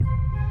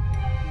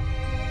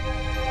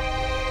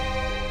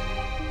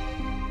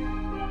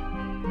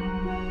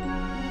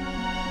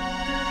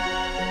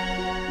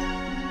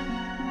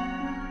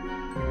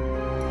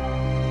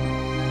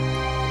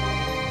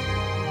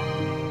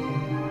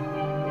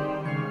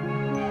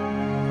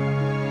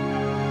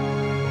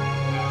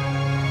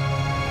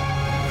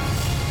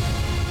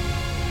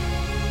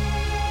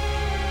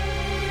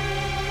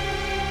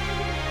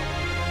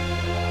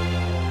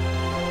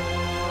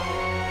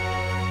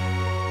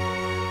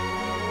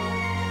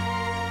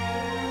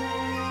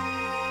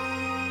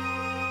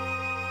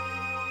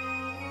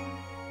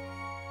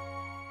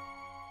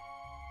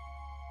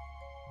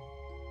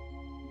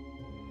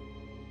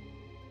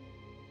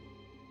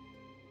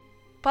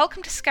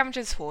Welcome to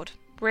Scavenger's Hoard.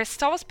 We're a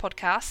Star Wars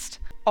podcast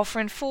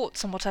offering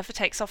thoughts on whatever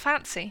takes our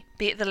fancy,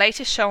 be it the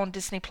latest show on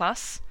Disney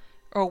Plus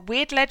or a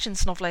weird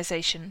Legends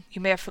novelisation you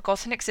may have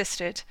forgotten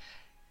existed.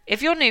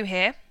 If you're new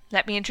here,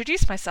 let me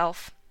introduce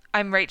myself.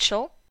 I'm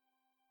Rachel.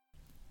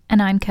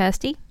 And I'm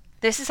Kirsty.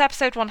 This is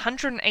episode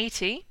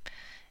 180,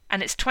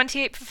 and it's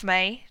 28th of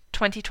May,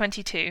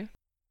 2022.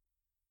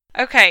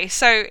 Okay,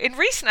 so in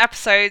recent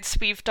episodes,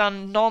 we've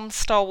done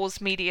non-Star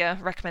Wars media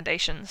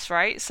recommendations,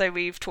 right? So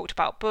we've talked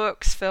about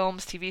books,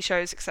 films, TV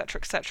shows,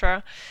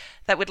 etc.,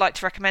 that we'd like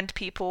to recommend to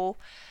people.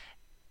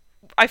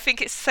 I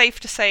think it's safe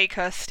to say,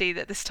 Kirsty,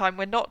 that this time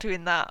we're not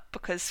doing that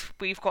because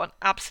we've got an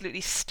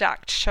absolutely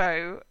stacked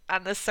show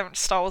and there's so much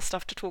Star Wars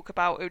stuff to talk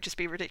about, it would just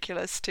be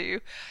ridiculous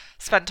to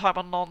spend time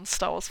on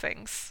non-Star Wars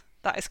things.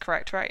 That is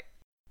correct, right?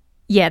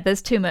 Yeah,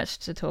 there's too much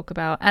to talk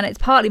about. And it's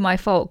partly my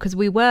fault because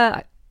we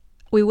were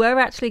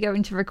actually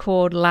going to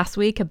record last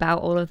week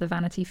about all of the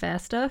Vanity Fair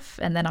stuff,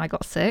 and then I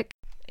got sick.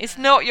 It's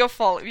not your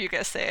fault if you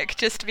get sick,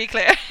 just to be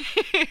clear.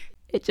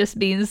 It just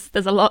means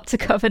there's a lot to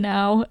cover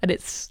now, and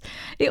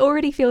it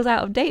already feels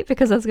out of date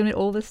because there's going to be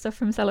all this stuff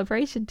from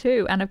Celebration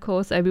too, and of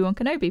course Obi-Wan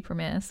Kenobi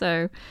premiere.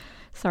 So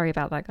sorry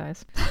about that,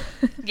 guys.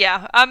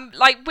 Yeah,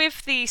 like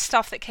with the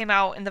stuff that came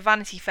out in the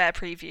Vanity Fair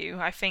preview,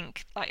 I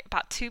think like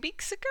about 2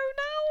 weeks ago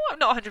now. I'm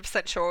not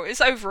 100% sure.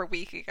 It's over a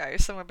week ago,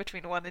 somewhere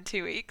between 1 and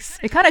 2 weeks.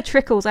 It kind of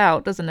trickles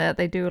out, doesn't it?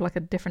 They do like a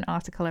different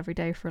article every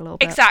day for a little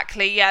bit.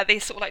 Exactly, yeah. They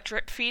sort of like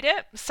drip feed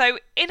it. So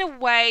in a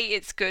way,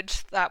 it's good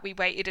that we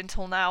waited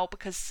until now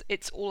because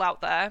it's all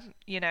out there,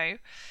 you know.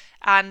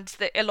 And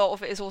a lot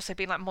of it has also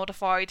been like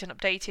modified and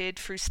updated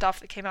through stuff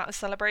that came out of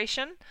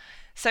Celebration.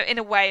 So in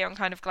a way, I'm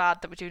kind of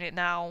glad that we're doing it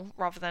now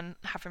rather than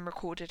having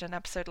recorded an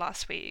episode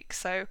last week.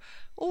 So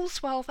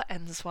all's well that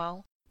ends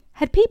well.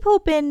 Had people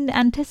been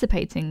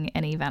anticipating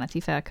any Vanity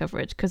Fair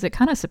coverage? Because it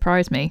kind of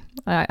surprised me.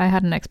 I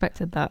hadn't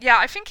expected that. Yeah,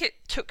 I think it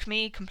took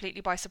me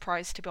completely by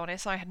surprise, to be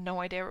honest. I had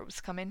no idea it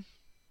was coming.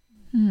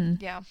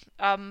 Yeah.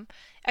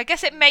 I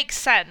guess it makes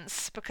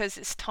sense because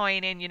it's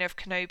tying in, you know, with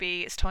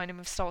Kenobi, it's tying in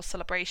with Star Wars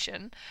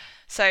Celebration.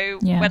 So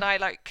when I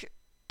like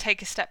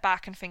take a step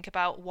back and think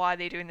about why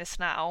they're doing this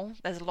now,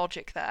 there's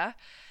logic there.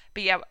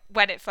 But yeah,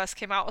 when it first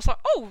came out, I was like,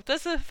 oh,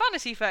 there's a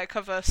Vanity Fair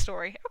cover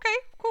story. Okay,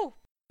 cool.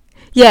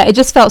 Yeah, it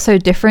just felt so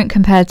different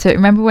compared to,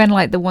 remember when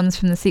like the ones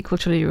from the sequel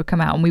trilogy would come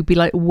out and we'd be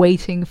like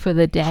waiting for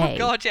the day. Oh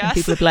god, yes. And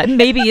people would be like,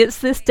 maybe it's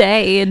this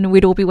day, and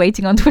we'd all be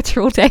waiting on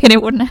Twitter all day and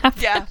it wouldn't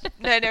happen. Yeah,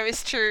 no,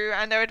 it's true.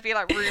 And there would be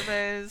like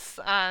rumours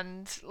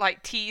and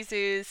like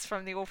teasers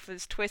from the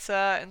author's Twitter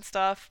and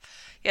stuff.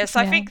 Yes,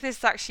 I think this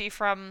is actually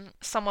from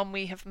someone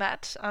we have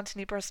met,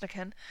 Anthony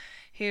Brosnahan,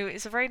 who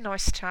is a very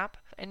nice chap.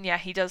 And yeah,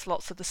 he does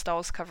lots of the Star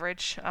Wars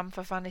coverage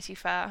for Vanity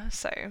Fair.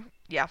 So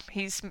yeah,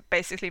 he's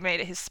basically made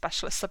it his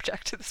specialist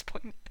subject at this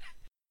point.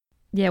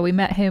 Yeah, we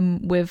met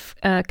him with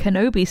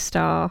Kenobi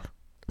star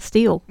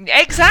Steele.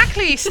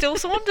 Exactly, Steele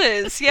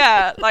Saunders.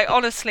 Yeah, like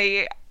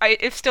honestly,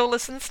 if Steele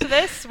listens to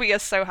this, we are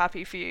so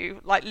happy for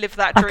you. Like, live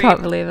that dream. I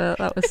can't believe it.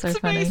 That was so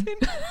funny.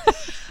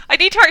 I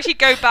need to actually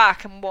go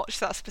back and watch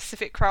that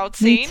specific crowd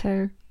scene. Me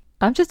too.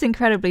 I'm just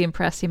incredibly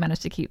impressed he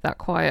managed to keep that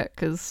quiet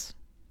because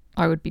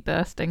I would be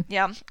bursting.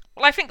 Yeah.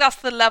 Well, I think that's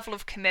the level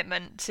of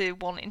commitment to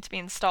wanting to be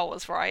in Star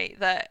Wars, right?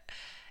 That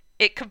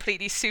it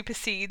completely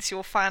supersedes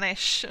your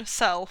fanish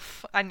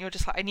self and you're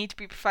just like, I need to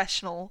be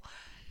professional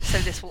so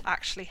this will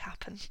actually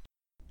happen.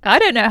 I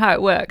don't know how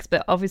it works,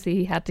 but obviously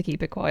he had to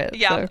keep it quiet.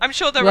 Yeah, so I'm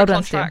sure there were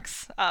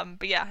contracts.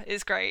 But yeah,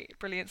 it's great.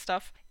 Brilliant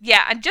stuff.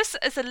 Yeah, and just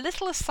as a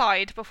little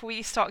aside before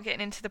we start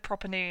getting into the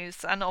proper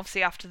news, and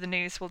obviously after the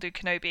news we'll do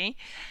Kenobi,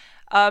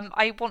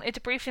 I wanted to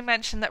briefly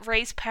mention that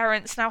Rey's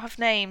parents now have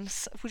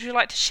names. Would you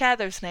like to share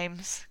those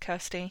names,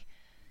 Kirsty?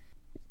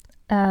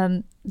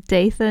 Dathan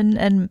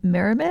and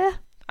Miramir?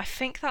 I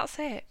think that's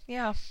it,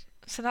 yeah.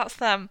 So that's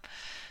them.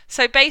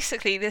 So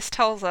basically this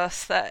tells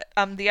us that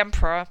the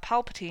Emperor,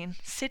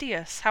 Palpatine,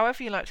 Sidious,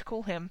 however you like to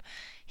call him,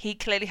 he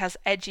clearly has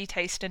edgy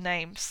taste in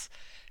names.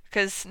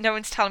 Because no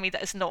one's telling me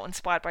that it's not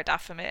inspired by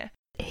Dathomir.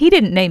 He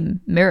didn't name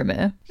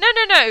Miramir.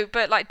 No,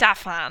 but like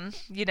Dathan,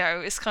 you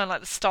know, it's kind of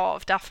like the start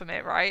of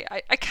Dathomir, right?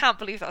 I can't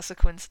believe that's a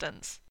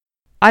coincidence.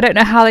 I don't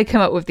know how they come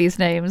up with these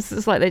names.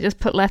 It's like they just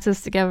put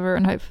letters together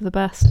and hope for the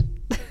best.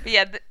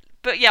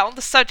 But yeah, on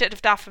the subject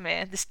of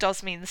Dathomir, this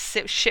does mean the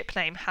ship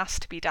name has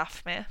to be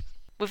Dathomir.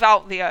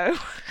 Without the O.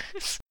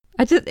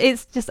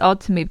 It's just odd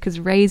to me because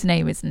Rey's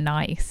name is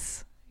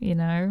nice, you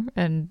know,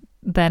 and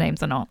their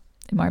names are not,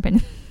 in my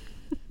opinion.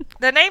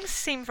 Their names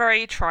seem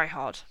very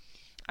try-hard.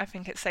 I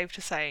think it's safe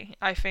to say.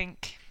 I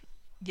think,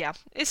 yeah,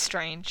 it's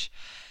strange.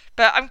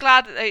 But I'm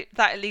glad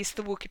that at least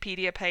the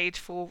Wikipedia page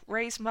for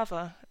Rey's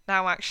mother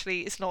now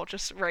actually is not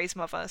just Rey's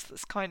mother. So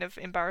that's kind of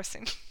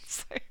embarrassing.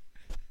 So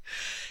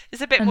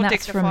it's a bit more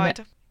dignified.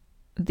 From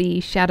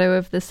the Shadow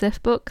of the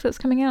Sith book that's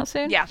coming out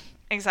soon? Yeah,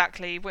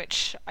 exactly.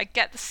 Which I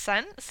get the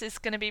sense is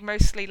going to be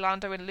mostly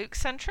Lando and Luke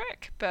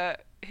centric,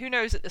 but who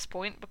knows at this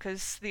point,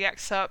 because the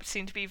excerpts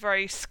seem to be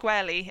very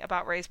squarely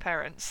about Rey's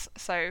parents,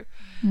 so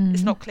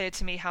it's not clear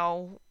to me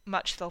how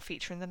much they'll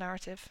feature in the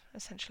narrative,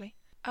 essentially.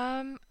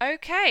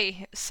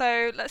 Okay,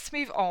 so let's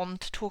move on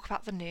to talk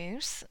about the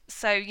news.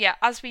 So, yeah,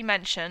 as we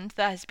mentioned,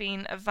 there has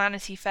been a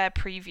Vanity Fair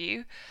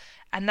preview,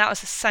 and that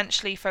was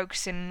essentially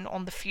focusing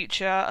on the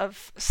future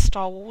of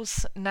Star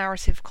Wars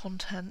narrative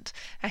content.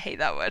 I hate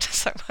that word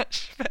so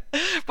much, but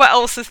what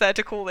else is there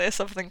to call this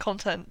other than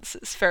content?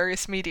 It's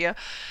various media.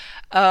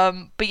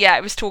 But yeah,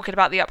 it was talking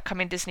about the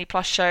upcoming Disney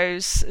Plus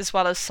shows, as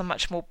well as some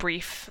much more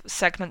brief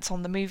segments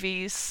on the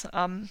movies,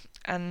 and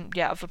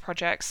yeah, other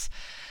projects.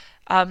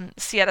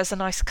 So yeah, there's a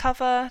nice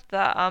cover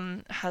that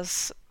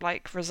has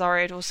like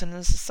Rosario Dawson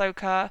as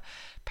Ahsoka,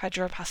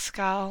 Pedro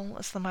Pascal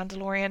as the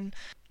Mandalorian,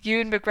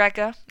 Ewan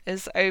McGregor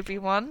as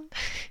Obi-Wan,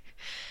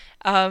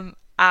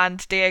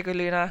 and Diego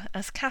Luna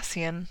as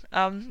Cassian.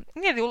 Yeah,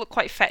 they all look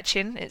quite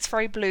fetching. It's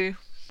very blue,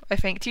 I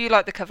think. Do you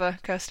like the cover,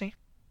 Kirsty?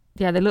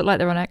 Yeah, they look like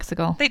they're on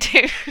Exegol. They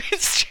do.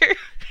 It's true.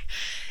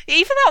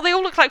 Even though they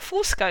all look like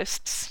Force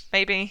ghosts,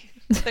 maybe.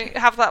 They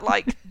have that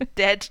like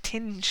dead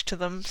tinge to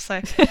them,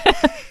 so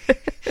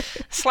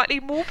slightly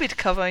morbid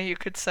cover, you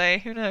could say.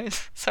 Who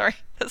knows? Sorry,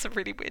 that's a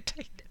really weird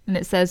take. And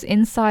it says,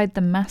 inside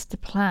the master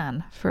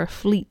plan for a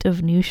fleet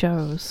of new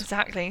shows.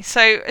 Exactly.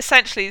 So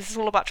essentially, this is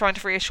all about trying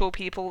to reassure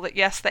people that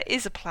yes, there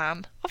is a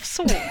plan of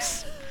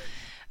sorts.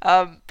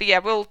 But yeah,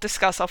 we'll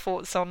discuss our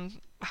thoughts on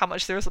how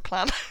much there is a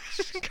plan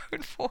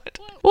going forward.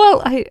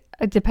 Well,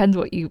 it depends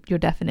what your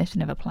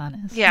definition of a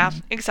plan is. Yeah,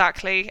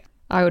 exactly.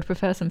 I would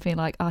prefer something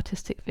like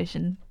artistic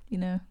vision,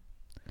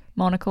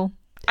 monocle.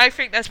 I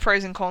think there's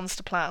pros and cons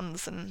to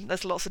plans, and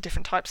there's lots of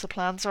different types of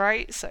plans,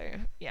 right? So,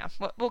 yeah,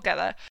 we'll get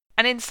there.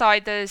 And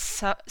inside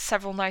there's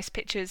several nice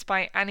pictures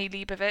by Annie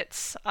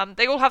Leibovitz.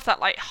 They all have that,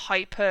 like,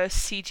 hyper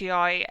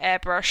CGI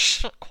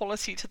airbrush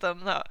quality to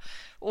them that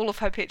all of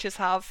her pictures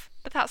have.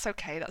 But that's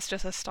okay, that's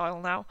just her style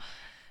now.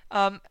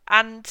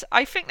 And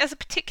I think there's a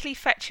particularly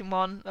fetching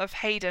one of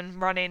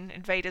Hayden running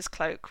in Vader's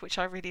cloak, which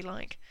I really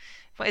like.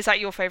 Is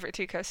that your favourite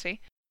too, Kirsty?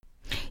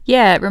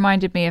 Yeah, it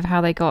reminded me of how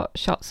they got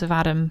shots of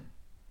Adam,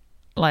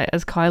 like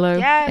as Kylo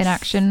in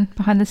action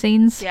behind the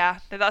scenes. Yeah,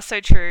 no, that's so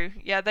true.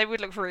 Yeah, they would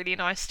look really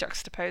nice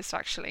juxtaposed,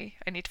 actually.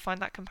 I need to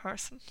find that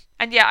comparison.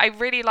 And yeah, I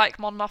really like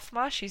Mon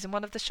Mothma. She's in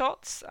one of the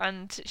shots,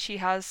 and she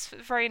has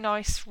a very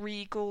nice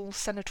regal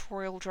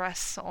senatorial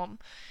dress on.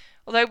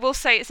 Although I will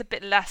say it's a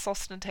bit less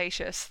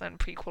ostentatious than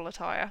prequel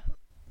attire.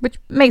 Which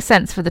makes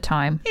sense for the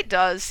time. It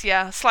does,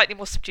 yeah. Slightly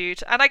more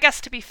subdued. And I guess,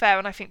 to be fair,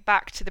 when I think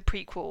back to the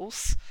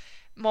prequels,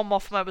 Mon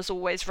Mothma was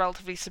always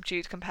relatively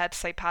subdued compared to,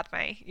 say,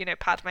 Padme.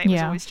 Padme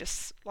was always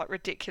just, like,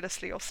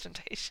 ridiculously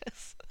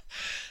ostentatious.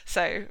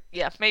 So,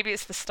 yeah, maybe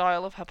it's the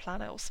style of her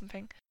planet or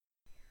something.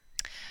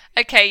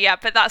 Okay, yeah,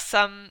 but that's,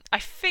 I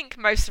think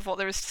most of what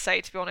there is to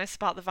say, to be honest,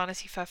 about the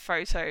Vanity Fair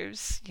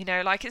photos.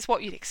 Like, it's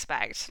what you'd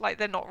expect. Like,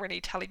 they're not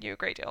really telling you a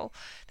great deal.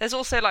 There's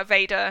also, like,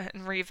 Vader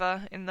and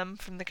Reva in them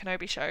from the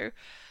Kenobi show.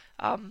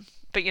 But,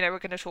 we're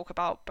going to talk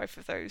about both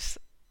of those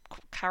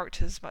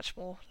characters much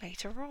more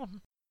later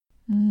on.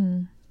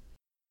 Mm.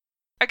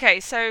 Okay,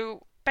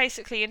 so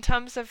basically, in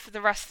terms of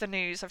the rest of the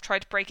news, I've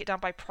tried to break it down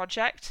by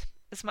project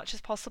as much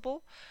as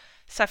possible.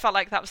 So I felt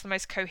like that was the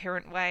most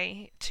coherent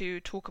way to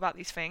talk about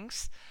these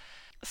things.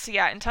 So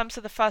yeah, in terms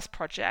of the first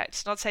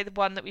project, and I'd say the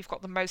one that we've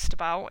got the most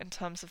about in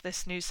terms of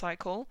this news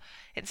cycle,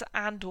 it's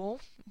Andor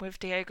with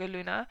Diego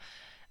Luna.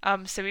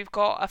 So we've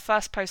got a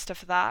first poster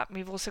for that.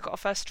 We've also got a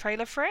first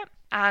trailer for it.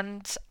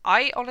 And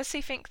I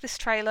honestly think this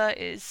trailer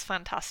is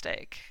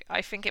fantastic.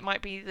 I think it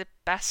might be the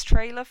best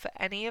trailer for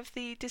any of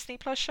the Disney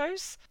Plus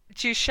shows.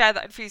 Do you share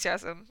that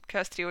enthusiasm,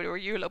 Kirsty, or are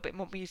you a little bit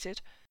more muted?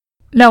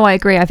 No, I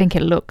agree. I think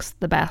it looks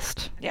the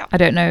best. Yeah. I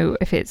don't know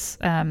if it's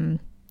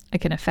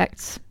like an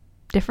effects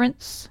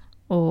difference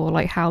or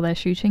like how they're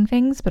shooting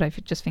things, but I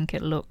just think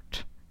it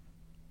looked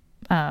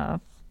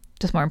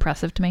just more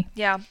impressive to me.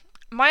 Yeah.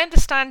 My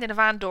understanding of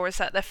Andor is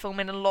that they're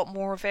filming a lot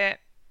more of it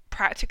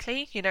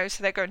practically,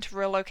 so they're going to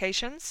real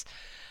locations.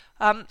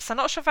 So I'm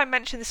not sure if I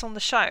mentioned this on the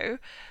show,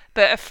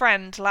 but a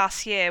friend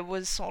last year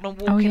was on a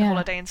walking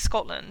holiday in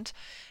Scotland,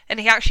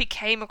 and he actually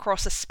came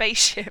across a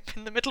spaceship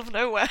in the middle of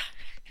nowhere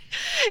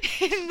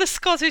in the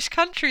Scottish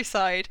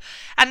countryside,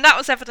 and that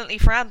was evidently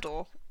for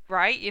Andor,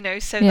 right?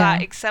 So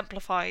that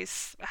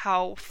exemplifies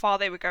how far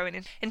they were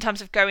going in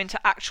terms of going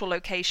to actual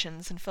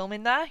locations and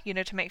filming there,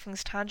 to make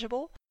things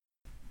tangible.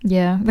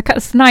 Yeah,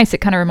 it's nice. It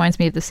kind of reminds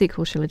me of the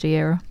sequel trilogy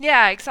era.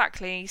 Yeah,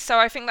 exactly. So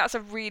I think that's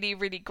a really,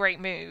 really great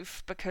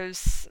move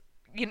because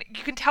you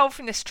can tell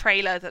from this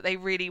trailer that they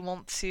really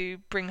want to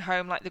bring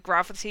home like the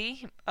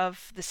gravity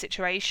of the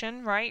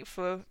situation, right?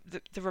 For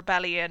the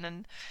rebellion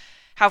and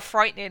how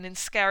frightening and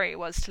scary it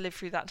was to live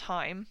through that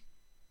time.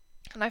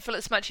 And I feel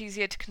it's much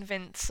easier to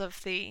convince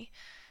of the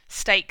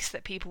stakes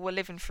that people were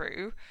living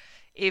through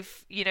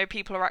if,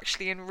 people are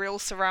actually in real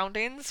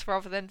surroundings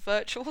rather than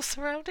virtual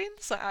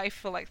surroundings. I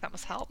feel like that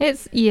must help.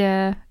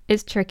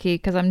 It's tricky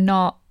because I'm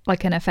not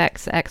like an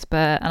effects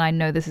expert, and I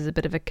know this is a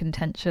bit of a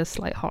contentious,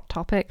 like, hot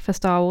topic for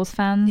Star Wars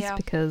fans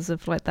because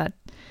of like that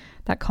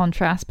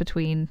contrast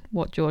between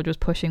what George was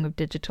pushing with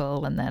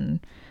digital and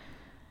then,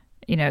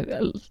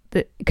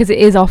 because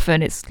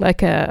it's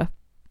like a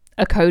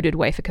coded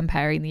way for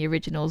comparing the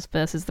originals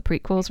versus the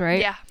prequels,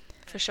 right? Yeah.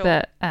 for sure.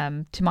 But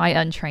to my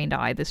untrained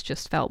eye, this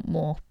just felt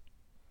more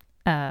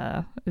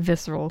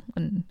visceral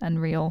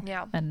and real.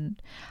 Yeah.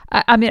 And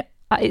I mean,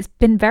 it's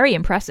been very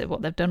impressive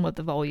what they've done with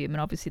the volume,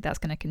 and obviously that's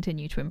going to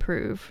continue to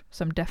improve.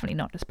 So I'm definitely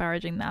not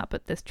disparaging that,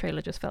 but this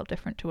trailer just felt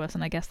different to us,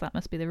 and I guess that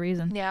must be the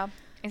reason. Yeah,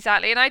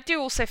 exactly. And I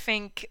do also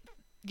think,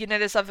 you know,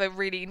 there's other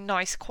really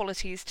nice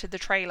qualities to the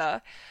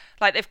trailer.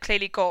 Like, they've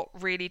clearly got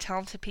really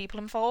talented people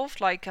involved.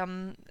 Like,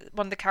 one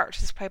of the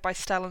characters is played by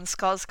Stellan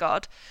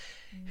Skarsgård,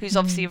 who's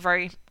obviously a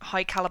very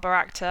high caliber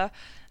actor.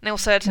 And they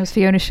also had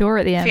Fiona Shaw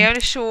at the end. Fiona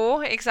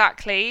Shaw,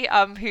 exactly,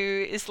 who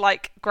is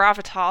like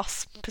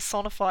gravitas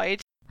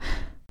personified.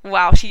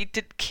 Wow, she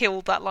did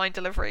kill that line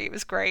delivery. It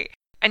was great.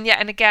 And yet,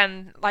 and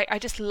again, like, I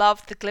just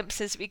love the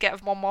glimpses we get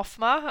of Mon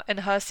Mothma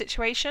and her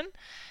situation,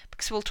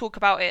 because we'll talk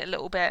about it a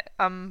little bit.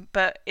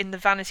 But in the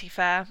Vanity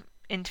Fair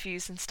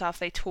interviews and stuff,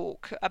 they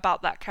talk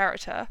about that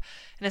character,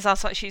 and it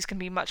sounds like she's going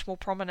to be much more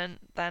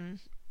prominent than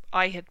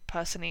I had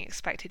personally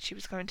expected she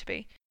was going to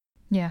be.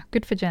 Yeah,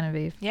 good for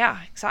Genevieve.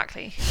 Yeah,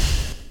 exactly.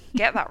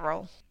 Get that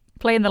role.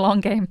 Playing the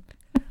long game.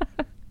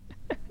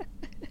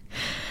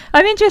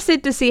 I'm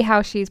interested to see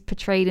how she's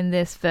portrayed in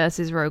this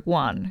versus Rogue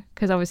One,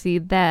 because obviously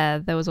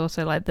there was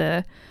also like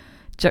the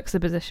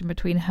juxtaposition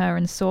between her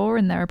and Saw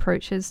and their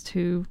approaches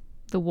to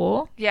the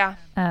war. Yeah.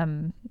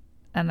 And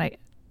like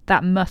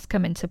that must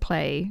come into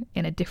play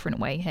in a different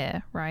way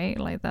here, right?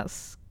 Like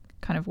that's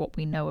kind of what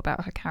we know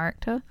about her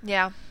character.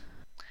 Yeah.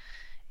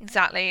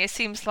 Exactly. It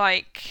seems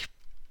like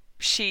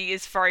she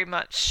is very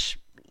much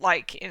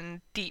like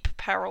in deep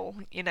peril,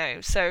 you know,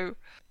 so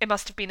it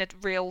must have been a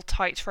real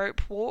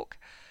tightrope walk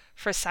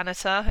for a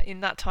senator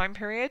in that time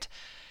period,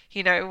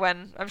 you know,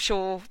 when I'm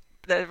sure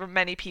there are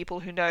many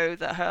people who know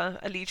that her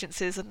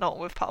allegiances are not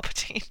with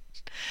Palpatine.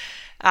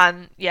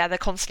 And yeah, they're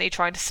constantly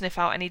trying to sniff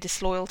out any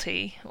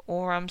disloyalty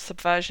or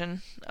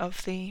subversion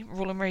of the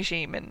ruling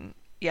regime, and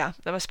yeah,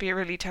 that must be a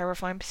really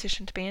terrifying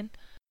position to be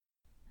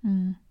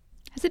in.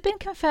 Has it been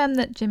confirmed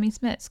that Jimmy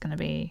Smits's going to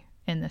be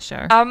in the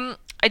show?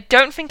 I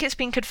don't think it's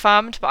been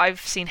confirmed, but I've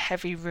seen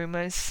heavy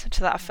rumours to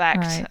that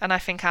effect. Right. And I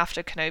think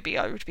after Kenobi,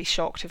 I would be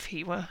shocked if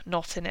he were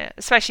not in it,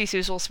 especially if he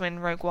was also in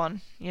Rogue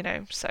One, you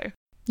know, so.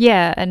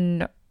 Yeah,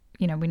 and,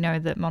 you know, we know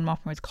that Mon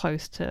Mothma is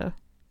close to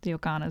the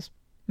Organas,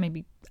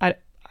 maybe, I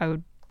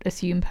would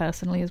assume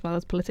personally as well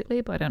as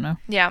politically, but I don't know.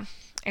 Yeah,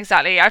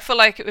 exactly. I feel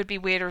like it would be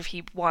weirder if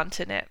he weren't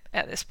in it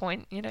at this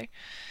point, you know.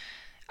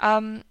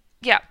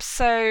 Yeah,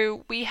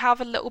 so we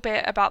have a little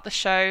bit about the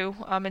show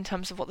in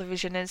terms of what the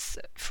vision is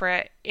for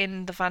it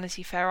in the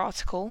Vanity Fair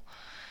article.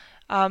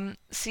 So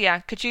yeah,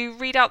 could you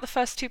read out the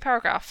first two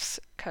paragraphs,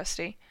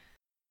 Kirsty?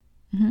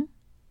 Mm-hmm.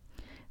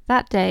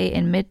 That day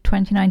in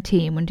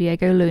mid-2019, when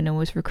Diego Luna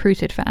was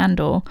recruited for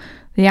Andor,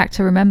 the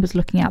actor remembers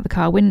looking out the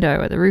car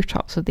window at the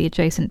rooftops of the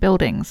adjacent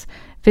buildings,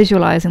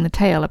 visualizing the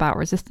tale about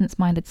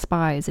resistance-minded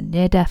spies and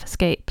near-death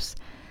escapes.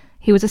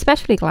 He was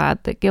especially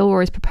glad that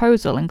Gilroy's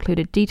proposal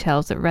included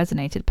details that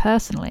resonated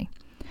personally.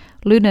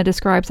 Luna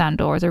describes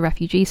Andor as a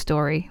refugee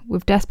story,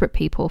 with desperate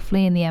people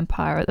fleeing the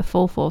Empire at the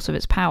full force of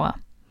its power.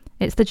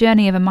 It's the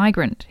journey of a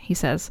migrant, he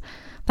says.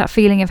 That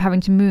feeling of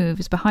having to move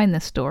is behind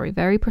this story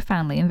very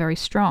profoundly and very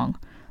strong.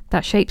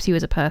 That shapes you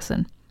as a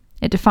person.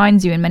 It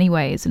defines you in many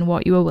ways and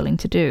what you are willing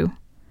to do.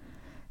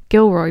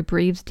 Gilroy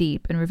breathes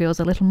deep and reveals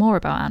a little more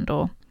about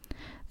Andor.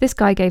 This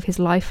guy gave his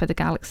life for the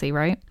galaxy,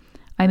 right?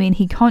 I mean,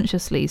 he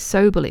consciously,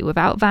 soberly,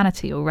 without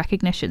vanity or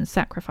recognition,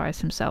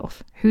 sacrificed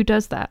himself. Who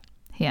does that?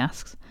 He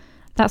asks.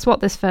 That's what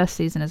this first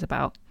season is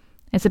about.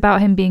 It's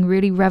about him being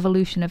really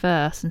revolution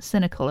averse and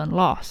cynical and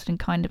lost and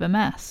kind of a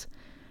mess.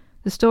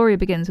 The story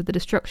begins with the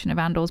destruction of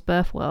Andor's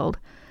birth world,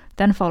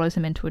 then follows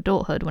him into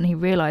adulthood when he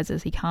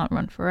realizes he can't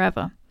run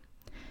forever.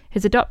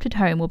 His adopted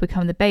home will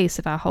become the base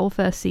of our whole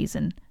first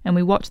season, and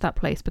we watch that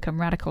place become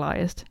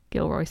radicalized,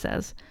 Gilroy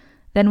says.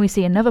 Then we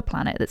see another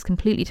planet that's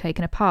completely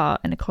taken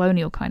apart in a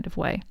colonial kind of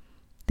way.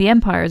 The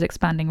Empire is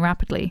expanding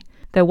rapidly.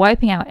 They're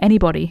wiping out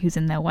anybody who's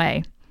in their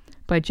way.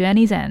 By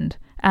journey's end,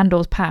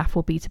 Andor's path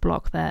will be to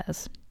block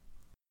theirs.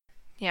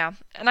 Yeah,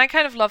 and I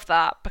kind of love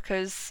that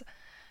because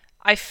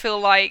I feel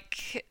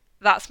like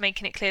that's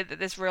making it clear that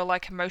there's real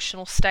like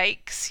emotional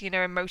stakes, you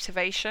know, and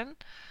motivation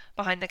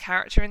behind the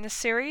character in this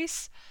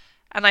series.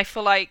 And I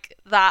feel like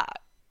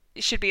that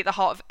should be at the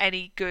heart of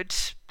any good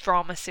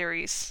drama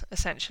series,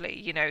 essentially.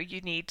 You know, you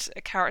need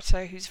a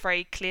character who's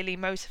very clearly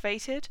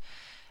motivated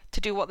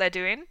to do what they're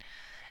doing.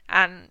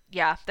 And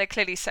yeah, they're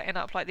clearly setting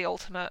up like the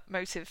ultimate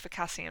motive for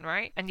Cassian,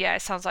 right? And yeah,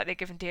 it sounds like they're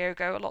giving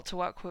Diego a lot to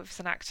work with as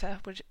an actor,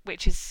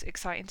 which is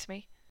exciting to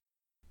me.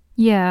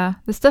 Yeah,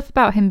 the stuff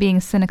about him being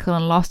cynical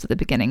and lost at the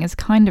beginning is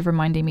kind of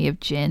reminding me of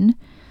Jyn.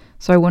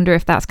 So I wonder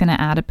if that's going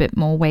to add a bit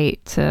more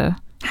weight to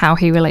how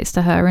he relates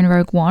to her in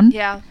Rogue One.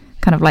 Yeah.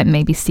 Kind of like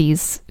maybe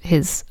sees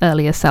his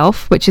earlier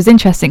self, which is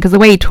interesting because the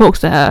way he talks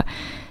to her,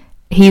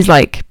 he's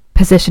like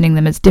positioning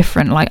them as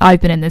different. Like,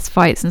 I've been in this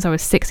fight since I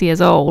was 6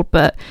 years old,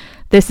 but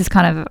this is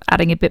kind of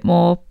adding a bit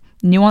more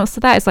nuance to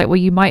that. It's like, well,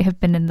 you might have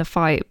been in the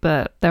fight,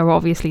 but there were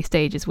obviously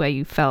stages where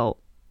you felt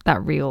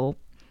that real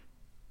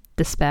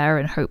despair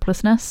and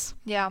hopelessness.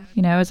 Yeah.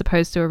 You know, as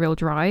opposed to a real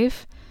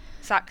drive.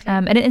 exactly.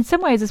 And in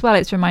some ways as well,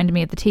 it's reminded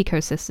me of the Tico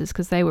sisters,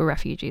 because they were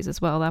refugees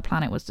as well. Their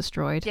planet was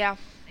destroyed. Yeah.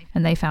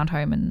 And they found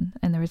home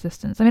in the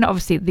Resistance. I mean,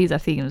 obviously, these are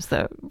themes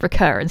that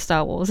recur in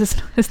Star Wars.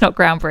 It's not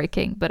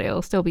groundbreaking, but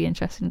it'll still be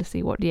interesting to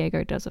see what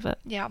Diego does of it.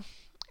 Yeah,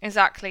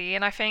 exactly.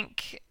 And I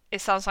think it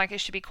sounds like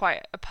it should be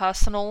quite a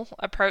personal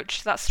approach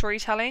to that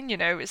storytelling. You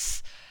know,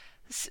 it's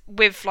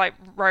with like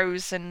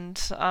Rose and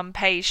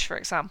Paige, for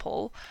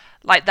example,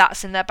 like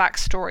that's in their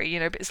backstory, you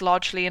know, but it's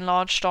largely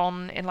enlarged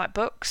on in like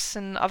books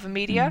and other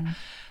media.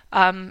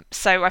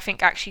 So I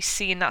think actually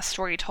seeing that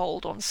story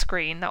told on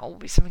screen, that will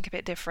be something a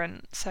bit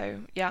different.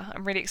 So yeah,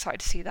 I'm really excited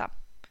to see that.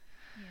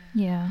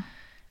 Yeah.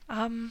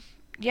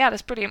 Yeah,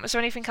 that's brilliant. Was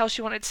there anything else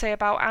you wanted to say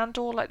about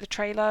Andor, like the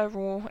trailer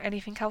or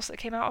anything else that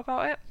came out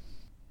about it?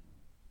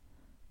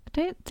 I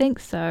don't think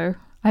so.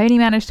 I only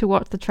managed to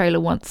watch the trailer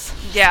once.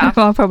 Yeah.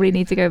 So I'll probably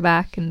need to go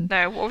back and...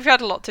 No, well, we've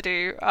had a lot to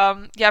do.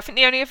 Yeah, I think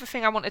the only other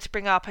thing I wanted to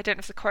bring up, I don't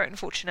know if the quote,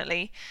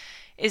 unfortunately,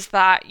 is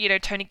that, you know,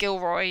 Tony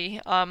Gilroy,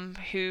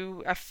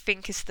 who I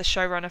think is the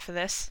showrunner for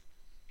this,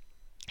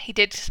 he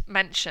did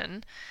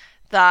mention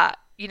that,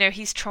 you know,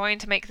 he's trying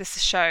to make this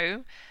a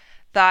show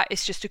that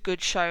is just a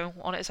good show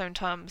on its own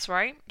terms,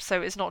 right?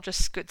 So it's not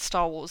just good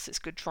Star Wars, it's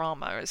good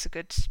drama, it's a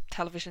good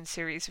television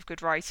series with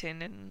good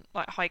writing and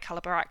like high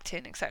caliber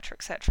acting, etc.,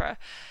 etc.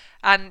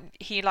 And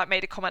he like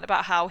made a comment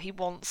about how he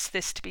wants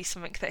this to be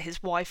something that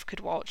his wife could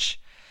watch,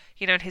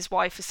 you know, and his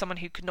wife is someone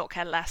who could not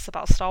care less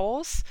about Star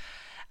Wars.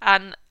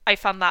 And I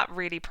found that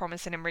really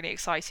promising and really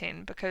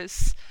exciting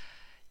because,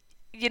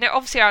 you know,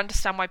 obviously I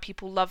understand why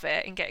people love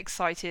it and get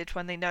excited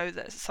when they know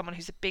that someone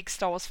who's a big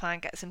Star Wars fan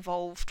gets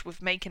involved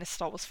with making a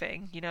Star Wars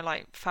thing, you know,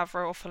 like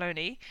Favreau or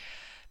Filoni.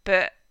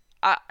 But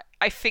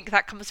I think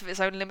that comes with its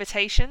own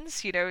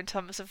limitations, you know, in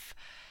terms of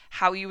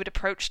how you would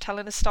approach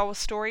telling a Star Wars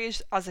story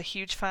as a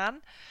huge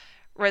fan.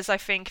 Whereas I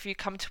think if you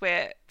come to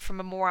it from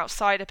a more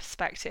outsider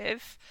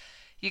perspective,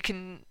 you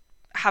can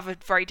have a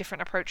very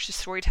different approach to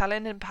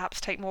storytelling and perhaps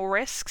take more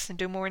risks and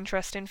do more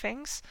interesting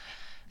things.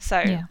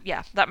 So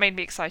yeah, that made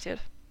me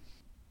excited.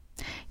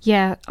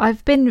 Yeah,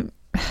 I've been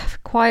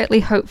quietly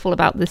hopeful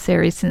about this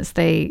series since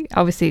they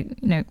obviously,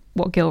 you know,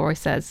 what Gilroy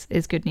says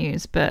is good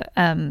news, but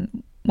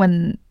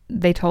when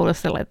they told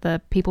us that like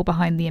the people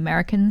behind the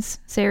Americans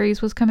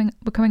series were coming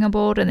on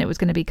board, and it was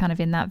going to be kind of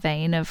in that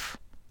vein of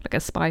like a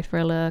spy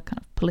thriller, kind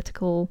of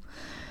political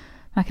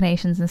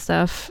machinations and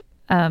stuff.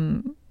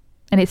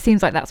 And it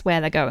seems like that's where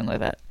they're going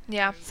with it.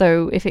 Yeah.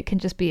 So if it can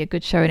just be a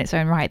good show in its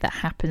own right that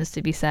happens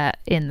to be set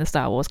in the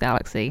Star Wars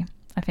galaxy,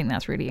 I think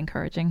that's really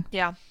encouraging.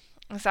 Yeah,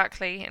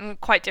 exactly.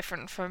 And quite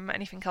different from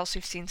anything else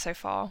we've seen so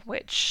far,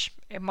 which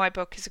in my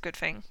book is a good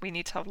thing. We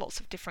need to have lots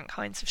of different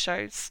kinds of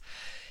shows.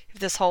 If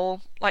this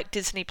whole like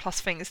Disney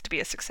Plus thing is to be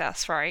a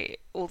success, right?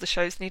 All the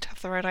shows need to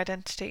have their own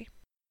identity.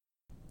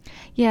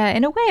 Yeah,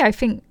 in a way, I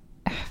think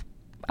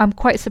I'm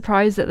quite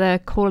surprised that they're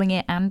calling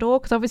it Andor,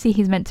 because obviously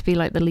he's meant to be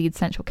like the lead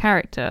central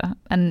character,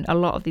 and a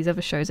lot of these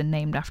other shows are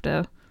named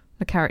after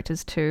the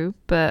characters too,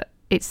 but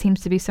it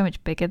seems to be so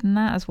much bigger than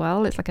that as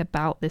well. It's like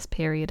about this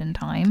period in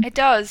time. It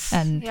does.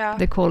 And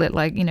they call it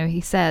like, you know,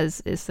 he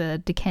says it's a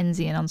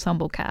Dickensian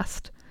ensemble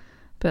cast,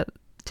 but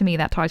to me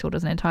that title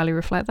doesn't entirely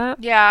reflect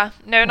that. Yeah,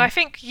 no, and I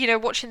think, you know,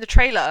 watching the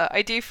trailer,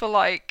 I do feel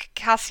like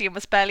Cassian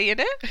was barely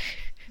in it.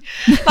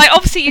 Like,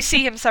 obviously you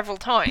see him several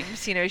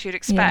times, you know, as you'd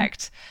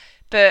expect. Yeah.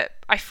 But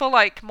I feel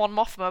like Mon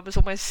Mothma was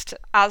almost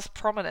as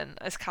prominent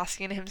as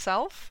Cassian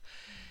himself.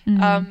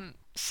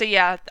 So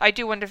yeah, I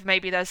do wonder if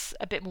maybe there's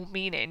a bit more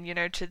meaning, you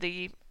know, to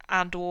the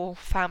Andor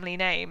family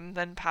name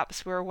than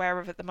perhaps we're aware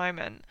of at the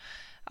moment.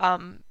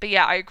 But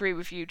yeah, I agree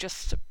with you.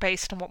 Just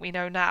based on what we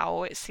know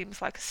now, it seems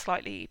like a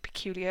slightly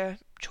peculiar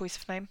choice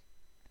of name.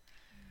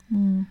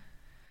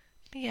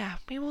 But yeah,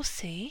 we will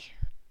see.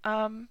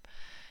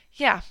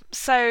 Yeah,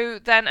 so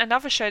then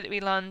another show that we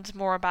learned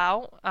more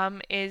about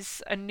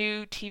is a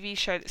new TV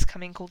show that's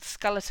coming called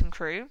Skeleton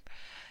Crew.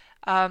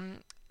 And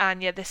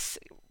yeah, this,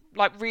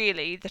 like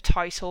really, the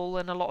title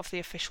and a lot of the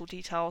official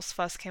details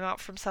first came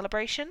out from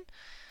Celebration.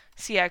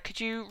 So yeah,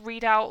 could you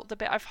read out the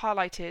bit I've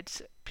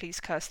highlighted, please,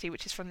 Kirsty,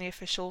 which is from the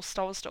official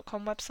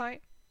StarWars.com website?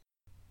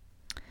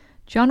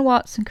 John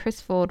Watts and Chris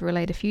Ford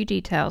relayed a few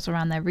details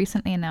around their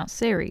recently announced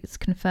series,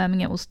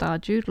 confirming it will star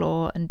Jude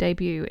Law and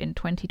debut in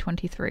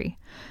 2023.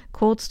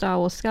 Called Star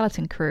Wars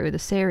Skeleton Crew, the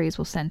series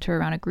will centre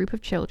around a group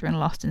of children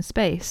lost in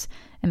space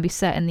and be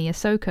set in the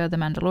Ahsoka The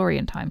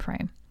Mandalorian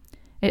timeframe.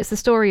 It's the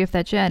story of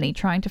their journey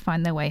trying to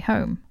find their way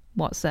home,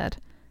 Watts said.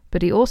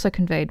 But he also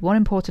conveyed one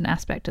important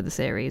aspect of the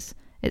series.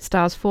 It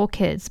stars 4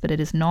 kids, but it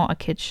is not a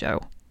kids' show.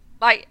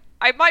 Like,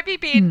 I might be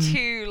being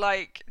too,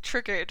 like,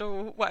 triggered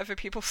or whatever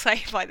people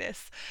say by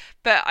this,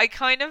 but I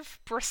kind of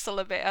bristle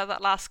a bit at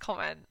that last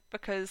comment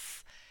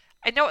because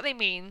I know what they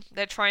mean.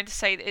 They're trying to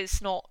say that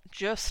it's not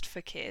just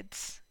for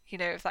kids, you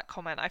know, with that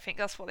comment. I think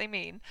that's what they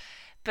mean.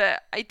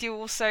 But I do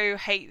also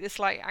hate this,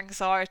 like,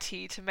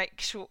 anxiety to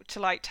make sure to,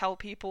 like, tell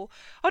people,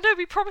 oh no,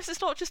 we promise it's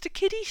not just a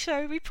kiddie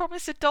show. We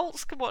promise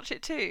adults can watch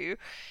it too.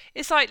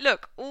 It's like,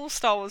 look, all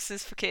Star Wars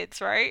is for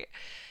kids, right?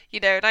 You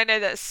know, and I know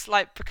that's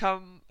like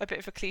become a bit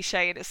of a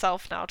cliche in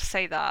itself now to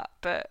say that,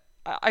 but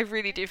I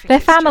really do think they're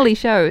family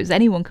shows.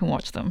 Anyone can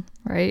watch them,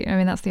 right? I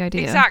mean, that's the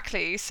idea.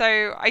 Exactly.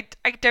 So I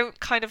don't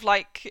kind of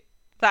like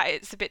that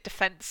it's a bit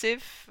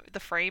defensive, the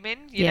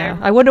framing, you know?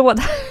 I wonder what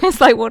it's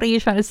like. What are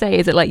you trying to say?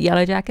 Is it like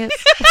Yellow Jackets?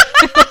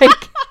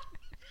 Like,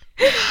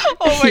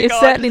 oh my you're God.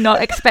 certainly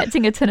not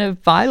expecting a ton of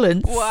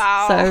violence.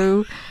 Wow.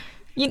 So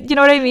you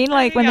know what I mean?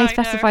 Like when they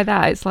specify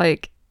that, it's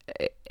like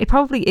it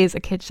probably is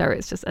a kid show.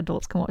 It's just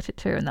adults can watch it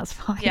too, and that's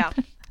fine. Yeah,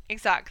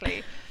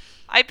 exactly.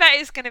 I bet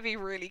it's going to be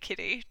really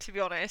kiddie, to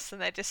be honest,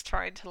 and they're just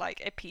trying to like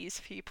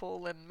appease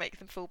people and make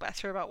them feel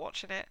better about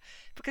watching it,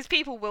 because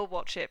people will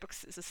watch it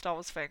because it's a Star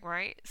Wars thing,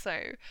 right? So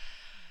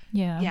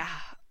yeah.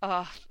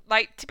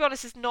 Like, to be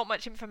honest, there's not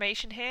much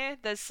information here.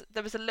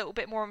 There was a little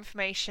bit more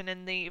information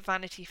in the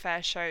Vanity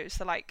Fair shows.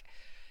 So like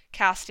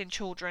casting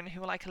children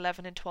who were like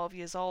 11 and 12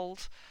 years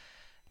old.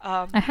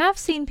 I have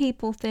seen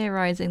people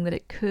theorizing that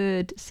it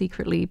could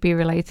secretly be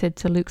related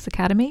to Luke's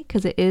Academy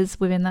because it is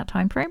within that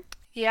time frame.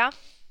 Yeah.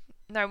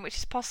 No, which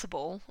is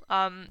possible.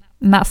 And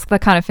that's the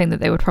kind of thing that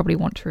they would probably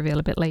want to reveal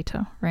a bit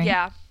later, right?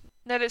 Yeah.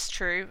 No, that's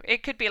true.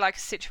 It could be like a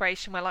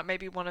situation where like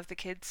maybe one of the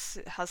kids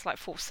has like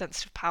force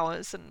sensitive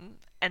powers and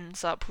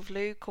ends up with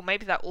Luke, or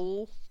maybe they're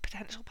all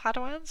potential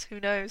Padawans. Who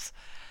knows?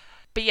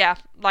 But yeah,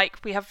 like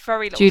we have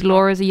very little. Jude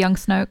Law is a young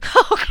Snoke.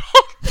 Oh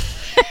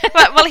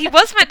God. well, he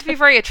was meant to be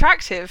very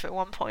attractive at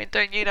one point,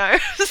 don't you know?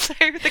 So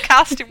the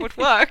casting would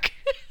work.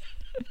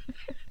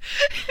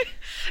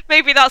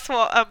 Maybe that's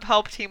what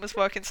Palpatine was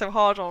working so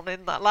hard on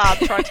in that lab,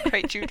 trying to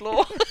create Jude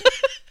Law.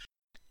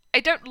 I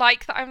don't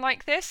like that I'm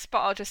like this, but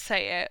I'll just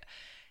say it.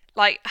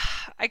 Like,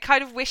 I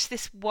kind of wish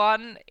this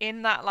won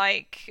in that,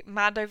 like,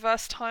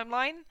 Mandoverse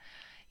timeline,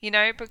 you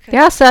know, because... They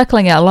are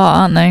circling it a lot,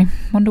 aren't they?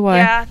 Wonder why.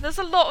 Yeah, there's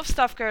a lot of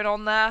stuff going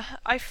on there.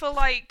 I feel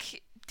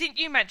like... Didn't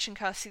you mention,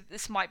 Kirsty, that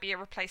this might be a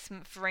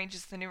replacement for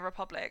Rangers of the New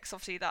Republic? So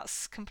obviously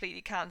that's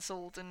completely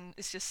cancelled and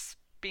it's just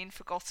being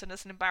forgotten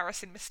as an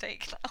embarrassing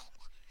mistake now.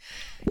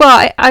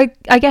 Well,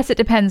 I guess it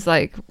depends,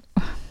 like...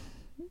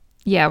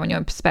 Yeah, when you're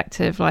in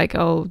perspective, like,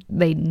 oh,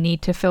 they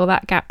need to fill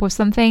that gap with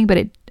something.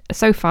 But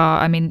so far,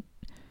 I mean,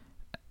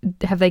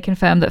 have they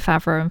confirmed that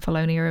Favreau and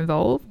Filoni are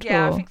involved?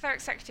 Yeah, or? I think they're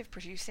executive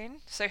producing.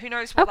 So who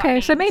knows what that Okay,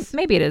 means. so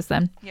maybe it is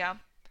then. Yeah.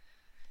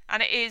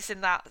 And it is in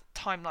that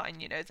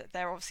timeline, you know, that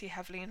they're obviously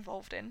heavily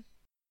involved in.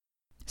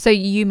 So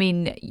you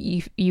mean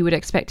you would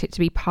expect it to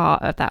be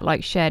part of that,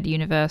 like, shared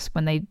universe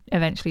when they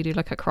eventually do,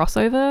 like, a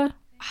crossover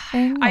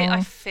thing?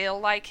 I feel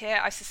like it.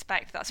 I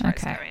suspect that's where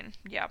it's going.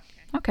 Yeah.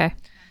 Okay.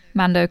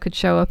 Mando could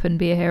show up and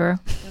be a hero.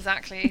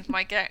 Exactly.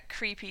 Might get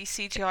creepy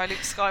CGI Luke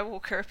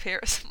Skywalker appear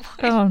at some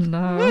point. Oh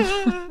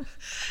no.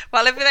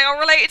 Well, if they are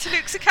related to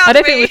Luke's Academy. I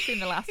don't think we've seen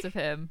the last of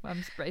him. I'm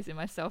just bracing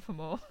myself for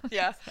more.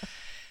 Yeah.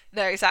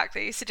 No,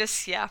 exactly. So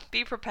just,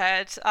 be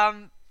prepared.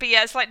 But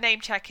yeah, it's like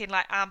name checking,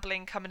 like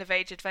ambling coming of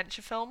age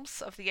adventure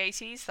films of the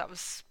 80s. That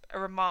was a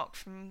remark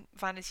from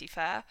Vanity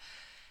Fair.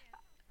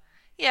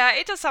 Yeah,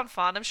 it does sound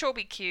fun. I'm sure it'll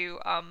be cute.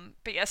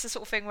 But yeah, it's the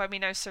sort of thing where we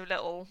know so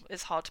little,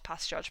 it's hard to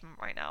pass judgment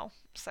right now.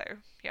 So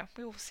yeah,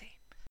 we will see.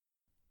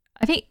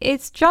 I think,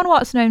 is John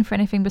Watts known for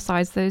anything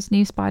besides those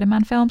new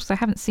Spider-Man films? Because I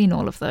haven't seen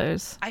all of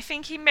those. I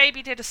think he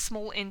maybe did a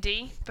small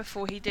indie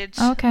before he did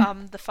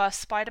the first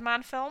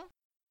Spider-Man film.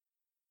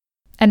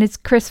 And is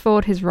Chris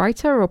Ford his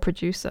writer or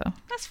producer?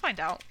 Let's find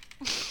out.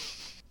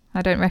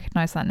 I don't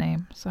recognise that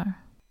name, so...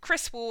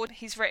 Chris Ford,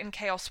 he's written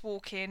Chaos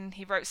Walking,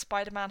 he wrote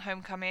Spider-Man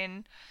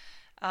Homecoming.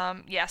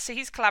 So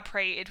he's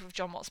collaborated with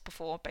John Watts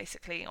before,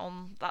 basically,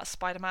 on that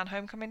Spider-Man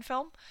Homecoming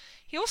film.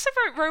 He also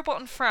wrote Robot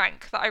and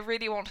Frank, that I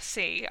really want to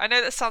see. I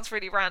know that sounds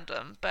really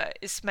random, but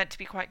it's meant to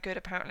be quite good,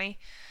 apparently.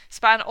 It's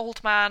about an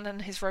old man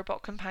and his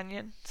robot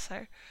companion,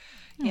 so,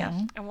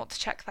 yeah, I want to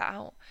check that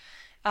out.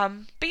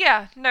 But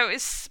yeah, no,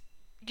 it's,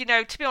 you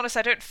know, to be honest,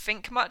 I don't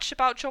think much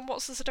about John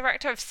Watts as a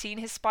director. I've seen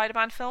his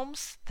Spider-Man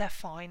films. They're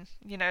fine.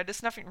 You know,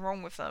 there's nothing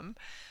wrong with them,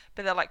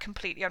 but they're, like,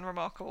 completely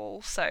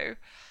unremarkable, so...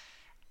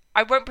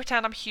 I won't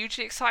pretend I'm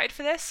hugely excited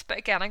for this, but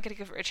again, I'm going to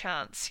give it a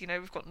chance. You know,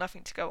 we've got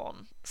nothing to go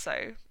on.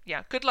 So,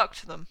 yeah, good luck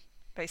to them,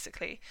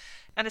 basically.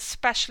 And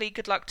especially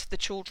good luck to the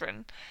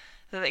children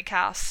that they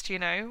cast, you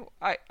know.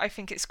 I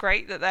think it's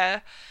great that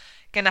they're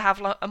going to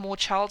have a more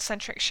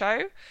child-centric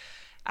show.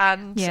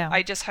 And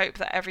I just hope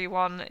that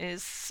everyone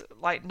is,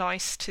 like,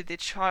 nice to the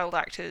child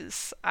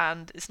actors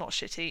and is not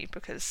shitty,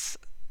 because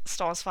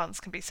Star Wars fans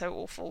can be so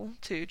awful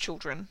to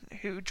children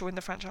who join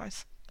the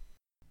franchise.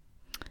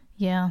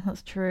 Yeah,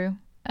 that's true.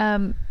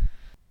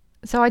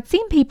 So I'd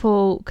seen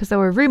people, because there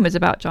were rumours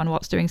about John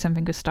Watts doing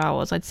something with Star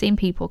Wars, I'd seen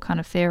people kind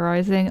of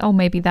theorising, oh,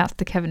 maybe that's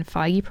the Kevin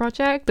Feige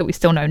project that we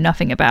still know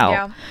nothing about.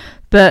 Yeah.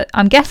 But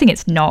I'm guessing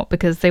it's not,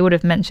 because they would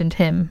have mentioned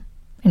him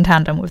in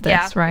tandem with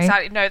this, right? Yeah,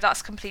 exactly. No,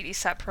 that's completely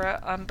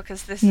separate,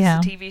 because this is a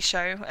TV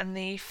show and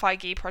the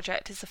Feige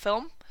project is a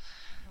film.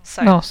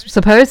 So, well,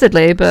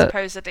 supposedly, but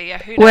yeah,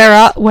 who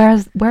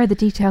knows? Where are the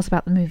details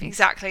about the movie?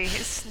 Exactly.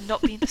 It's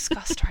not being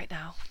discussed right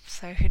now,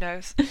 so who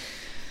knows?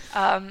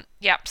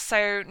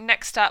 So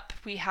next up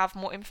we have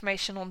more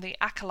information on the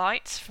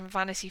Acolytes from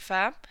Vanity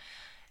Fair.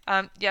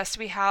 Yes,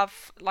 we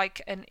have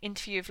like an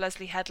interview of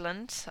Leslie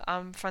Headland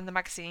from the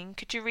magazine.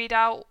 Could you read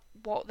out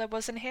what there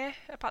was in here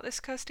about this,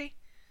 Kirsty?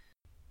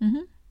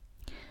 Mm-hmm.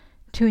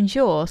 To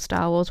ensure,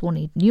 Star Wars will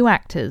need new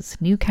actors,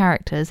 new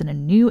characters, and a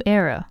new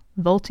era,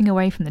 vaulting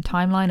away from the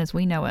timeline as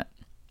we know it.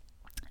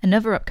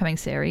 Another upcoming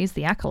series,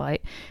 The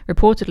Acolyte,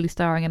 reportedly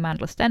starring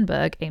Amandla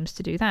Stenberg, aims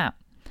to do that.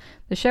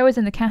 The show is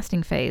in the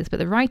casting phase, but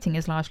the writing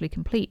is largely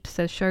complete,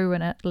 says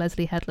showrunner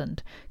Leslie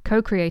Headland,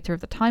 co-creator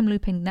of the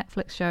time-looping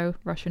Netflix show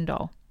Russian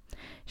Doll.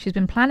 She's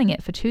been planning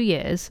it for 2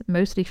 years,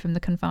 mostly from the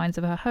confines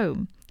of her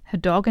home. Her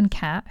dog and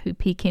cat, who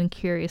peek in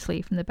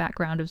curiously from the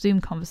background of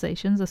Zoom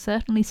conversations, are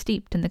certainly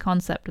steeped in the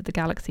concept of the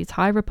galaxy's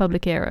High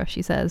Republic era,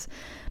 she says,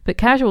 but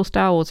casual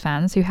Star Wars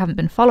fans who haven't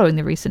been following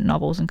the recent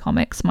novels and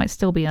comics might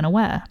still be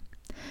unaware.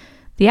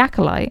 The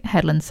Acolyte,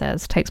 Headland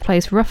says, takes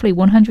place roughly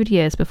 100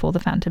 years before The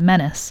Phantom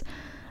Menace.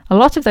 A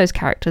lot of those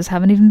characters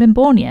haven't even been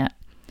born yet.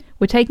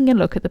 We're taking a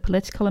look at the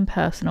political and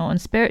personal and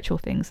spiritual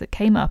things that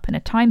came up in a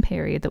time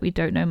period that we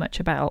don't know much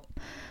about.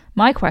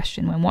 My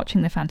question when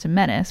watching The Phantom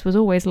Menace was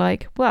always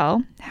like,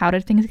 well, how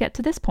did things get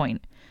to this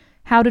point?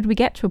 How did we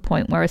get to a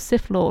point where a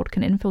Sith Lord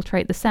can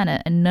infiltrate the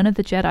Senate and none of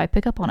the Jedi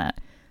pick up on it?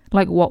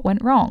 Like, what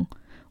went wrong?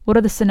 What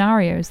are the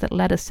scenarios that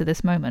led us to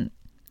this moment?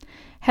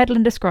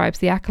 Headland describes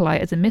The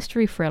Acolyte as a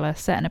mystery thriller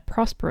set in a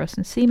prosperous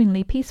and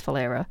seemingly peaceful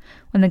era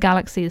when the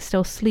galaxy is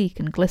still sleek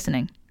and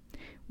glistening.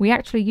 We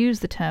actually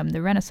use the term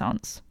the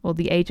Renaissance, or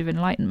the Age of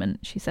Enlightenment,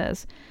 she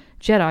says.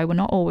 Jedi were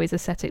not always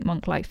ascetic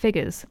monk-like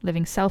figures,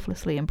 living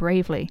selflessly and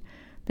bravely.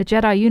 The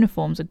Jedi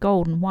uniforms are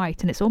gold and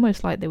white, and it's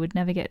almost like they would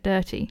never get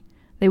dirty.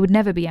 They would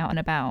never be out and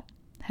about,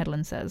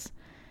 Headland says.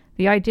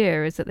 The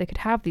idea is that they could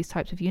have these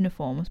types of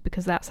uniforms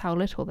because that's how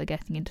little they're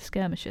getting into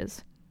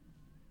skirmishes.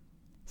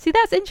 See,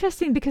 that's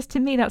interesting because to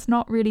me that's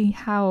not really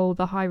how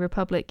the High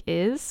Republic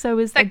is. So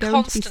is there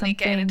going to be something... They're constantly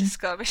getting into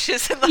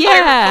skirmishes in the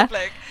High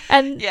Republic.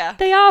 And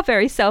they are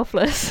very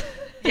selfless.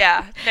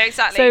 Yeah, no,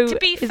 exactly. So to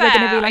be fair,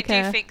 I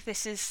do think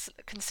this is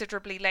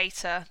considerably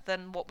later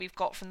than what we've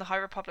got from the High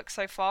Republic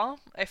so far.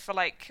 If for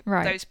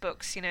those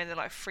books, they're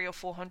like 300 or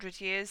 400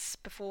 years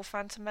before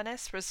Phantom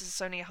Menace, whereas it's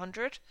only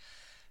 100.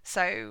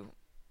 So,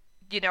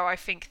 I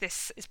think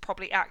this is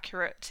probably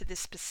accurate to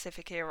this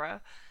specific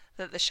era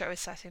that the show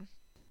is set in.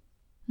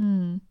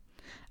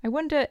 I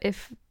wonder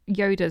if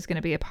Yoda's going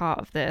to be a part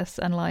of this,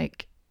 and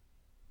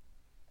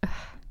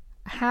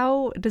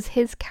how does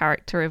his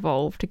character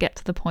evolve to get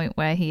to the point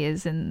where he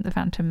is in the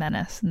Phantom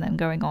Menace and then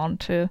going on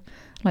to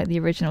the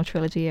original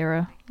trilogy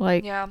era?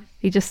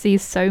 He just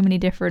sees so many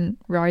different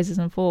rises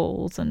and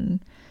falls,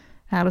 and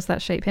how does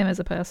that shape him as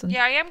a person?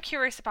 Yeah, I am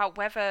curious about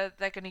whether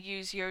they're going to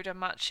use Yoda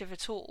much, if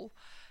at all,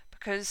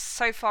 because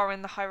so far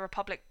in the High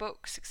Republic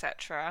books,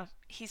 etc.,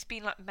 he's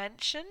been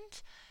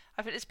mentioned.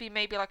 I think there's been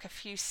maybe a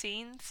few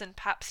scenes, and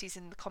perhaps he's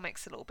in the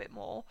comics a little bit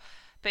more,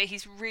 but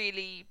he's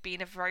really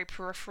been a very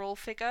peripheral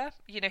figure.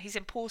 He's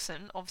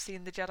important, obviously,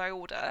 in the Jedi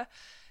Order,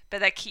 but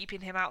they're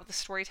keeping him out of the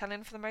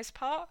storytelling for the most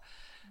part.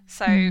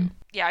 So,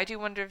 yeah, I do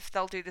wonder if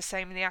they'll do the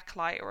same in the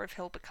Acolyte, or if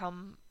he'll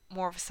become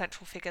more of a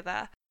central figure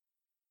there.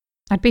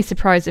 I'd be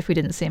surprised if we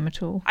didn't see him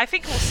at all. I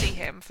think we'll see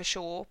him for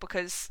sure,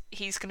 because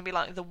he's going to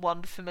be the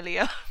one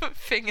familiar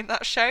thing in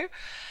that show.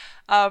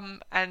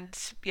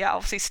 And yeah,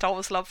 obviously Star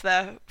Wars love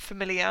their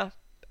familiar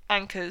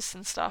anchors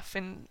and stuff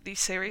in these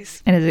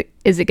series. And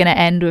is it going to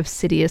end with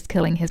Sidious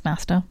killing his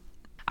master?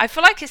 I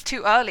feel like it's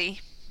too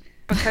early,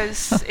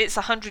 because it's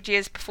 100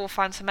 years before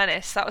Phantom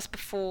Menace. That was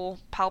before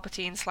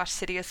Palpatine /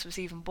 Sidious was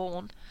even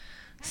born.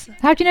 So,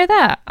 how do you know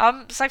that?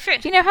 So I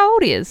think, do you know how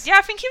old he is? Yeah,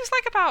 I think he was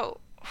about...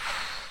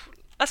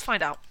 Let's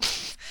find out.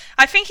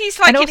 I think he's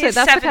in his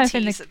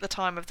 70s at the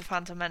time of the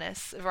Phantom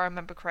Menace, if I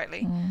remember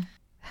correctly.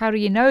 How do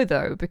you know,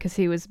 though? Because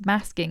he was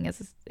masking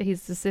as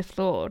he's the Sith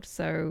Lord,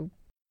 so...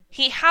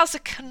 He has a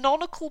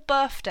canonical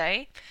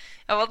birthday.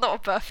 Oh, well, not a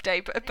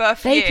birthday, but a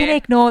birth year. They can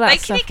ignore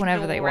that stuff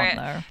whenever they want,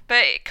 though.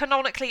 But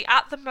canonically,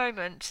 at the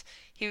moment,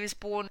 he was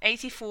born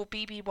 84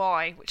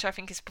 BBY, which I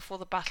think is before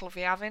the Battle of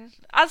Yavin.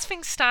 As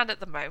things stand at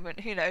the moment,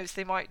 who knows,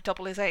 they might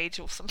double his age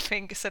or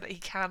something so that he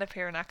can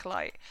appear in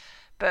Acolyte.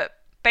 But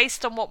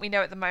based on what we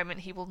know at the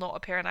moment, he will not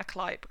appear in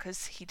Acolyte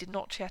because he did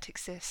not yet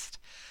exist.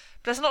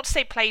 But that's not to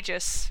say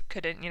Plagueis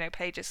couldn't.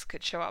 Plagueis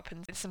could show up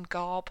in some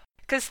garb.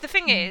 Because the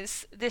thing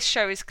is, this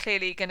show is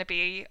clearly going to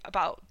be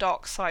about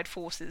dark side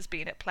forces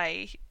being at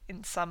play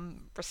in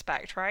some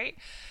respect, right?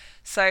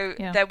 So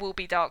there will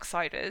be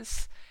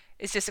Darksiders.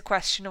 It's just a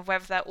question of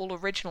whether they're all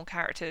original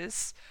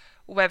characters,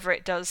 or whether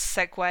it does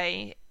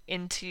segue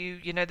into,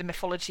 the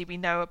mythology we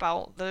know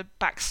about the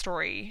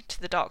backstory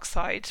to the dark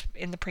side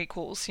in the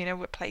prequels,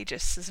 where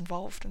Plagueis is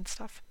involved and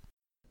stuff.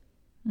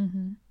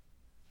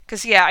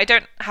 Because, I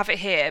don't have it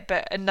here,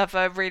 but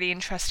another really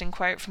interesting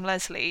quote from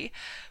Leslie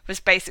was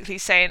basically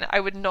saying, I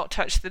would not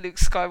touch the Luke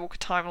Skywalker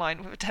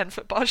timeline with a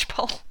 10-foot barge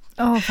pole.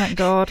 Oh, thank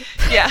God.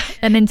 Yeah.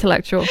 An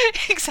intellectual.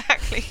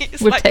 Exactly.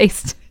 It's with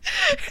taste.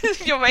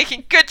 You're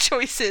making good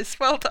choices.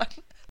 Well done.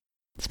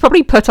 It's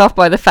probably put off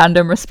by the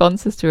fandom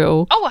responses to it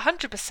all. Oh,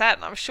 100%,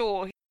 I'm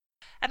sure.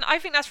 And I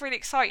think that's really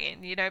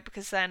exciting,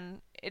 because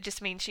then it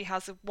just means she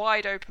has a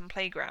wide open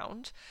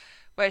playground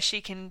where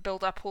she can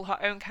build up all her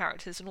own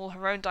characters and all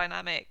her own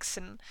dynamics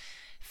and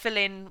fill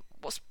in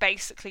what's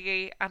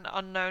basically an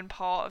unknown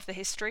part of the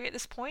history at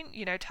this point.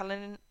 You know,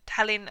 telling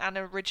an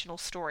original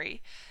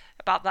story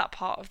about that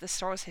part of the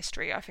Star Wars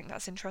history. I think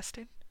that's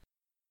interesting.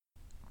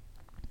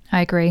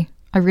 I agree.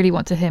 I really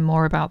want to hear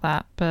more about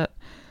that, but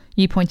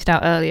you pointed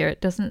out earlier it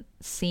doesn't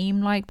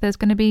seem like there's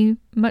going to be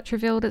much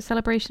revealed at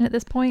Celebration at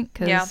this point.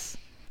 Yeah.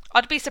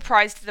 I'd be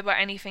surprised if there were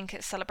anything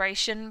at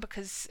Celebration,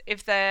 because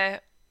if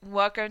there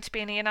were going to be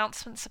any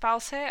announcements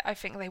about it, I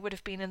think they would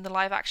have been in the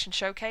live action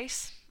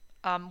showcase,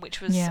 which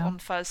was on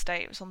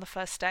Thursday. It was on the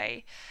first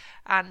day,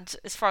 and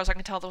as far as I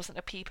can tell, there wasn't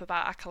a peep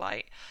about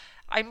Acolyte.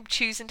 I'm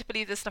choosing to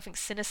believe there's nothing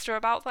sinister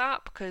about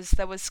that, because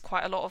there was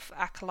quite a lot of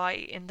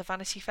Acolyte in the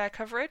Vanity Fair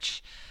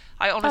coverage.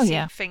 I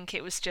honestly think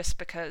it was just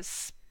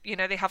because, you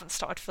know, they haven't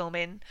started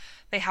filming,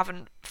 they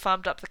haven't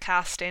firmed up the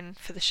casting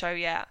for the show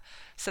yet,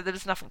 so there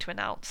was nothing to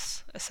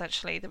announce,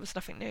 essentially. There was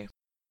nothing new.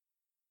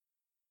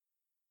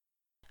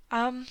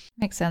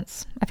 Makes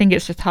sense. I think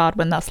it's just hard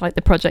when that's like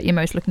the project you're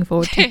most looking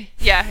forward to.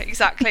 Yeah,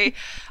 exactly.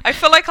 I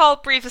feel like I'll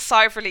breathe a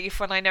sigh of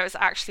relief when I know it's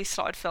actually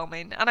started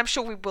filming, and I'm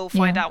sure we will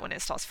find out when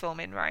it starts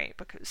filming, right?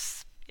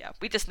 Because,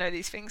 we just know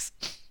these things.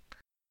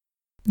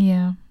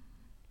 Yeah.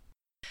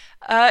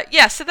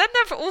 So then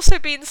there have also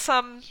been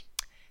some,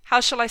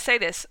 how shall I say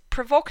this,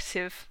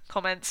 provocative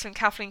comments from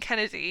Kathleen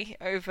Kennedy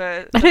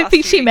over the I don't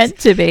think she meant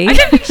to be. I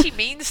don't think she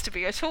means to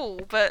be at all,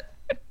 but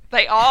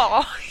they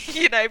are.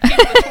 You know,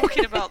 people are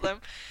talking about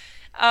them.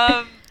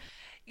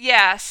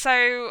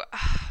 So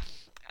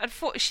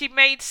she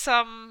made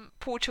some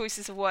poor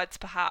choices of words,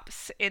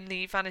 perhaps, in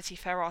the Vanity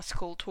Fair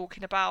article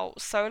talking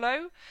about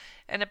Solo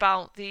and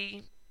about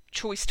the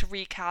choice to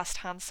recast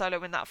Han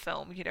Solo in that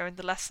film, you know, and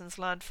the lessons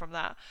learned from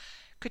that.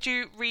 Could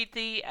you read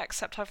the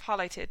excerpt I've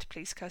highlighted,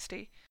 please,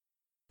 Kirsty?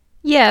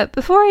 Yeah,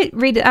 before I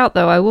read it out,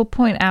 though, I will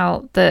point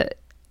out that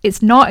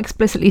it's not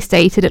explicitly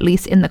stated, at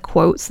least in the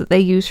quotes that they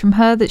use from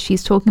her, that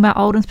she's talking about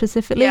Alden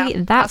specifically. Yeah,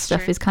 that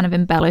stuff is kind of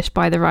embellished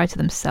by the writer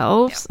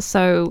themselves. Yeah.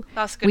 So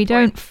we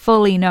don't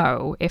fully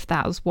know if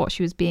that was what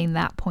she was being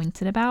that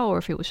pointed about, or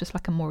if it was just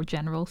like a more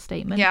general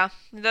statement. Yeah,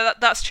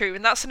 that's true.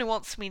 And that's the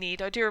nuance we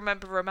need. I do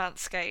remember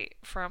Romance Gate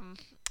from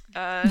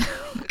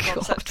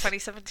Concept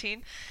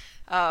 2017.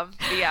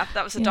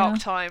 That was a dark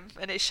time,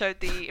 and it showed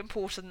the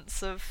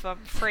importance of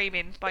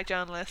framing by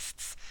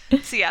journalists.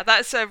 So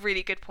that's a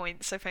really good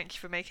point, so thank you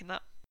for making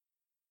that.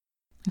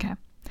 Okay.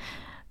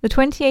 The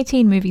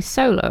 2018 movie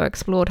Solo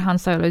explored Han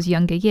Solo's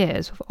younger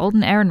years, with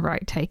Alden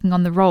Ehrenreich taking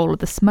on the role of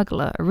the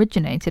smuggler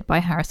originated by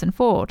Harrison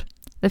Ford.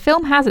 The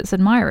film has its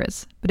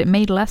admirers, but it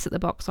made less at the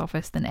box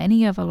office than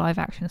any other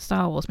live-action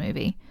Star Wars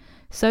movie.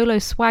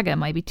 Solo's swagger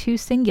might be too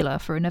singular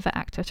for another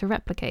actor to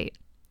replicate.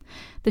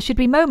 There should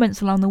be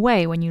moments along the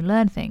way when you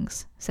learn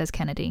things, says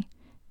Kennedy.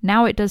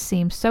 Now it does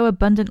seem so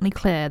abundantly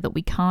clear that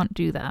we can't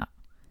do that.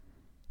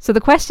 So the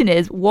question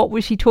is, what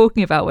was she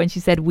talking about when she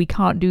said we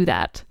can't do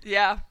that?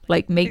 Yeah.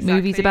 Like make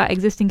movies about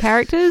existing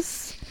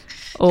characters?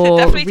 Or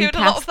definitely recast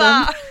doing a lot of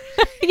them?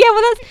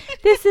 that.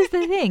 This is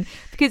the thing.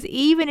 Because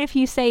even if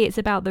you say it's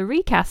about the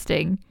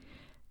recasting,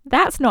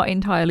 that's not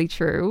entirely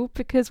true,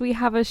 because we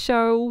have a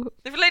show.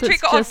 They've literally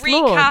got a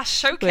recast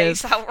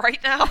showcase out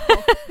right now.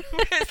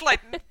 It's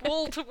like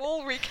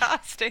wall-to-wall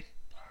recasting.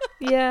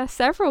 Yeah,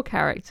 several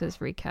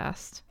characters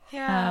recast.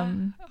 Yeah.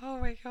 Oh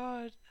my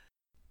god.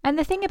 And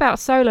the thing about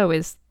Solo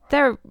is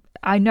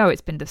I know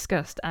it's been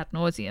discussed ad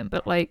nauseum,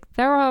 but like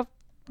there are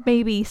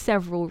maybe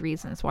several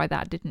reasons why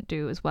that didn't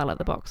do as well at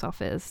the box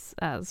office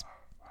as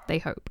they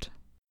hoped.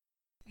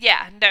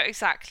 Yeah, no,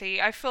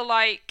 exactly. I feel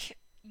like,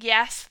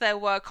 yes, there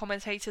were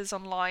commentators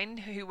online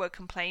who were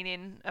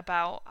complaining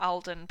about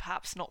Alden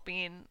perhaps not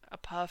being a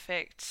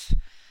perfect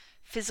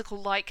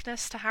physical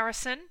likeness to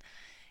Harrison,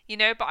 you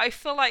know, but I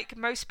feel like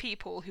most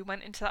people who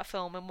went into that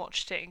film and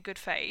watched it in good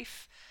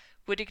faith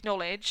would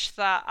acknowledge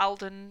that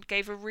Alden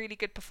gave a really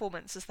good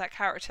performance as that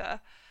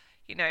character,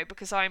 you know,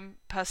 because I'm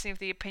personally of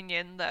the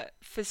opinion that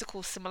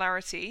physical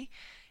similarity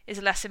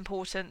is less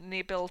important than the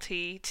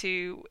ability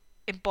to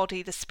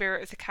embody the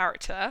spirit of the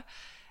character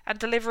and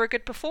deliver a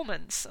good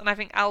performance. And I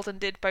think Alden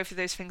did both of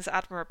those things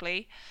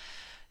admirably.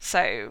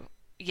 So,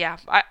 yeah,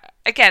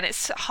 again,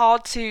 it's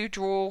hard to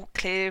draw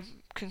clear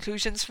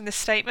conclusions from this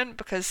statement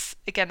because,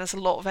 again, there's a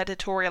lot of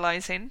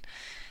editorializing,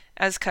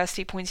 as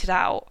Kirsty pointed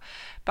out.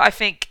 But I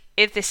think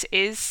if this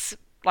is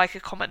like a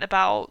comment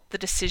about the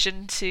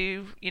decision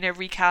to, you know,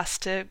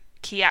 recast a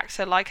key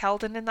actor like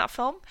Alden in that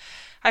film,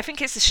 I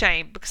think it's a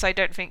shame, because I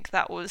don't think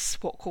that was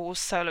what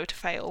caused Solo to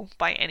fail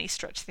by any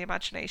stretch of the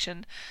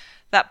imagination.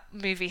 That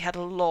movie had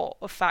a lot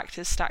of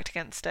factors stacked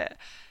against it,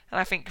 and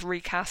I think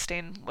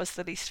recasting was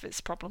the least of its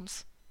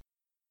problems.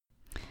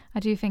 I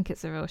do think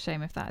it's a real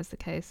shame if that is the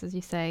case, as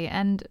you say,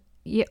 and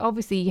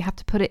obviously you have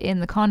to put it in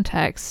the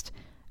context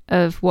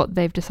of what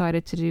they've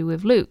decided to do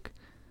with Luke,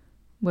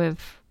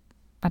 with,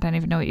 I don't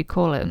even know what you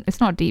call it.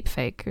 It's not deep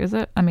fake, is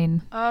it? I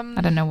mean,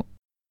 I don't know.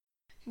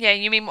 Yeah,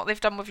 you mean what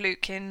they've done with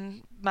Luke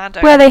in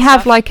Mando? Where they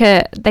have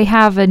they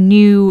have a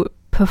new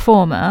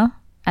performer,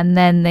 and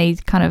then they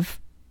kind of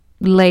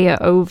layer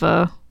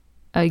over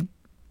a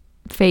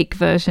fake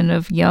version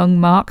of young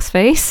Mark's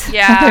face.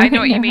 Yeah, I know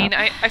what you mean.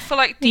 I feel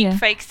like deep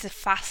fake is a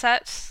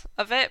facet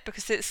of it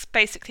because it's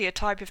basically a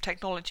type of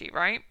technology,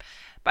 right?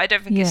 But I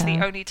don't think it's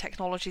the only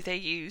technology they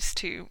use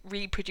to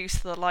reproduce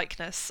the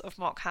likeness of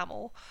Mark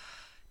Hamill.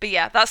 But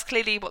yeah, that's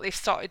clearly what they've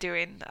started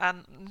doing,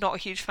 and I'm not a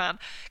huge fan.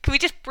 Can we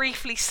just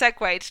briefly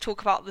segue to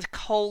talk about the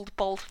cold,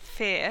 bold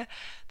fear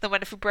that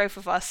went for both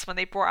of us when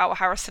they brought out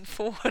Harrison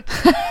Ford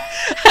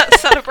at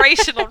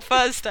Celebration on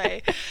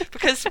Thursday?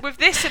 Because with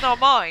this in our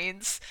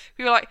minds,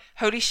 we were like,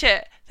 holy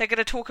shit, they're going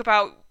to talk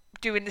about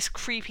doing this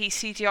creepy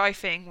CGI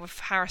thing with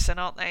Harrison,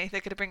 aren't they?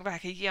 They're going to bring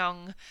back a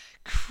young,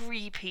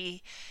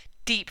 creepy,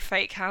 deep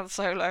fake Han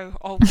Solo.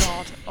 Oh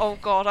god, oh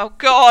god, oh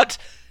god!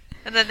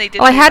 And then they did.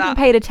 I hadn't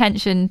paid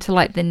attention to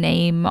like the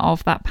name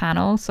of that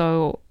panel,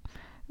 so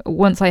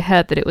once I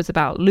heard that it was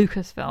about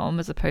Lucasfilm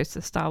as opposed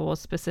to Star Wars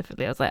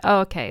specifically, I was like,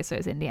 oh, okay, so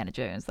it's Indiana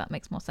Jones. That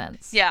makes more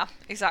sense. Yeah,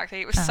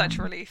 exactly. It was such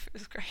a relief. It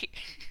was great.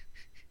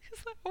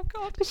 It's like, oh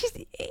god. But she's,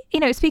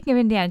 speaking of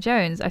Indiana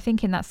Jones, I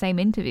think in that same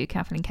interview,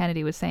 Kathleen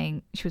Kennedy was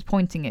saying, she was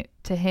pointing it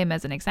to him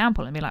as an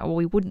example and be like, well,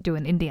 we wouldn't do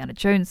an Indiana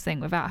Jones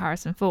thing without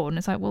Harrison Ford. And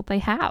it's like, well, they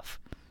have.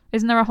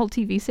 Isn't there a whole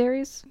TV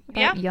series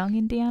about young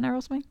Indiana or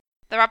something?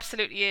 There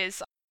absolutely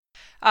is.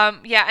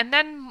 And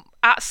then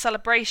at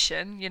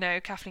Celebration,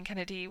 Kathleen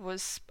Kennedy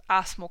was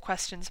asked more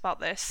questions about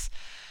this.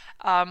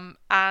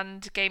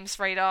 And Games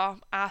Radar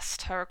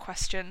asked her a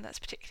question that's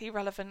particularly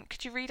relevant.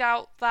 Could you read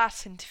out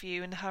that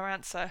interview and her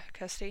answer,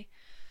 Kirsty?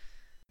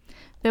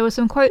 There were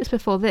some quotes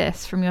before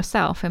this from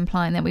yourself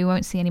implying that we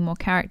won't see any more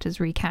characters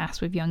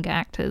recast with younger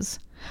actors.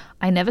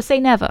 I never say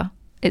never.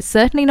 It's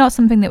certainly not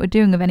something that we're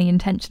doing with any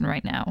intention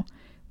right now.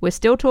 We're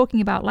still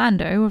talking about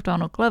Lando with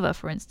Donald Glover,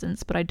 for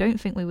instance, but I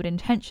don't think we would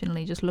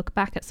intentionally just look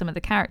back at some of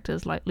the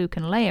characters like Luke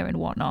and Leia and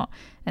whatnot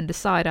and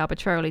decide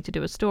arbitrarily to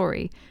do a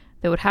story.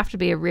 There would have to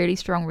be a really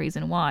strong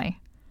reason why.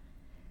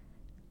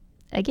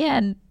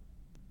 Again,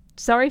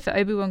 sorry for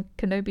Obi-Wan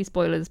Kenobi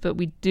spoilers, but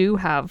we do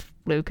have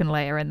Luke and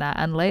Leia in that,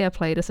 and Leia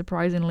played a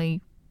surprisingly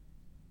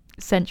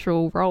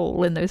central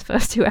role in those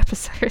first 2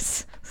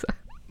 episodes. So.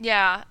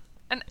 Yeah,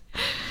 and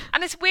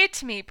it's weird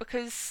to me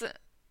because...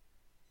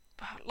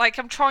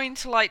 I'm trying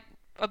to,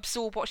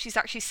 absorb what she's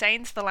actually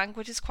saying, so the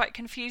language is quite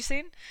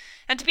confusing.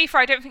 And to be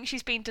fair, I don't think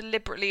she's being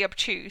deliberately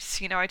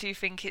obtuse. I do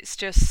think it's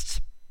just,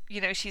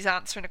 she's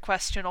answering a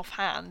question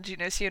offhand,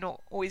 so you're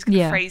not always going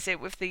to phrase it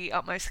with the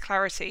utmost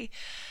clarity.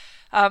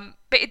 But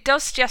it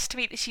does suggest to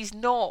me that she's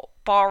not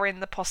barring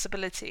the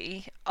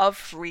possibility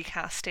of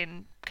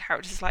recasting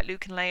characters like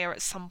Luke and Leia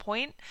at some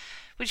point,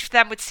 which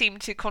then would seem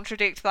to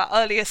contradict that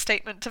earlier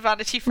statement to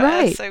Vanity Fair,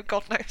 right. So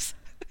God knows.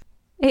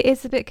 It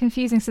is a bit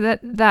confusing, so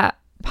that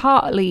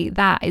partly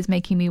that is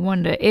making me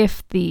wonder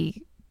if the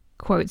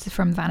quotes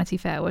from Vanity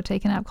Fair were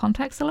taken out of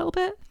context a little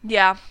bit.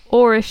 Yeah.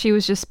 Or if she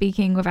was just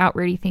speaking without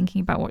really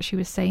thinking about what she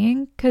was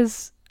saying,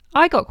 because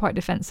I got quite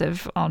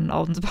defensive on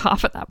Alden's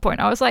behalf at that point.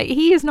 I was like,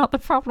 he is not the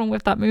problem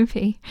with that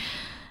movie.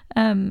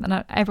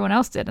 Everyone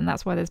else did, and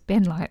that's why there's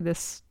been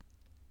this...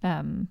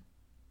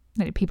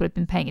 people have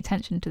been paying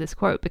attention to this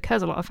quote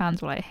because a lot of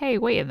fans were like, hey,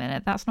 wait a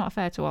minute, that's not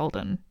fair to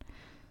Alden.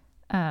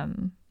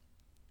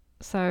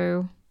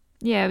 So,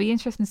 yeah, it'd be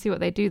interesting to see what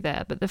they do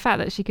there. But the fact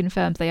that she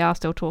confirms they are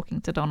still talking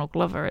to Donald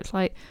Glover, it's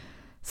like,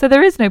 so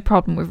there is no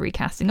problem with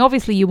recasting.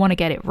 Obviously, you want to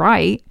get it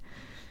right.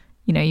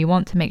 You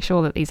want to make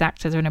sure that these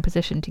actors are in a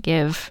position to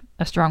give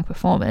a strong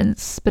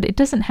performance, but it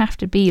doesn't have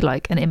to be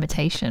like an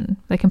imitation.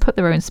 They can put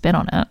their own spin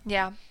on it.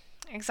 Yeah,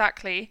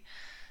 exactly.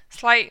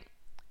 It's like,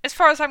 as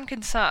far as I'm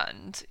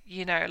concerned,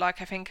 I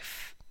think,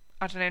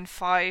 I don't know, in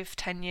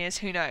 5-10 years,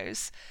 who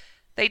knows,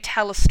 they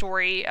tell a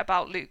story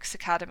about Luke's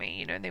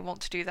academy, and they want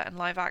to do that in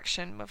live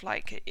action with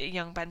a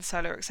young Ben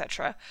Solo,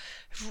 etc.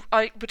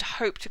 I would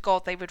hope to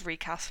God they would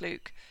recast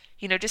Luke.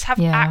 Just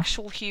have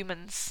actual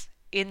humans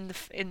in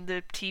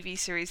the TV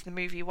series, the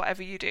movie,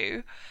 whatever you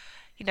do,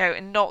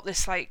 and not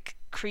this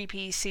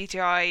creepy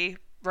CGI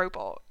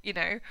robot.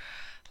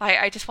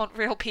 I just want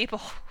real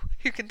people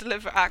who can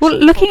deliver actual. Well,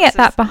 looking at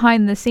that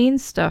behind the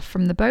scenes stuff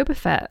from the Boba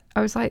Fett,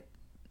 I was like,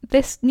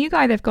 this new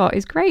guy they've got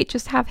is great.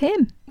 Just have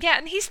him. Yeah,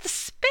 and he's the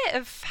spit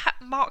of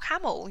Mark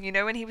Hamill,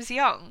 when he was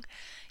young.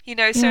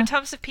 So in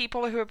terms of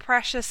people who are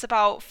precious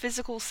about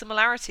physical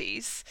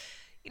similarities,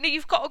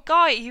 you've got a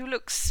guy who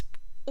looks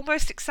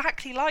almost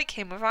exactly like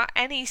him without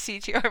any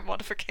CGI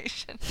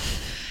modification.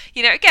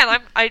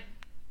 Again, I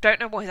don't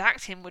know what his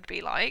acting would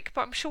be like,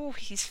 but I'm sure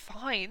he's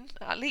fine,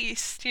 at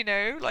least, He's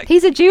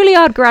a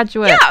Juilliard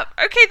graduate. Yeah,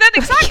 okay, then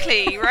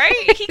exactly, right?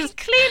 He can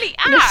clearly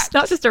act. It's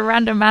not just a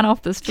random man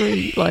off the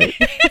street, Can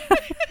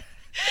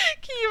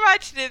you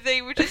imagine if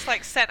they were just,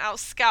 sent out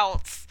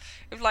scouts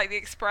with, the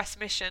express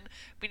mission?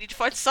 We need to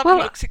find someone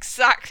who looks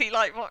exactly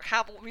like Mark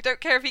Hamill. We don't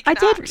care if he can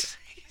act.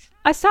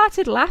 I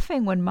started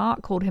laughing when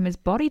Mark called him his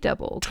body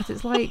double, because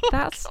it's like,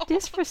 that's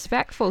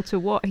disrespectful to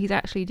what he's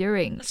actually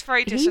doing. It's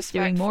very disrespectful. He's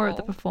doing more of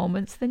the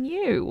performance than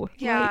you.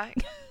 Yeah,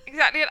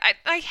 exactly.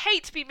 I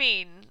hate to be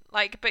mean,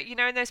 but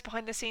in those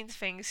behind the scenes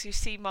things, you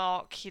see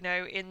Mark,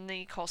 in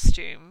the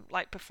costume,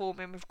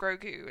 performing with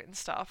Grogu and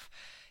stuff.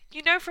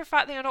 For a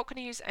fact they are not going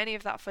to use any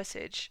of that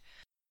footage.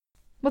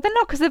 Well, they're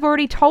not, because they've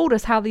already told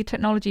us how the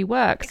technology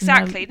works.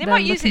 Exactly. They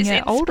might use it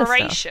as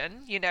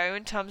inspiration, you know,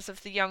 in terms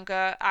of the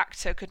younger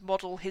actor could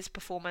model his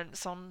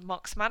performance on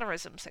Mark's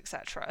mannerisms,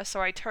 etc.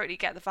 So I totally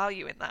get the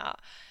value in that.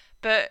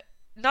 But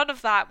none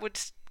of that would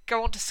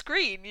go onto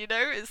screen, you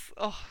know?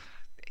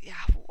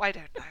 I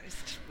don't know.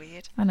 It's just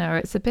weird. I know,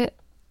 it's a bit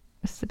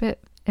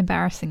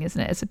embarrassing,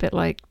 isn't it? It's a bit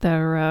like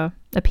they're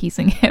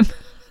appeasing him.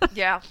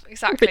 Yeah,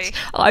 exactly. Which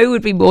I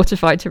would be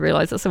mortified to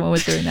realise that someone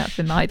was doing that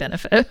for my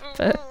benefit,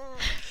 but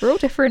we're all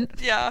different.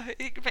 Yeah,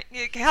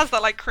 it has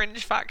that like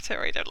cringe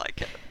factor. I don't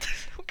like it.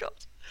 Oh god.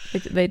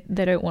 They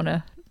don't want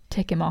to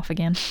tick him off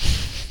again.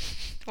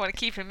 They want to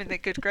keep him in their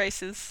good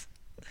graces.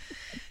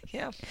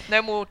 Yeah,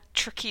 no more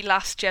tricky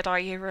Last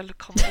Jedi era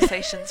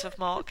conversations with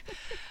Mark.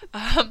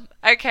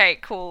 Okay,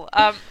 cool.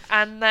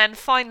 And then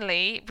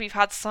finally, we've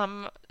had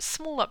some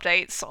small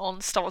updates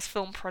on Star Wars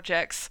film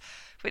projects,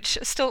 which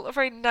are still a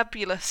very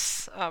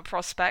nebulous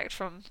prospect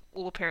from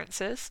all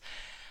appearances.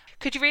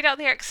 Could you read out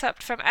the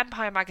excerpt from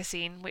Empire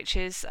magazine, which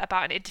is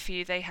about an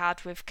interview they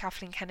had with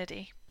Kathleen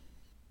Kennedy?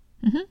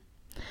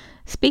 Mm-hmm.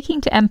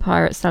 Speaking to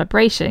Empire at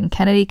Celebration,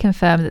 Kennedy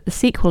confirmed that the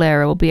sequel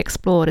era will be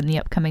explored in the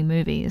upcoming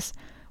movies.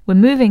 We're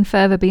moving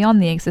further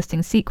beyond the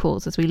existing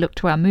sequels as we look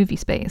to our movie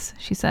space,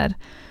 she said.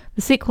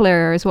 The sequel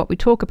era is what we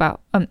talk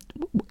about,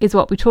 is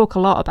what we talk a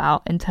lot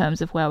about in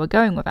terms of where we're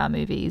going with our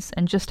movies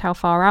and just how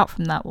far out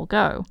from that we'll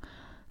go.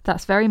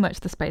 That's very much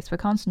the space we're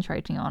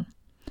concentrating on.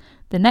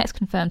 The next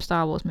confirmed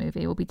Star Wars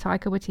movie will be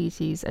Taika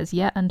Waititi's as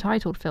yet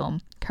untitled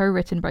film,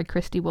 co-written by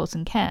Christy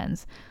Wilson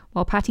Cairns,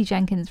 while Patty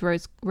Jenkins'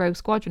 Rogue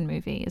Squadron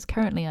movie is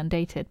currently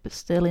undated but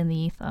still in the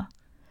ether.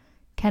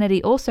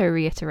 Kennedy also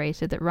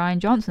reiterated that Rian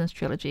Johnson's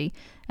trilogy,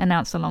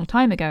 announced a long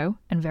time ago,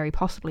 and very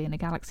possibly in a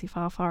galaxy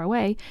far, far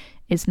away,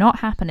 is not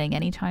happening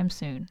anytime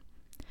soon.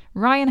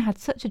 Rian had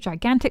such a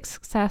gigantic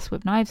success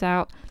with Knives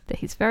Out that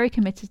he's very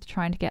committed to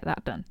trying to get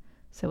that done.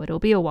 So it'll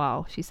be a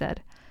while, she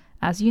said.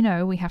 As you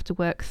know, we have to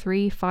work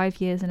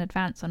 3-5 years in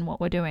advance on what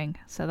we're doing,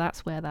 so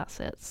that's where that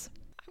sits.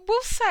 I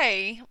will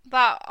say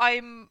that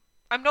I'm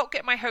not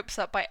getting my hopes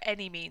up by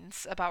any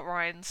means about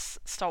Rian's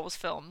Star Wars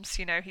films.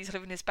 You know, he's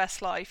living his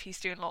best life. He's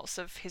doing lots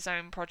of his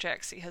own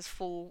projects he has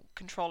full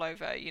control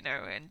over, you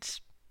know, and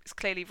is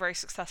clearly a very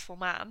successful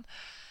man.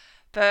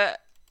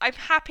 But I'm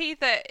happy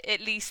that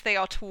at least they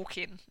are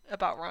talking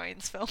about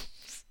Rian's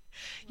films.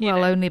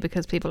 Well, only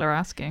because people are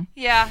asking.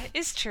 Yeah,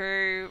 it's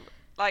true.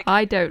 Like,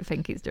 I don't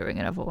think he's doing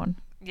another one.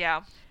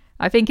 Yeah.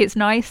 I think it's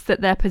nice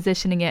that they're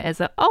positioning it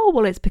as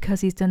it's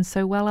because he's done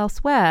so well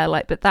elsewhere.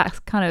 Like, but that's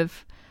kind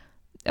of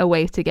a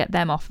way to get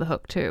them off the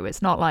hook too.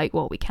 It's not like,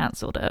 well, we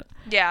cancelled it.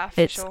 Yeah,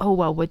 for it's,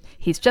 sure.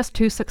 He's just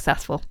too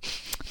successful.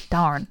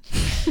 Darn.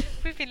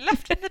 We've been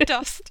left in the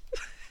dust.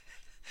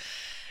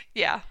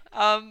 Yeah.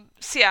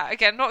 So yeah,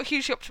 again, not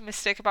hugely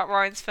optimistic about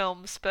Rian's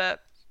films,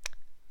 but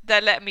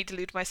they're letting me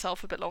delude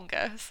myself a bit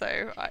longer,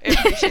 so I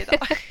appreciate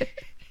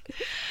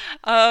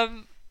that.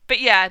 But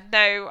yeah,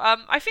 no,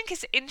 I think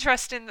it's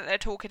interesting that they're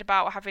talking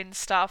about having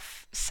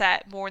stuff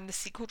set more in the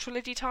sequel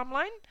trilogy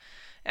timeline,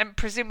 and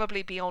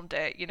presumably beyond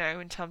it, you know,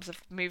 in terms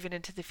of moving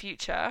into the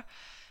future.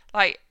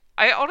 Like,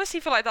 I honestly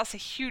feel like that's a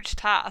huge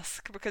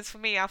task, because for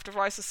me, after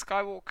Rise of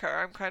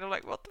Skywalker, I'm kind of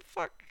like, what the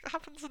fuck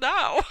happens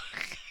now?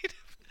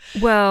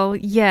 Well,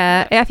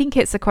 yeah, I think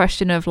it's a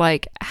question of,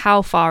 like,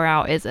 how far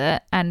out is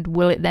it, and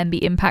will it then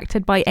be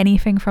impacted by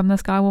anything from the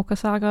Skywalker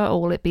saga,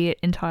 or will it be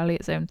entirely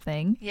its own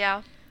thing?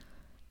 Yeah.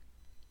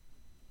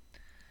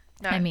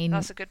 No, I mean,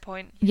 that's a good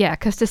point. Yeah,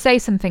 because to say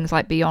some things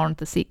like beyond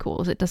the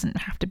sequels, it doesn't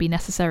have to be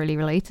necessarily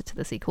related to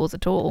the sequels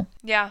at all.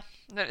 Yeah,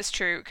 that is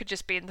true. It could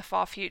just be in the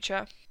far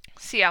future.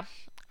 So yeah,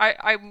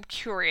 I'm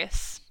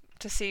curious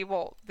to see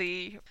what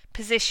the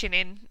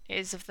positioning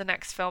is of the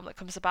next film that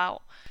comes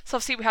about. So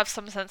obviously we have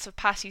some sense of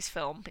Patty's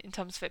film in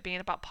terms of it being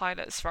about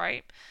pilots,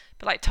 right?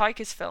 But like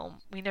Taika's film,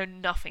 we know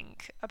nothing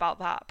about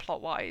that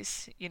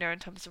plot-wise, you know, in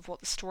terms of what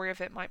the story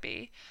of it might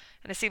be.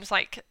 And it seems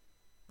like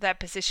they're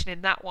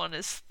positioning that one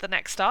as the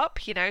next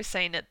up, you know,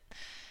 saying that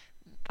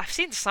I've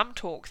seen some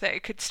talk that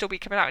it could still be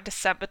coming out in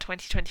December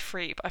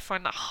 2023, but I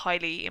find that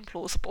highly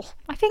implausible.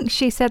 I think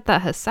she said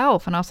that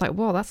herself, and I was like,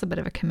 whoa, that's a bit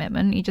of a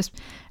commitment.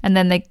 And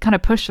then they kind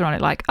of pushed her on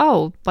it, like,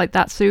 oh, like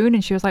that soon?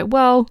 And she was like,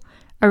 well,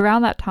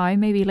 around that time,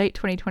 maybe late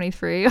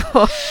 2023.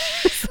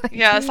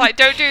 Yeah, it's like,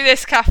 don't do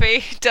this,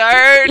 Kathy.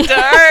 Don't.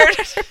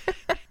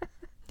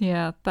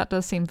 Yeah, that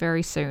does seem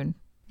very soon.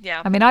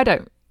 Yeah. I mean, I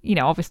don't, you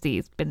know, obviously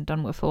it's been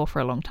done with Thor for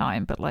a long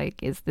time, but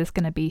like, is this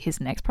going to be his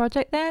next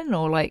project then?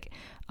 Or like,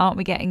 aren't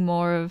we getting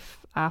more of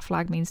Our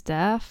Flag Means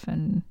Death?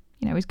 And,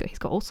 you know, he's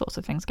got all sorts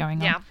of things going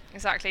on. Yeah,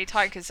 exactly.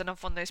 Taika's another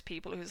one of those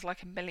people who's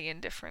like a million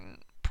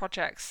different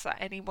projects at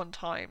any one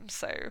time.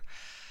 So,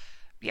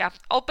 yeah,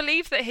 I'll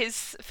believe that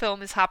his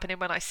film is happening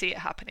when I see it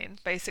happening,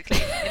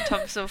 basically, in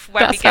terms of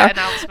when we get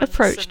announcements.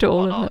 Approach to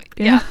all of it.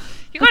 Yeah.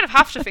 You kind of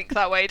have to think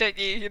that way, don't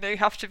you? You know, you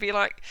have to be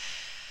like,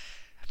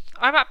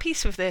 I'm at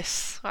peace with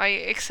this. I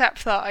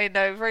accept that I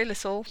know very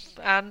little,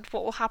 and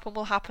what will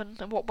happen,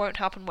 and what won't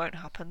happen, won't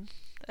happen.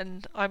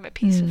 And I'm at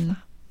peace with that.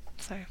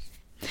 So,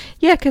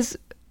 yeah, because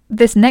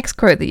this next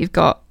quote that you've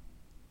got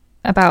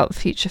about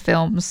future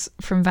films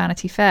from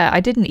Vanity Fair. I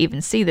didn't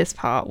even see this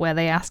part where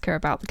they ask her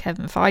about the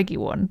Kevin Feige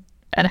one,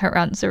 and her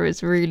answer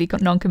is really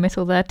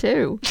non-committal there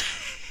too.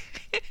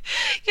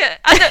 Yeah,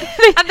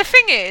 and the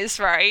thing is,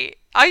 right,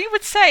 I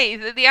would say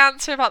that the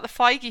answer about the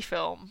Feige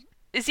film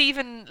is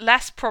even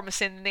less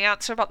promising than the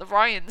answer about the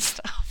Ryan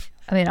stuff.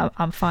 I mean,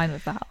 I'm fine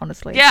with that,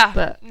 honestly. Yeah,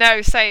 but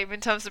no, same in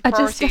terms of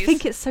priorities. I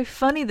think it's so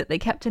funny that they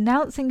kept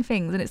announcing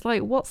things, and it's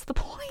like, what's the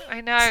point? I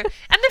know. And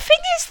the thing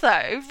is,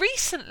 though,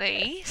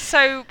 recently,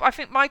 so I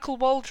think Michael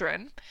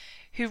Waldron,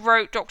 who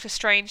wrote Doctor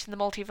Strange and the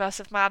Multiverse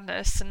of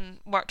Madness and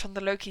worked on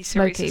the Loki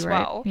series as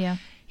well, yeah,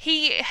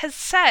 he has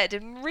said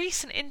in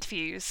recent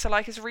interviews, so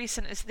like as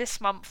recent as this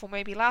month or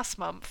maybe last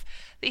month,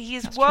 that he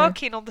is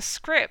working on the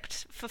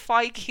script for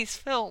Feige's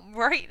film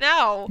right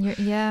now.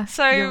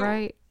 You're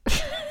right.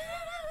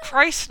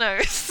 Christ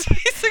knows,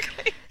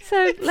 basically.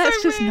 So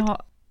let's just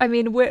not. I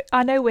mean,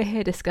 I know we're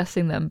here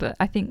discussing them, but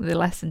I think the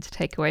lesson to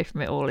take away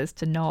from it all is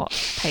to not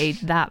pay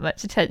that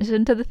much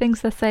attention to the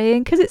things they're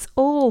saying, because it's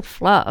all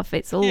fluff.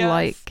 It's all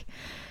like,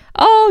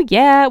 oh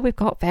yeah, we've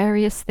got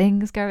various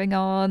things going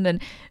on,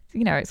 and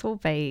it's all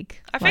vague.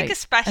 I think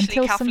especially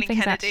until Kathleen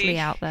something's Kennedy actually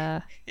out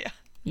there.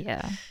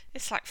 Yeah.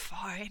 It's like,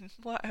 fine,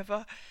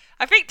 whatever.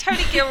 I think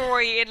Tony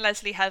Gilroy and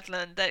Leslie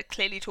Headland, they're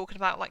clearly talking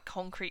about like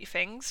concrete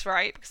things,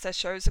 right? Because their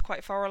shows are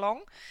quite far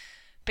along.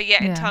 But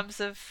yet, in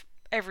terms of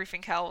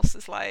everything else,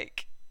 it's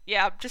like,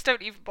 just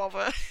don't even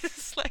bother.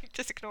 It's like,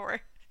 just ignore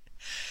it.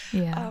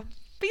 Yeah.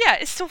 But yeah,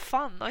 it's still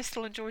fun. I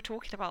still enjoy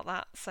talking about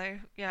that. So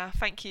yeah,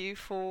 thank you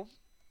for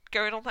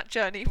going on that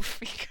journey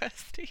with me,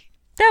 Kirsty.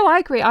 No, I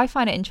agree. I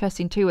find it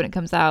interesting too when it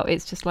comes out.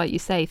 It's just like you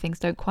say, things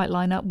don't quite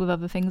line up with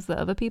other things that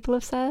other people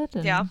have said.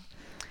 And... Yeah,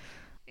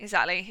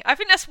 exactly. I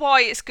think that's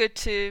why it's good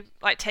to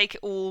like take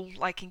it all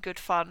like in good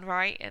fun,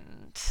 right?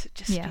 And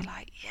just be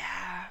like,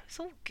 it's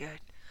all good.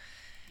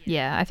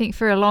 Yeah, I think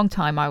for a long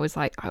time I was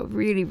like, I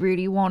really,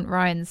 really want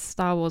Ryan's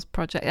Star Wars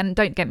project. And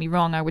don't get me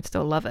wrong, I would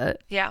still love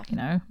it. Yeah.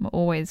 I'm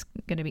always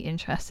going to be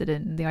interested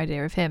in the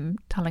idea of him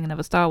telling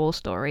another Star Wars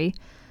story.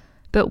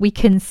 But we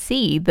can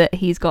see that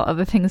he's got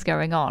other things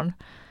going on.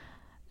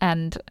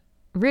 And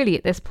really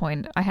at this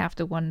point, I have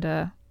to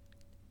wonder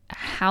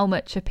how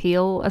much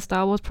appeal a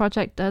Star Wars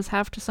project does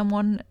have to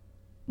someone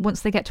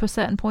once they get to a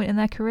certain point in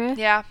their career.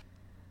 Yeah.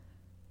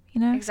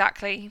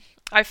 Exactly.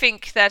 I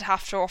think they'd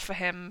have to offer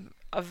him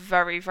a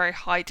very, very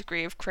high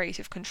degree of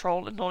creative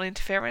control and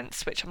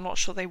non-interference, which I'm not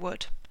sure they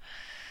would.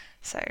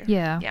 So,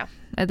 yeah.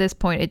 At this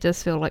point, it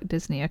does feel like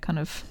Disney are kind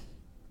of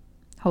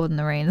holding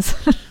the reins.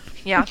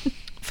 Yeah.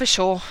 For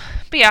sure.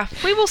 But yeah,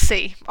 we will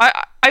see.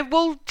 I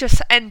will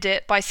just end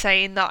it by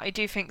saying that I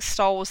do think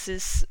Star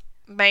Wars'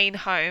 main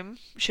home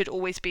should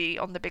always be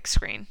on the big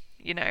screen.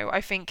 I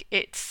think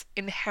it's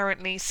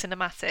inherently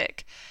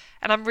cinematic.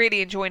 And I'm really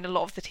enjoying a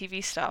lot of the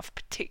TV stuff,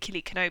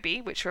 particularly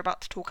Kenobi, which we're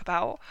about to talk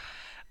about.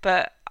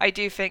 But I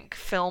do think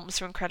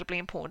films are incredibly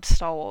important to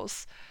Star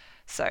Wars.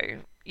 So,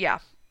 yeah,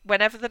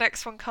 whenever the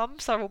next one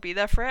comes, I will be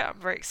there for it.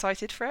 I'm very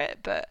excited for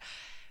it. But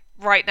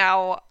right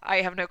now,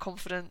 I have no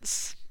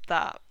confidence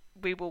that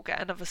we will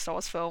get another Star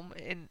Wars film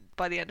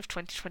by the end of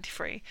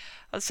 2023.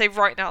 I'd say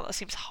right now that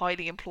seems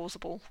highly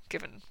implausible,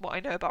 given what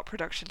I know about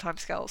production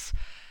timescales.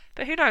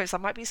 But who knows? I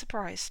might be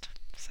surprised.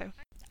 So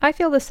I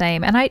feel the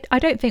same, and I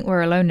don't think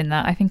we're alone in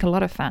that. I think a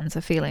lot of fans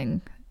are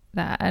feeling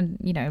that, and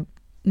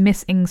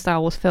missing Star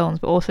Wars films,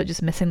 but also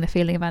just missing the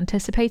feeling of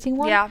anticipating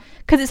one. Yeah.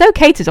 Because it's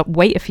okay to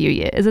wait a few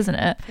years, isn't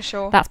it? For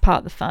sure. That's part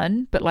of the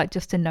fun, but like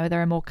just to know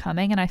there are more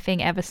coming. And I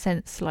think ever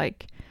since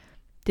like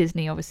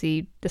Disney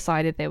obviously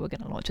decided they were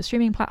going to launch a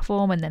streaming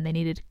platform, and then they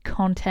needed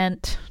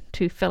content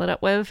to fill it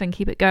up with and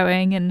keep it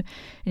going and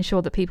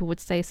ensure that people would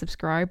stay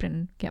subscribed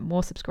and get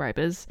more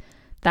subscribers.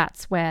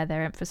 That's where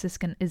their emphasis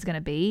is going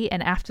to be.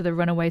 And after the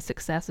runaway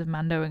success of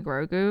Mando and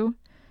Grogu,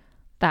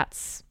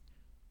 that's,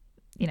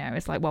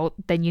 it's like, well,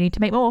 then you need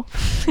to make more.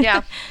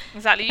 Yeah,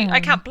 exactly.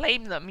 I can't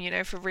blame them,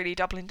 for really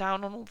doubling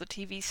down on all the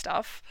TV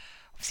stuff.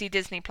 Obviously,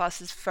 Disney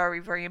Plus is very,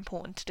 very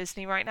important to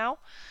Disney right now.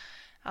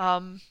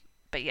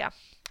 But yeah,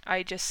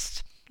 I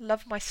just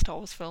love my Star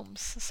Wars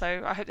films.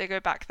 So I hope they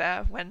go back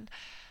there when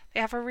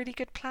they have a really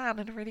good plan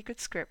and a really good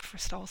script for a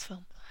Star Wars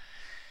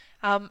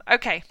film.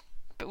 Okay.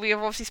 But we have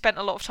obviously spent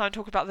a lot of time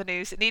talking about the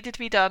news. It needed to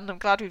be done. I'm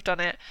glad we've done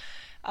it.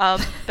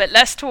 But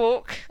let's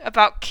talk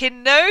about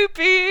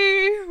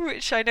Kenobi,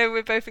 which I know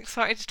we're both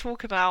excited to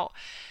talk about.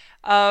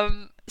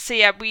 So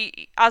yeah,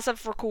 as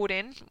of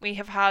recording, we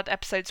have had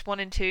episodes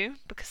 1 and 2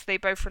 because they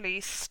both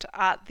released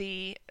at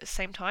the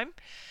same time.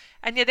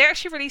 And yeah, they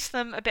actually released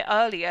them a bit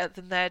earlier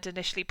than they'd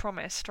initially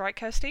promised, right,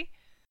 Kirsty?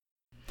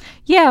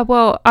 Yeah,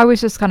 well, I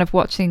was just kind of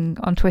watching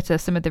on Twitter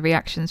some of the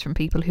reactions from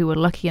people who were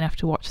lucky enough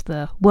to watch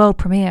the world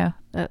premiere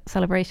at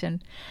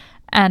Celebration.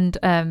 And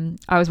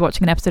I was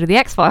watching an episode of The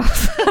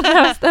X-Files. And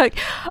I was like,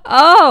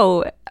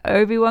 oh,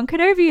 Obi-Wan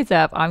Kenobi is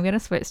up. I'm going to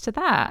switch to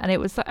that. And it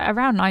was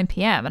around 9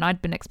 p.m. and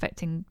I'd been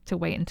expecting to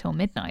wait until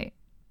midnight.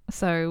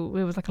 So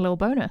it was like a little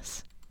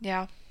bonus.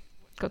 Yeah.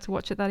 Got to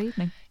watch it that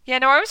evening. Yeah,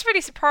 no, I was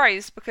really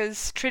surprised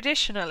because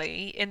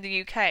traditionally in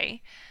the UK,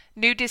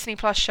 new Disney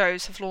Plus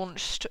shows have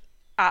launched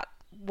at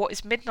what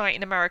is midnight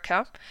in America.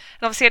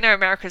 And obviously I know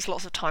America has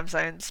lots of time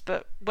zones,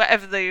 but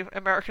whatever the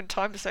American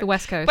time zone. The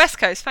West Coast. West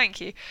Coast,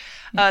 thank you.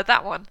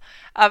 That one.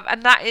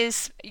 And that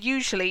is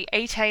usually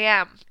 8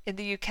 a.m. in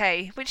the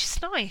UK, which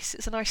is nice.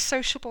 It's a nice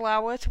sociable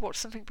hour to watch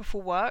something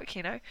before work,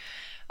 you know.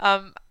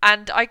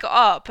 And I got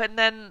up, and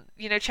then,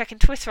 you know, checking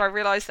Twitter, I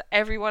realised that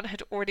everyone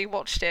had already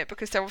watched it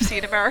because they're obviously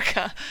in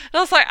America. And I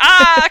was like,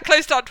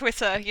 closed down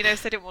Twitter, you know,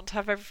 so they didn't want to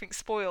have everything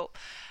spoiled.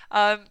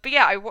 But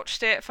yeah, I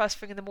watched it first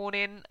thing in the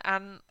morning,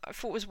 and I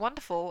thought it was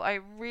wonderful. I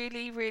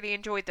really, really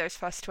enjoyed those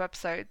first 2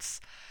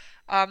 episodes.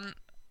 And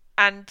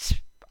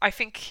I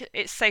think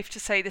it's safe to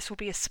say this will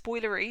be a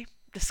spoilery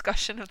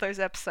discussion of those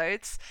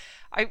episodes.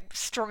 I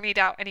strongly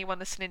doubt anyone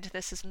listening to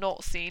this has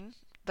not seen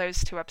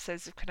those 2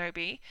 episodes of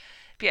Kenobi.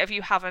 But yeah, if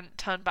you haven't,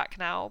 turn back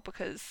now,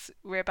 because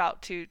we're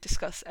about to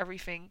discuss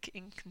everything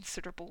in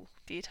considerable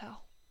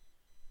detail.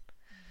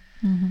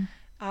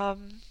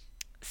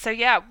 So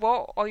yeah,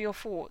 what are your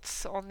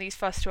thoughts on these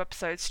first 2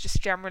 episodes,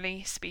 just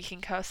generally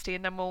speaking, Kirsty,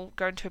 and then we'll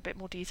go into a bit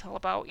more detail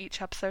about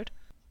each episode.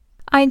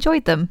 I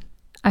enjoyed them.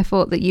 I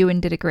thought that Ewan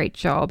did a great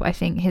job. I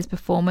think his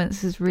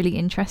performance is really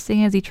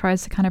interesting as he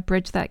tries to kind of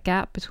bridge that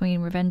gap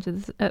between Revenge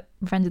of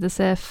the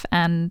Sith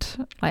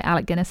and like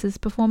Alec Guinness's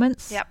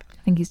performance. Yep.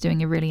 I think he's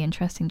doing a really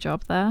interesting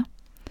job there.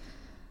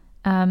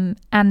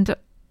 And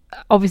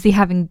obviously,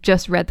 having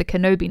just read the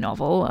Kenobi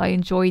novel, I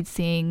enjoyed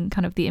seeing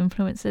kind of the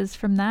influences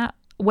from that,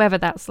 whether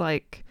that's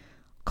like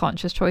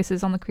conscious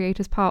choices on the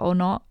creator's part or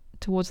not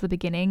towards the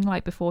beginning,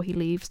 like before he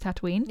leaves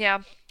Tatooine. Yeah.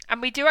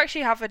 And we do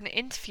actually have an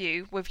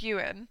interview with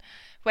Ewan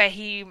where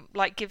he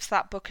like gives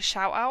that book a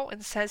shout out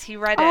and says he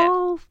read it.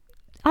 Oh,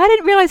 I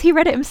didn't realise he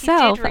read it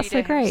himself. He did read That's so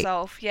it great.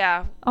 Himself,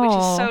 yeah, which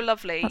is so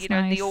lovely. You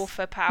know, nice. the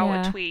author put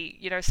out a tweet,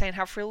 you know, saying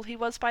how thrilled he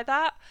was by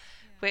that.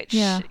 Which,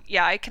 yeah,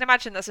 I can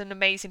imagine that's an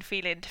amazing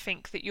feeling to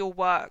think that your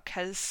work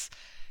has,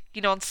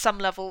 you know, on some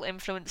level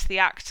influenced the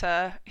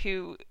actor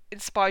who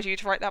inspired you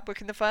to write that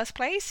book in the first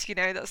place. You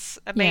know, that's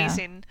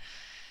amazing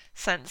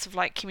sense of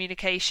like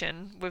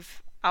communication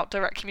without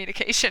direct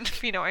communication,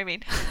 if you know what I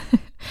mean.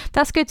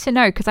 That's good to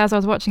know, because as I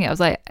was watching it, I was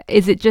like,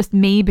 is it just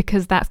me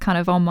because that's kind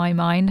of on my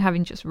mind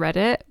having just read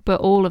it? But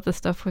all of the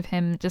stuff with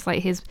him, just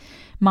like his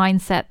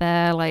mindset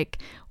there, like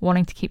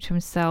wanting to keep to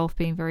himself,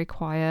 being very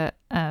quiet,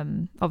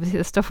 obviously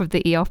the stuff with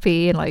the ERP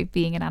and like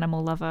being an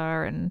animal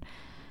lover, and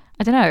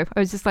I don't know, it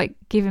was just like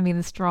giving me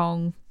the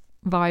strong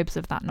vibes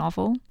of that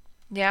novel.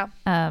 Yeah.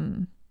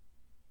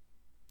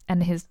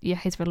 And his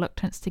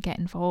reluctance to get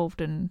involved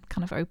and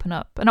kind of open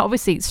up. And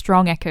obviously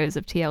strong echoes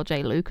of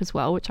TLJ Luke as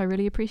well, which I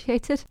really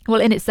appreciated.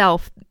 Well, in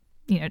itself,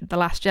 you know, The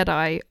Last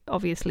Jedi,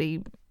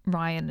 obviously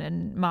Ryan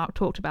and Mark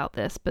talked about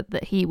this, but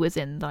that he was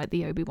in like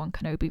the Obi-Wan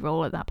Kenobi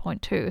role at that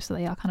point too. So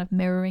they are kind of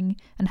mirroring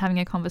and having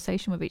a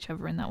conversation with each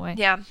other in that way.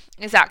 Yeah,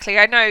 exactly.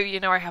 I know, you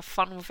know, I have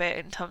fun with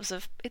it in terms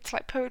of it's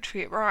like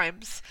poetry, it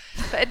rhymes.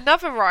 But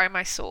another rhyme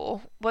I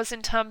saw was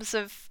in terms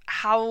of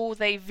how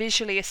they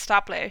visually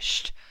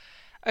established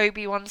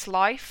Obi-Wan's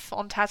life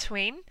on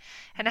Tatooine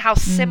and how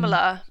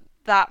similar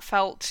that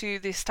felt to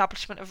the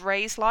establishment of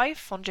Rey's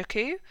life on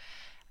Jakku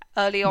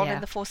early on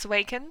in The Force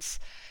Awakens.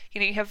 You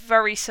know, you have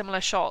very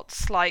similar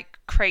shots, like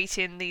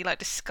creating the like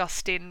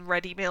disgusting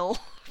ready meal,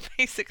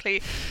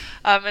 basically,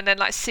 and then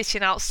like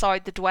sitting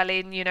outside the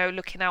dwelling, you know,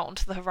 looking out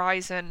onto the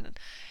horizon.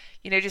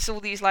 You know, just all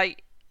these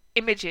like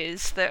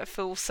images that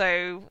feel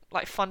so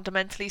like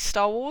fundamentally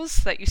Star Wars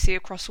that you see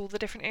across all the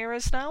different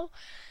eras now.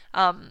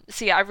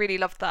 So yeah, I really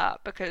loved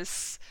that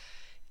because,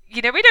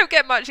 you know, we don't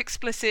get much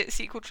explicit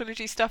sequel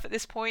trilogy stuff at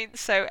this point,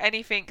 so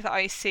anything that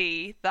I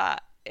see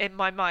that in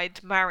my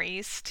mind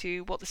marries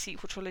to what the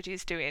sequel trilogy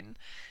is doing,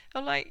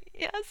 I'm like,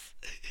 yes,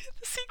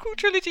 the sequel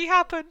trilogy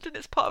happened and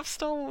it's part of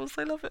Star Wars.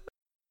 I love it.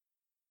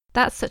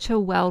 That's such a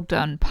well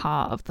done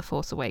part of The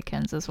Force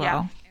Awakens as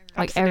well. Yeah,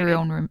 like absolutely.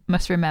 everyone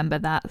must remember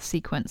that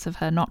sequence of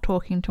her not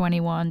talking to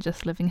anyone,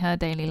 just living her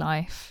daily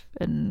life,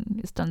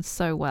 and it's done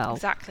so well.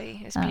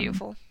 Exactly, it's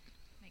beautiful.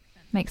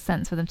 Makes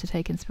sense for them to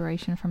take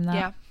inspiration from that.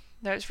 Yeah,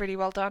 no, it's really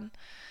well done.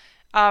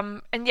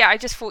 And yeah, I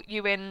just thought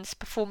Ewan's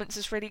performance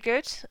was really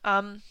good.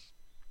 And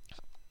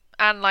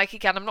like,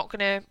 again, I'm not going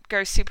to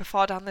go super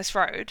far down this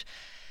road,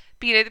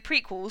 but you know, the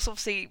prequels,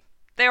 obviously,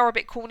 they are a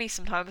bit corny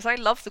sometimes. I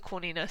love the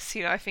corniness,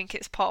 you know, I think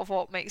it's part of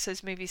what makes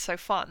those movies so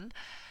fun.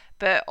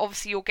 But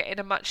obviously you're getting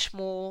a much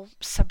more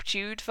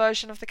subdued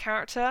version of the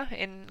character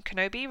in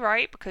Kenobi,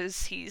 right?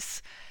 Because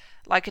he's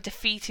like a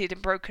defeated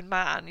and broken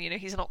man, you know,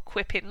 he's not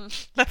quipping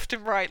left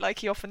and right like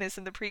he often is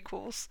in the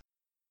prequels.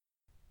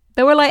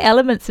 There were like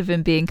elements of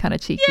him being kind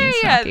of cheeky and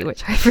snappy,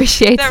 which I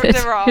appreciated.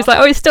 There are. He's like,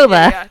 oh, he's still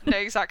there. Yeah, no,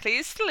 exactly.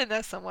 He's still in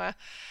there somewhere.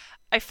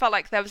 I felt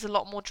like there was a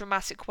lot more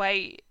dramatic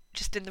weight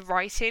just in the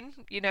writing,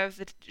 you know, of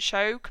the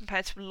show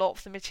compared to a lot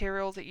of the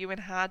material that Ewan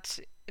had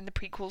in the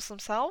prequels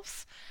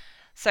themselves.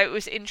 So it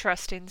was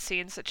interesting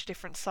seeing such a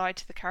different side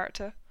to the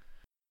character.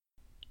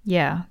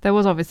 Yeah, there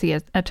was obviously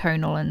a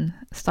tonal and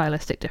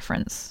stylistic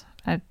difference.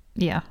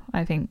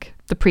 I think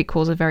the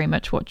prequels are very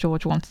much what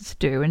George wanted to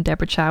do, and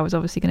Deborah Chow was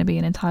obviously going to be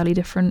an entirely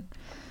different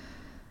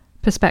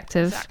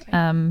perspective.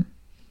 Exactly.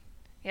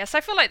 Yes,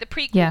 I feel like the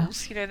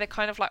prequels, you know, they're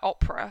kind of like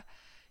opera.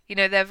 You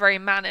know, they're very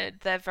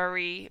mannered. They're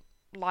very,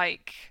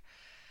 like,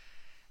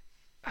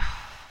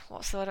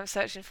 what's the word I'm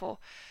searching for?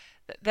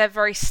 They're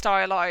very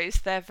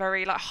stylized. They're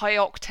very, like, high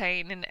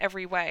octane in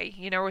every way.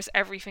 You know, whereas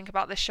everything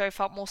about this show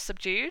felt more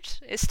subdued.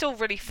 It's still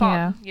really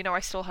fun. Yeah. You know, I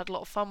still had a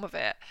lot of fun with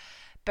it.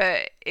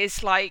 But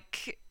it's,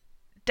 like,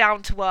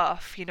 down to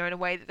earth, you know, in a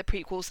way that the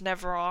prequels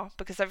never are,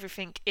 because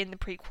everything in the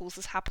prequels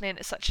is happening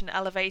at such an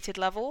elevated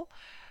level.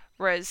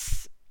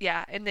 Whereas,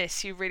 yeah, in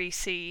this, you really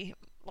see,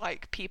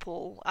 like,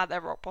 people at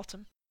their rock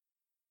bottom.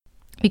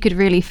 You could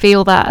really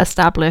feel that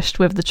established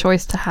with the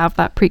choice to have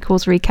that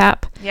prequels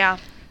recap. Yeah.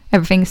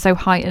 Everything's so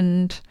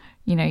heightened.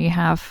 You know, you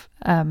have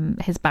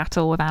his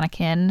battle with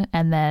Anakin,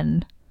 and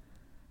then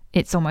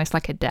it's almost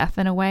like a death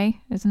in a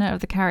way, isn't it, of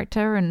the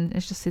character? And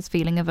it's just his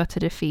feeling of utter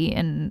defeat,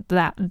 and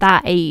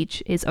that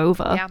age is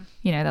over. Yeah.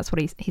 You know, that's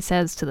what he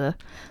says to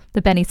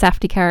the Benny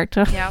Safdie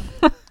character. Yeah.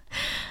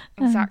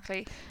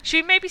 Exactly.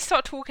 Should we maybe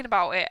start talking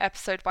about it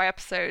episode by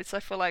episode? So I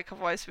feel like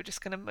otherwise we're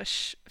just going to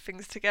mush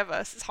things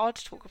together. So it's hard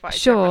to talk about it.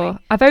 Sure. Generally.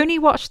 I've only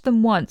watched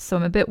them once, so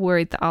I'm a bit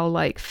worried that I'll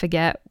like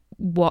forget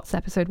what's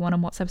episode 1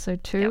 and what's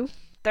episode 2. Yeah.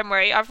 Don't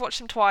worry, I've watched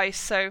them twice,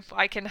 so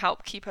I can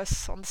help keep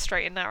us on the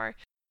straight and narrow.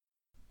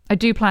 I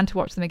do plan to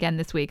watch them again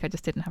this week. I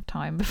just didn't have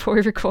time before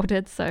we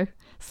recorded, so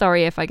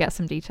sorry if I get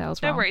some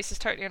details wrong. No worries, it's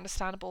totally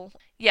understandable.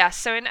 Yeah,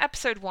 so in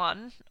episode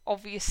 1,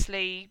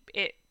 obviously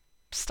it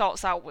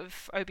starts out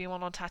with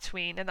Obi-Wan on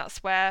Tatooine, and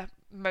that's where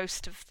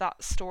most of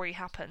that story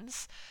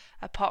happens,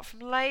 apart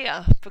from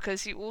Leia,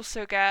 because you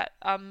also get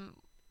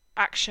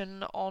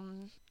action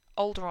on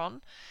Alderaan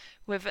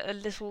with a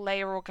little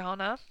Leia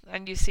Organa,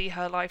 and you see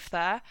her life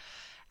there.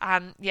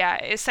 And yeah,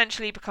 it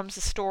essentially becomes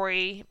a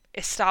story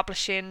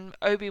establishing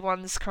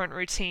Obi-Wan's current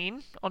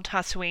routine on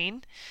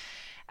Tatooine,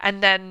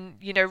 and then,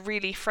 you know,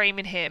 really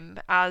framing him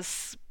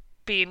as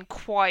being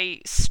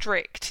quite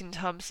strict in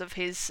terms of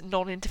his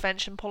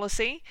non-intervention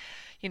policy.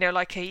 You know,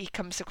 like he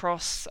comes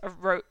across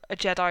a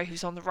Jedi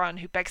who's on the run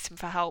who begs him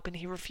for help, and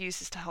he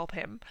refuses to help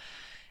him.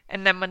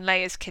 And then when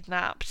Leia's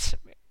kidnapped,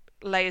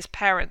 Leia's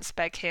parents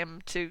beg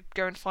him to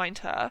go and find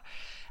her,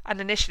 and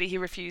initially he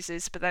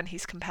refuses, but then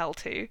he's compelled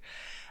to.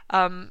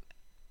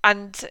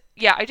 And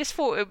yeah, I just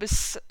thought it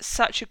was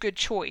such a good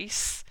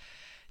choice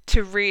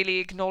to really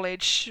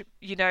acknowledge,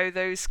 you know,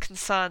 those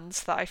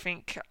concerns that I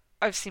think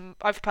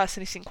I've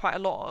personally seen quite a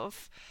lot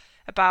of,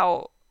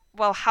 about,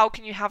 well, how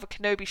can you have a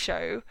Kenobi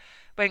show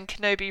when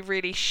Kenobi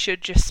really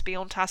should just be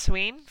on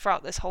Tatooine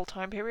throughout this whole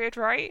time period,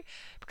 right?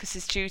 Because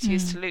his duty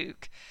is to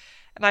Luke.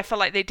 And I felt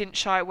like they didn't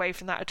shy away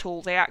from that at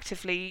all. They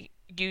actively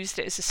used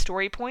it as a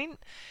story point,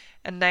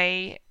 and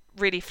they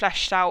really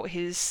fleshed out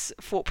his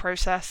thought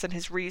process and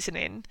his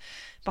reasoning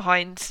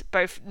behind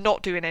both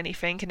not doing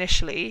anything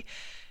initially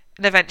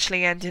and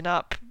eventually ending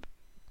up,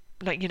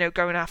 like, you know,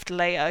 going after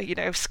Leia, you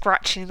know,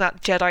 scratching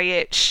that Jedi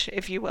itch,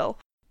 if you will.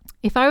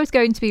 If I was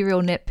going to be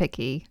real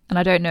nitpicky, and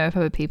I don't know if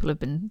other people have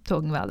been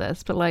talking about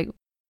this, but like,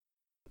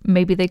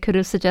 maybe they could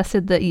have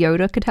suggested that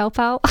Yoda could help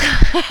out.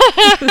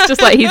 It's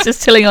just like he's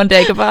just chilling on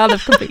Dagobah.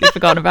 They've completely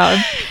forgotten about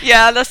him.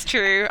 Yeah, that's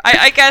true.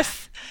 I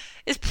guess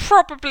it's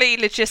probably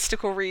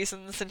logistical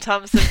reasons in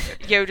terms of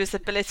Yoda's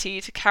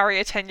ability to carry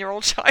a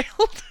 10-year-old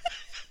child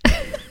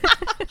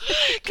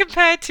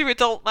compared to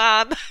adult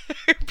man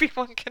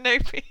Obi-Wan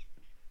Kenobi.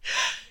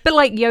 But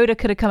like, Yoda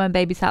could have come and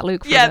babysat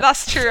Luke for Yeah, it.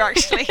 that's true,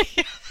 actually.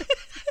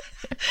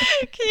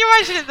 Can you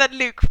imagine it that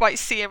Luke might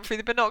see him through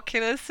the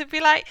binoculars and be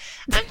like,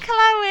 Uncle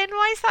Owen,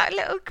 why is that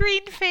little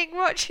green thing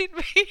watching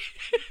me?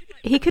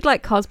 He could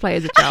like cosplay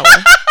as a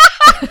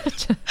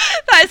Jawa.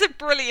 That is a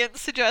brilliant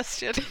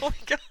suggestion. Oh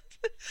my god.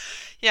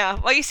 Yeah,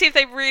 well, you see, if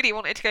they really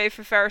wanted to go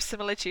for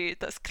verisimilitude,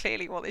 that's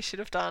clearly what they should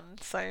have done.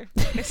 So,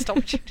 missed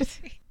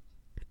opportunity.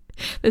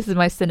 This is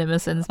my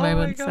CinemaSins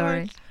moment, my God.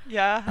 sorry.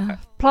 Yeah.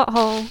 Plot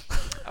hole.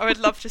 I would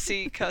love to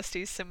see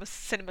Kirsty's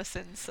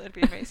CinemaSins. That'd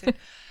be amazing.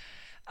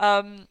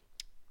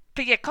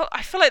 But yeah,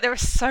 I feel like there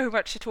is so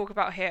much to talk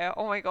about here.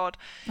 Oh my god.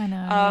 I know.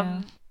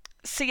 Yeah.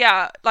 So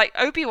yeah, like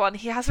Obi-Wan,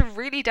 he has a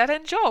really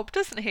dead-end job,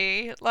 doesn't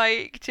he?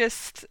 Like,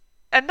 just...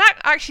 And that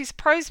actually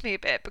surprised me a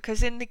bit,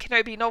 because in the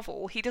Kenobi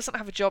novel, he doesn't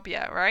have a job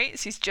yet, right?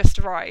 So he's just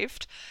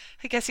arrived.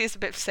 I guess he has a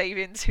bit of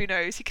savings, who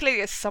knows? He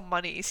clearly has some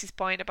money, so he's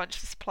buying a bunch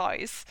of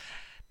supplies.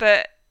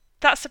 But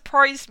that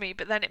surprised me,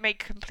 but then it made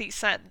complete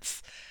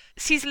sense.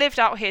 So he's lived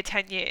out here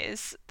 10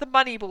 years. The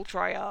money will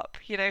dry up.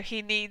 You know,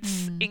 he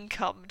needs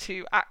income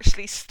to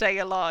actually stay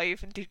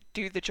alive and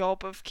do the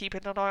job of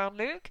keeping an eye on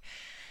Luke.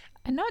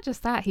 And not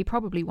just that, he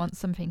probably wants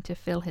something to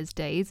fill his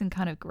days and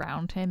kind of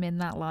ground him in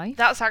that life.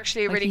 That's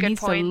actually a really good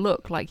point. He needs to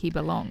look like he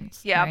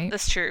belongs. Yeah, right?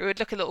 That's true. It would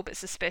look a little bit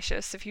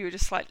suspicious if you were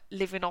just like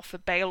living off a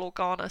Bail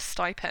Organa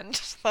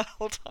stipend the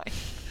whole time.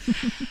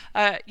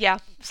 Yeah,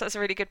 so that's a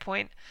really good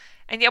point.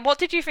 And yeah, what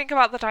did you think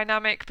about the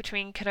dynamic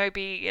between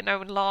Kenobi and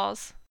Owen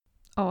Lars?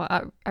 Oh,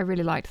 I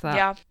really liked that.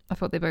 Yeah. I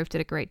thought they both did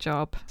a great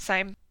job.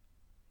 Same.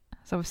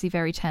 It's obviously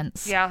very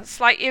tense. Yeah,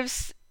 it's like it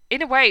was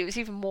in a way, it was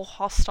even more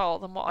hostile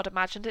than what I'd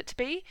imagined it to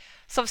be.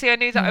 So obviously I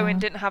knew that Owen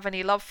didn't have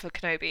any love for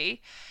Kenobi,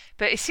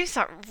 but it seems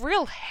like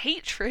real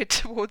hatred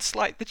towards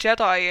like the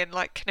Jedi and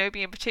like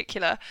Kenobi in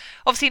particular.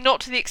 Obviously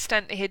not to the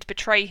extent that he'd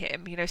betray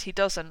him, you know, as he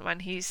doesn't when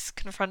he's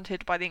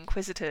confronted by the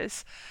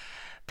Inquisitors.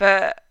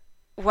 But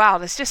wow,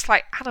 there's just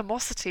like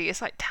animosity.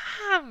 It's like,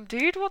 damn,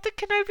 dude, what did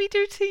Kenobi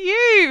do to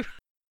you?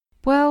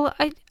 Well,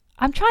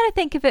 I'm trying to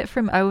think of it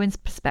from Owen's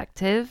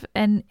perspective,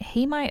 and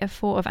he might have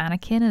thought of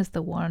Anakin as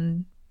the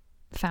one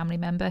family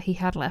member he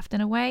had left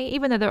in a way,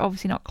 even though they're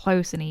obviously not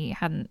close and he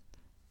hadn't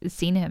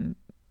seen him,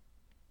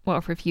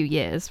 well, for a few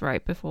years,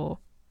 right, before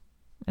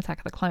Attack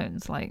of the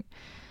Clones. Like,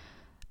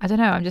 I don't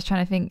know, I'm just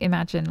trying to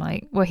imagine,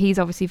 like, well, he's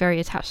obviously very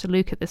attached to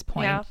Luke at this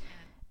point,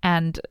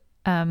 and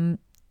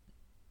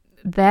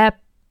their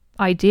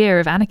idea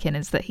of Anakin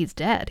is that he's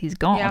dead, he's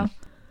gone.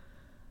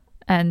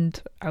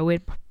 And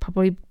Owen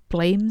probably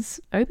blames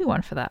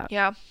Obi-Wan for that.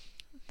 Yeah,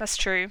 that's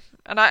true.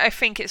 And I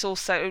think it's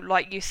also,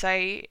 like you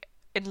say,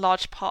 in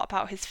large part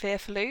about his fear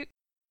for Luke.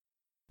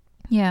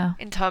 Yeah.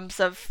 In terms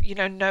of, you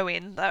know,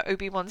 knowing that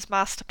Obi-Wan's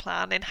master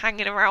plan in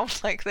hanging around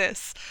like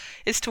this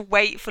is to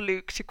wait for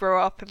Luke to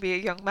grow up and be a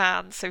young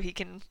man so he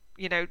can,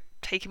 you know,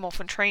 take him off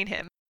and train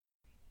him.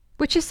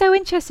 Which is so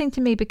interesting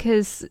to me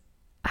because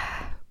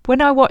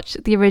when I watch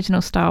the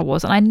original Star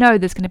Wars, and I know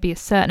there's going to be a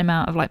certain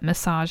amount of like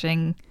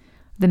massaging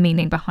the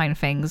meaning behind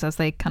things as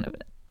they kind of,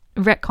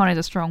 retcon is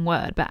a strong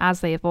word, but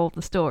as they evolve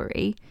the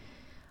story,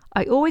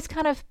 I always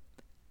kind of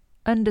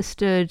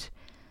understood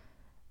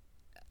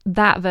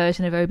that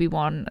version of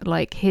Obi-Wan,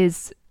 like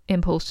his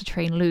impulse to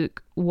train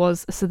Luke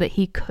was so that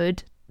he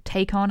could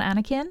take on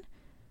Anakin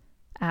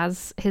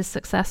as his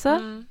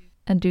successor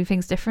and do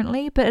things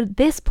differently. But at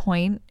this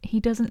point, he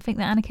doesn't think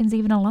that Anakin's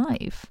even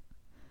alive.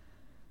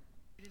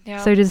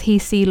 Yeah. So does he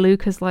see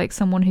Luke as like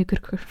someone who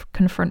could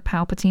confront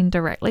Palpatine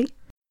directly?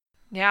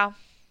 Yeah,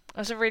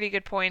 that's a really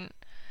good point.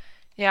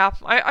 Yeah,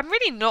 I'm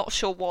really not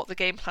sure what the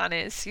game plan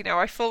is. You know,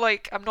 I feel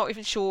like I'm not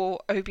even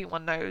sure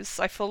Obi-Wan knows.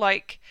 I feel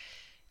like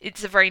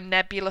it's a very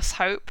nebulous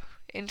hope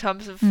in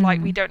terms of,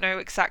 like, we don't know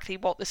exactly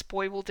what this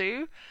boy will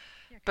do.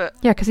 But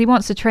yeah, because he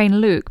wants to train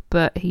Luke,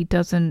 but he's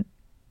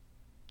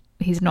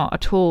not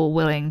at all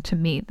willing to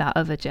meet that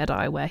other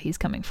Jedi where he's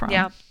coming from.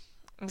 Yeah,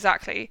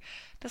 exactly.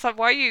 It's like,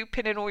 why are you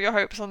pinning all your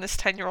hopes on this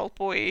 10-year-old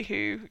boy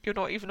who you're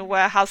not even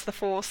aware has the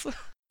Force?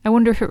 I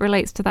wonder if it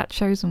relates to that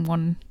Chosen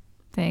One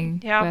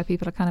thing, where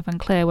people are kind of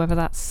unclear whether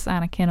that's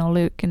Anakin or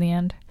Luke in the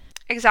end.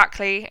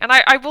 Exactly. And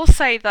I will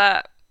say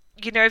that,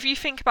 you know, if you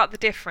think about the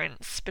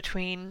difference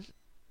between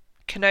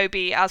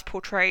Kenobi as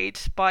portrayed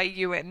by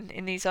Ewan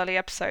in these early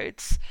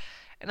episodes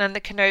and then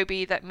the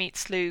Kenobi that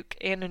meets Luke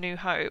in A New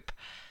Hope,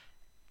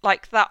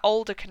 like that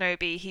older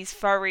Kenobi, he's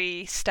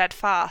very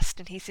steadfast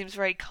and he seems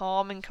very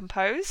calm and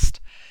composed.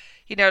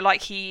 You know,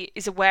 like he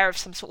is aware of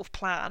some sort of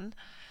plan,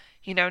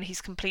 you know, and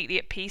he's completely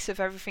at peace with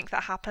everything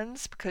that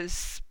happens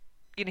because,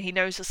 you know, he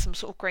knows there's some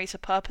sort of greater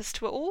purpose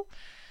to it all.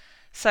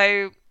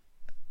 So,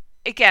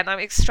 again, I'm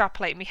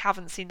extrapolating. We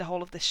haven't seen the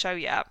whole of this show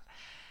yet.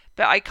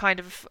 But I kind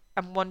of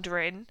am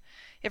wondering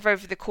if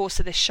over the course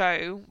of this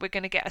show, we're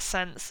going to get a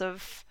sense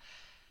of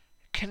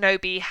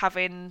Kenobi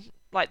having,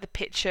 like, the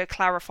picture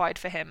clarified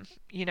for him,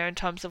 you know, in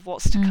terms of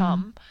what's to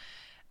come.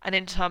 And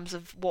in terms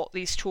of what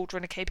these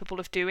children are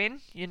capable of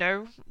doing, you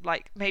know.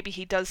 Like, maybe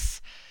he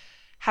does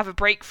have a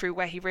breakthrough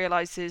where he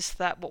realises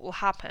that what will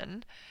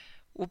happen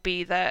will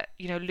be that,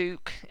 you know,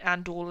 Luke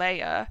and or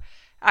Leia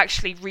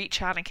actually reach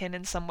Anakin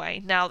in some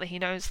way now that he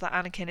knows that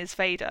Anakin is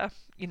Vader,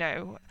 you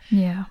know.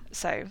 Yeah.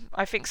 So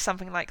I think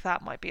something like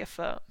that might be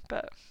afoot,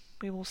 but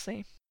we will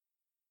see.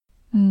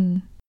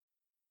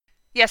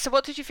 Yeah, so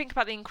what did you think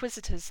about the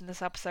Inquisitors in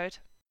this episode?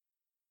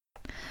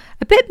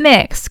 A bit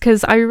mixed,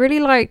 because I really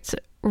liked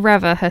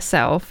Reva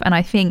herself, and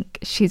I think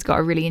she's got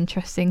a really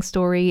interesting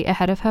story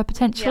ahead of her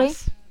potentially.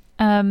 Yes.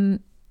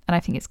 And I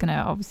think it's going to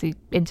obviously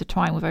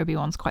intertwine with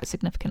Obi-Wan's quite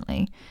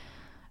significantly.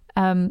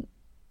 Kind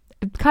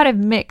of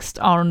mixed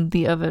on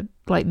the other,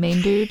 like,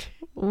 main dude.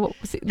 What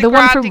was it? The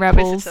one from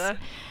Rebels.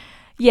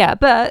 Yeah,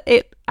 but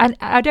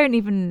I don't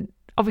even...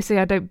 Obviously,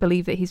 I don't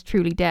believe that he's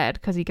truly dead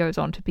because he goes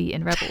on to be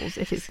in Rebels.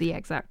 If it's the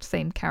exact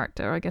same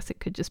character, I guess it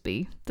could just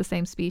be the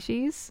same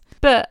species.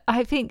 But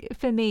I think,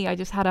 for me, I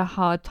just had a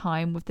hard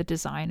time with the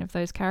design of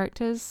those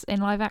characters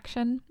in live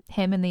action.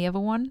 Him and the other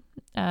one,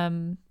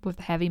 with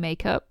the heavy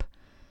makeup.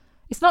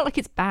 It's not like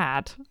it's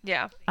bad.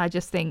 Yeah. I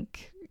just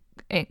think,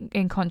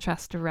 in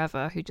contrast to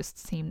Reva, who just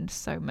seemed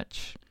so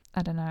much,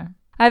 I don't know.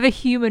 I have a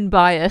human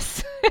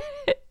bias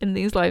in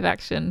these live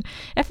action.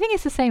 I think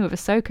it's the same with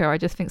Ahsoka. I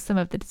just think some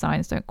of the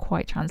designs don't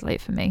quite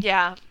translate for me.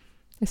 Yeah.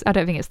 I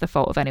don't think it's the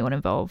fault of anyone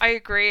involved. I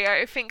agree.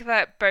 I think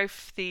that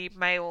both the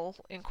male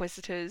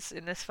Inquisitors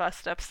in this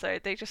first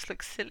episode, they just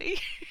look silly.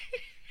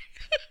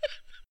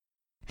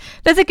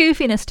 There's a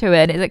goofiness to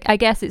it. It's like, I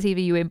guess it's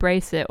either you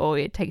embrace it or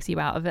it takes you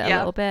out of it a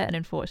little bit, and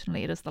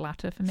unfortunately it is the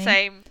latter for me.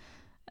 Same.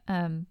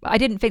 I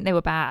didn't think they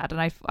were bad,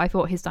 and I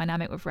thought his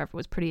dynamic with Reva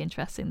was pretty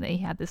interesting. That he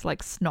had this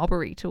like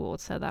snobbery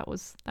towards her. That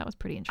was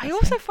pretty interesting. I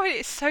also find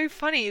it so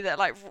funny that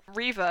like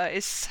Reva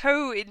is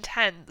so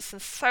intense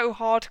and so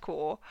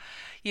hardcore,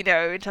 you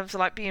know, in terms of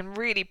like being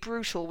really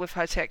brutal with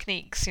her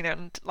techniques, you know,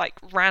 and like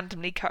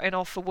randomly cutting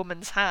off a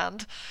woman's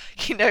hand,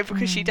 you know,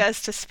 because she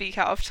dares to speak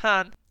out of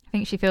turn. I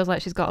think she feels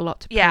like she's got a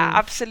lot to prove. Yeah,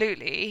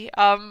 absolutely.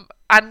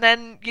 And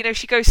then, you know,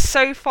 she goes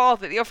so far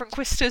that the other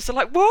Inquisitors are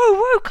like,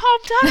 whoa, calm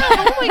down.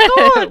 Oh my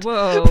God.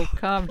 Whoa,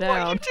 calm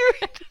down. What are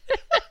you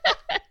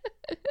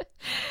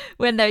doing?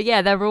 When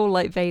they're all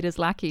like Vader's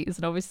lackeys,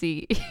 and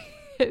obviously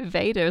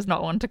Vader is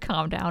not one to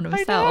calm down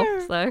himself.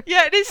 So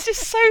yeah, and it's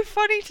just so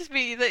funny to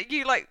me that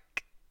you like,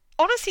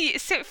 honestly, it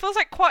feels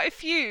like quite a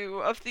few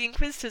of the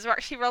Inquisitors are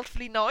actually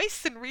relatively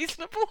nice and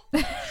reasonable.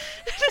 And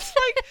it's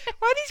like,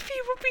 why are these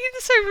people being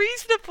so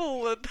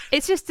reasonable? And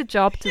it's just a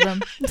job to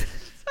them.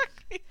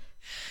 Exactly.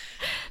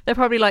 They're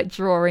probably like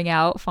drawing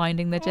out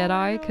finding the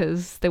Jedi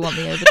because they want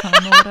the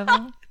overtime or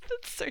whatever.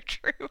 That's so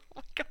true. Oh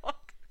my God.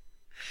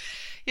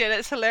 Yeah,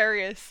 that's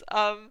hilarious.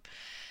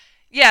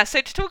 Yeah, so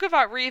to talk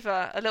about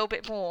Reva a little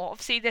bit more,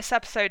 obviously this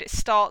episode, it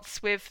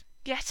starts with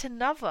yet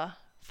another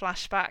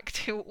flashback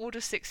to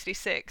Order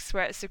 66,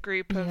 where it's a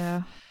group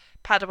of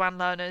Padawan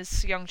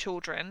learners, young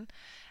children,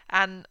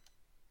 and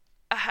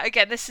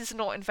again, this is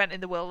not inventing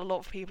the wheel. A lot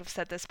of people have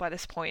said this by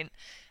this point.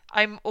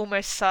 I'm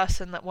almost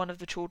certain that one of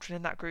the children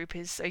in that group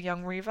is a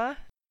young Reva.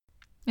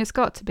 It's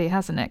got to be,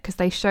 hasn't it? Because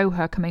they show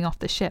her coming off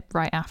the ship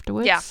right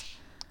afterwards. Yeah,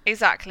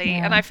 exactly.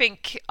 Yeah. And I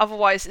think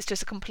otherwise it's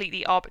just a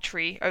completely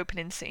arbitrary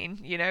opening scene.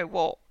 You know,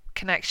 what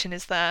connection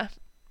is there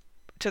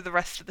to the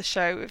rest of the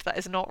show if that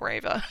is not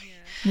Reva?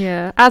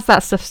 Yeah. As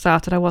that stuff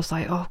started, I was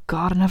like, oh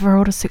God, another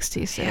Order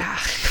 66. Yeah.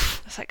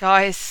 It's like,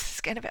 guys,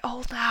 it's getting a bit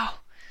old now.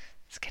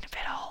 It's getting a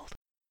bit old.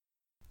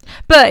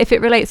 But if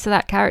it relates to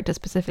that character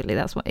specifically,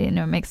 that's what, you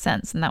know, it makes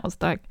sense. And that was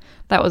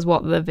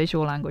what the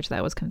visual language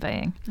there was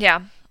conveying.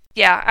 Yeah.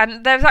 Yeah,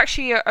 and there's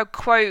actually a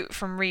quote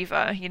from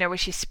Reva, you know, where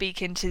she's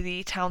speaking to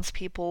the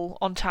townspeople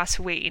on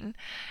Tatooine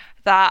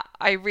that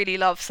I really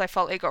love, so I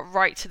felt it got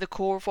right to the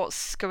core of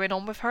what's going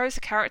on with her as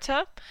a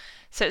character.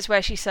 So it's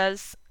where she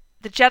says,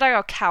 "The Jedi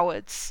are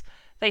cowards.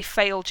 They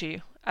failed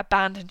you,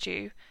 abandoned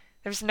you.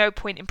 There is no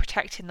point in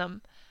protecting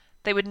them.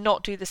 They would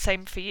not do the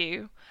same for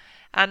you."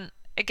 And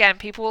again,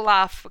 people will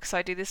laugh because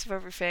I do this with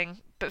everything,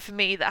 but for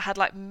me that had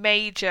like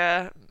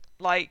major,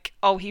 like,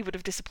 oh, he would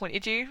have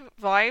disappointed you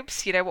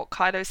vibes, you know, what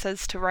Kylo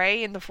says to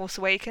Rey in The Force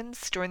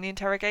Awakens during the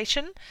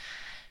interrogation.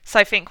 So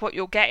I think what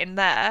you're getting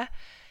there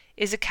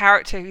is a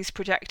character who's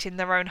projecting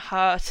their own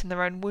hurt and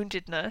their own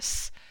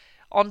woundedness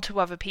onto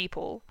other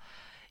people,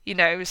 you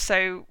know.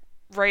 So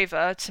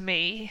Reva, to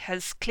me,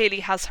 clearly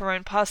has her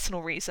own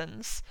personal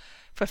reasons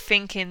for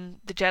thinking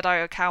the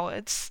Jedi are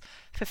cowards,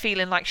 for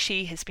feeling like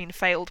she has been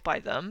failed by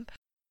them.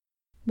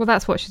 Well,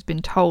 that's what she's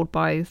been told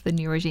by the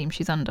new regime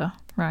she's under,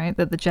 right?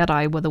 That the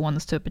Jedi were the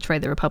ones to betray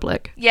the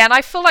Republic. Yeah, and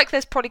I feel like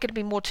there's probably going to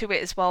be more to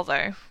it as well,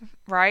 though,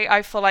 right?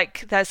 I feel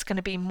like there's going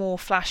to be more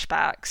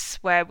flashbacks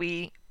where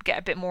we get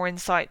a bit more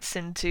insights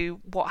into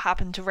what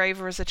happened to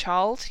Reva as a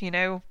child, you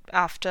know,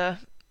 after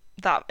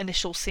that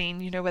initial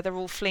scene, you know, where they're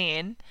all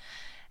fleeing.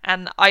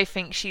 And I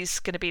think she's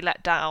going to be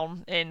let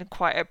down in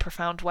quite a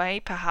profound way,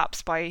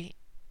 perhaps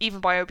even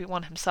by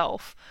Obi-Wan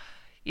himself.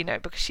 You know,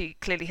 because she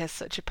clearly has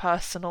such a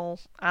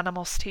personal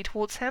animosity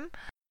towards him.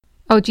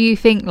 Oh, do you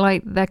think,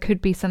 like, there could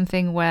be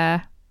something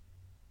where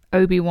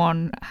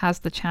Obi-Wan has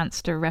the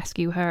chance to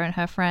rescue her and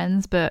her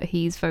friends, but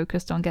he's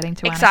focused on getting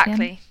to Anakin?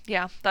 Exactly.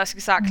 Yeah, that's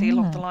exactly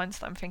along the lines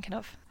that I'm thinking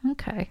of.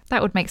 Okay.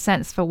 That would make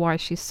sense for why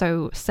she's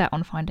so set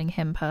on finding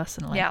him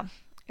personally. Yeah,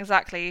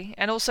 exactly.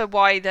 And also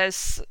why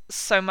there's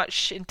so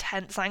much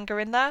intense anger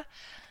in there.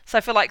 So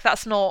I feel like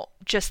that's not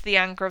just the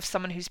anger of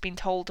someone who's been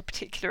told a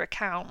particular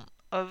account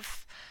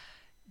of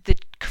the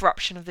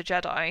corruption of the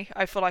Jedi.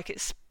 I feel like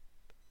it's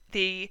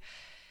the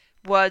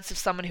words of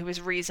someone who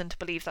has reason to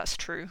believe that's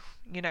true.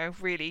 You know,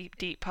 really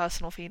deep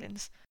personal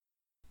feelings.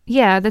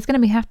 Yeah, there's going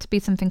to have to be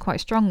something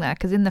quite strong there,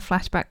 because in the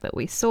flashback that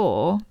we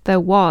saw, there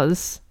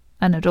was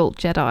an adult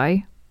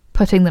Jedi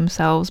putting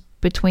themselves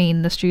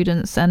between the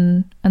students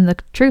and the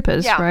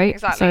troopers, right?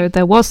 Exactly. So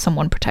there was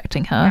someone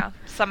protecting her. Yeah,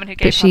 someone who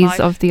gave her life. But she's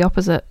of the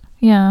opposite.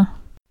 Yeah.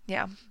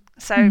 Yeah.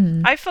 So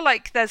I feel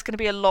like there's going to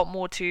be a lot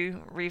more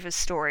to Reva's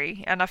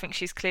story, and I think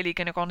she's clearly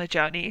going to go on a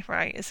journey,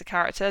 right, as a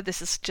character.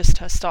 This is just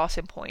her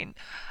starting point.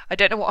 I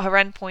don't know what her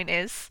end point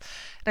is,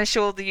 and I'm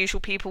sure the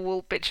usual people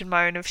will bitch and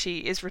moan if she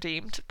is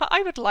redeemed, but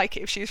I would like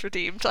it if she's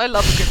redeemed. I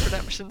love a good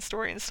redemption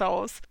story in Star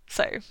Wars.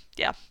 So,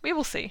 yeah, we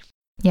will see.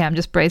 Yeah, I'm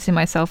just bracing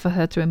myself for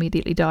her to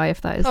immediately die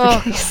if that is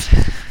the case.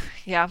 God.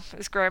 Yeah,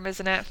 it's grim,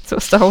 isn't it? That's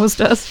what Star Wars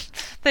does.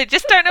 They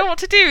just don't know what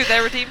to do.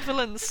 They're redeemed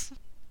villains.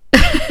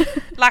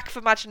 Lack of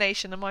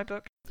imagination in my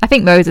book. I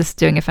think Moses is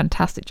doing a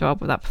fantastic job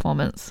with that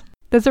performance.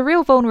 There's a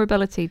real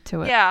vulnerability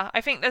to it. Yeah,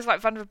 I think there's like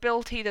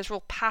vulnerability, there's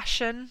real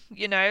passion,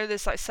 you know,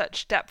 there's like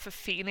such depth of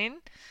feeling.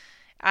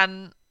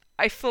 And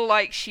I feel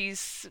like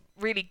she's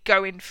really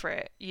going for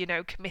it,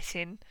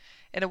 committing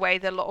in a way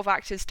that a lot of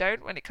actors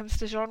don't when it comes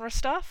to genre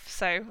stuff.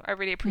 So I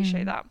really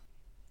appreciate that.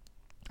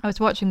 I was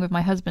watching with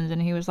my husband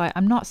and he was like,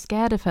 I'm not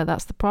scared of her,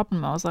 that's the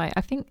problem. I was like,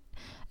 I think,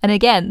 and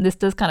again, this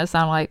does kind of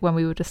sound like when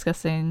we were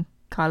discussing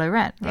Kylo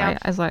Ren, right?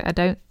 I was like, I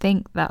don't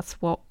think that's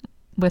what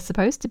we're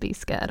supposed to be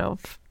scared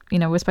of.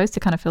 We're supposed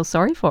to kind of feel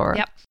sorry for her.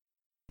 Yep.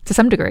 To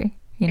some degree,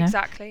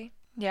 Exactly.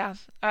 Yeah.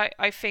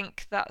 I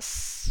think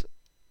that's...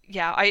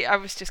 Yeah, I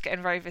was just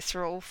getting very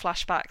visceral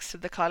flashbacks to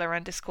the Kylo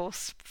Ren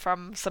discourse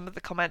from some of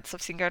the comments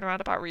I've seen going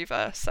around about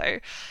Reva. So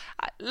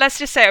let's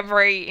just say I'm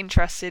very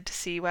interested to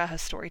see where her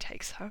story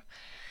takes her.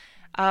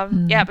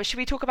 Yeah, but should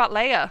we talk about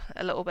Leia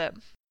a little bit?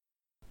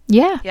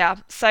 Yeah. Yeah.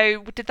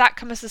 So did that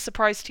come as a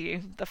surprise to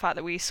you, the fact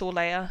that we saw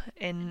Leia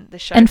in the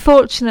show?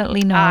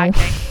 Unfortunately, no.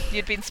 Okay.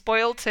 You'd been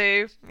spoiled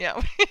too. Yeah.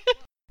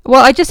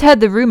 Well, I just heard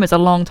the rumours a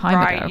long time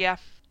ago. Right, yeah.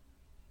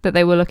 That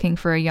they were looking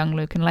for a young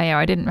Luke and Leia.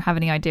 I didn't have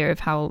any idea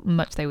of how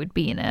much they would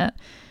be in it.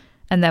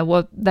 And there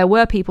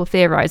were people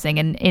theorising,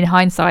 and in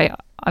hindsight,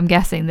 I'm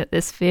guessing that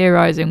this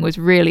theorising was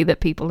really that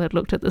people had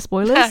looked at the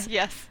spoilers.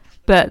 Yes.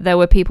 But there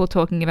were people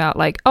talking about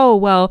like, oh,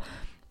 well,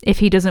 if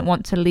he doesn't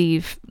want to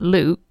leave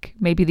Luke,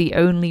 maybe the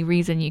only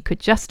reason you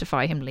could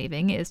justify him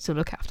leaving is to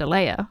look after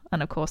Leia.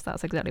 And of course,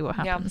 that's exactly what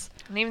happens.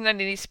 Yeah. And even then,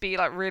 he needs to be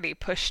like really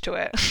pushed to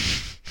it.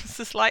 It's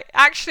just like,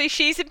 actually,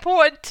 she's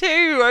important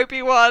too,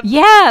 Obi-Wan.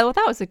 Yeah, well,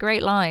 that was a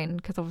great line,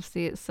 because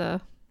obviously it's a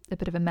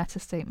bit of a meta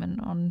statement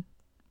on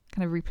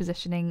kind of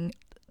repositioning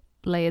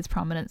Leia's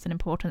prominence and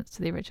importance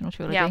to the original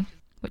trilogy,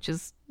 which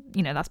is,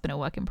 that's been a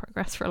work in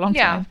progress for a long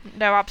time. Yeah,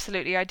 no,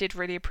 absolutely. I did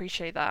really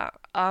appreciate that.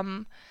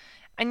 And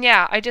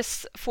yeah, I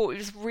just thought it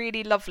was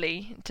really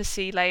lovely to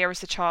see Leia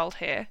as a child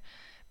here.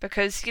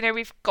 Because,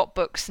 we've got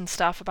books and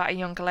stuff about a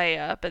younger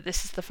Leia, but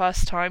this is the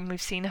first time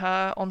we've seen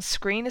her on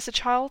screen as a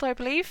child, I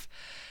believe.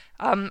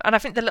 And I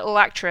think the little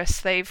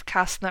actress they've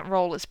cast in that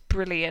role is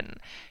brilliant.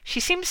 She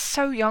seems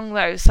so young,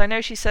 though. So I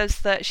know she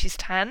says that she's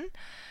 10,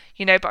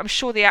 but I'm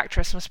sure the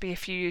actress must be a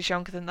few years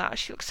younger than that.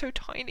 She looks so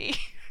tiny.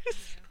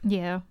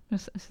 Yeah,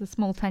 it's a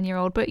small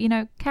 10-year-old. But,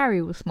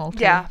 Carrie was small,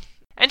 too. Yeah.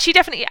 And she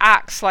definitely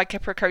acts like a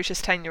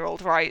precocious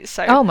 10-year-old, right?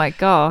 So. Oh my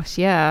gosh,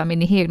 yeah. I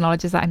mean, he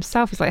acknowledges that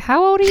himself. He's like,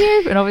 "How old are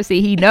you?" And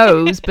obviously he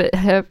knows, but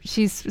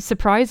she's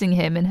surprising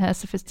him in her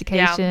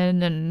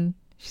sophistication, and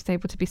she's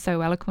able to be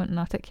so eloquent and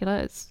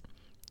articulate.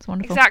 It's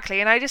wonderful. Exactly,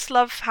 and I just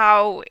love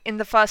how in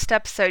the first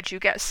episode you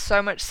get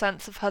so much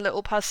sense of her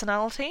little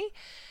personality.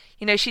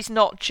 She's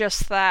not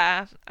just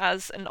there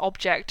as an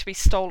object to be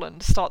stolen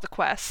to start the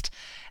quest.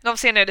 And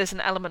obviously I know there's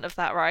an element of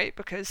that, right?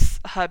 Because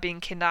her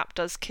being kidnapped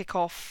does kick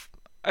off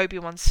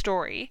Obi-Wan's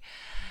story,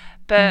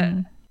 but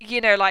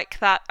like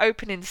that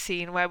opening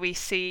scene where we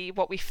see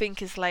what we think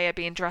is Leia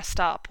being dressed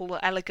up all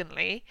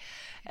elegantly,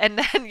 and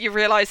then you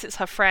realise it's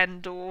her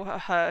friend or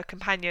her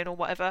companion or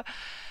whatever,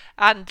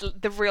 and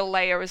the real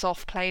Leia is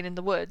off playing in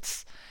the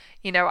woods.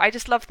 I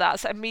just love that.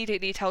 So it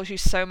immediately tells you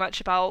so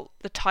much about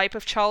the type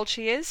of child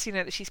she is,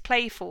 that she's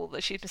playful,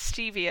 that she's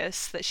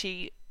mischievous, that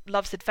she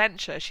loves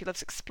adventure, she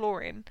loves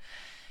exploring.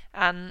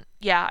 And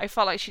yeah, I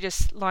felt like she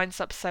just lines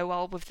up so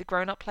well with the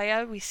grown-up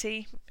Leia we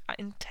see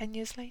in 10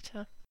 years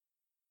later.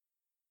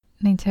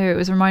 Me too. It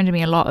was reminding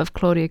me a lot of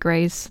Claudia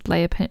Gray's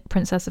Leia,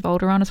 Princess of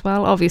Alderaan as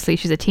well. Obviously,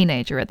 she's a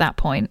teenager at that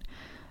point,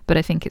 but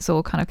I think it's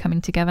all kind of coming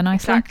together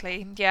nicely.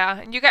 Exactly, yeah.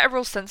 And you get a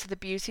real sense of the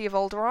beauty of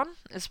Alderaan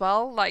as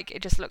well. Like,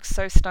 it just looks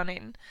so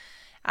stunning.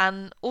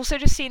 And also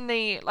just seeing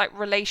the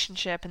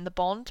relationship and the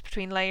bond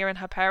between Leia and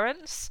her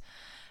parents.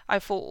 I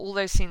thought all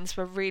those scenes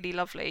were really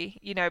lovely,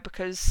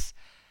 because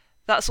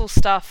that's all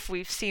stuff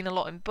we've seen a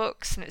lot in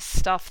books, and it's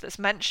stuff that's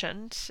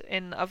mentioned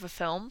in other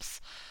films,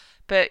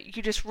 but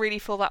you just really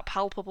feel that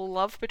palpable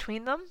love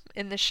between them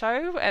in the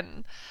show.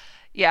 And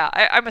yeah,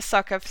 I'm a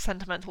sucker for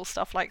sentimental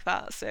stuff like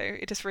that, so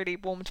it just really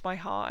warmed my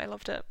heart. I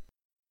loved it.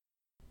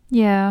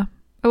 Yeah,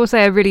 I will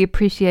say I really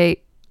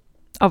appreciate,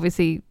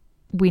 obviously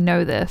we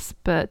know this,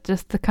 but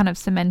just the kind of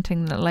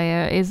cementing that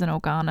Leia is an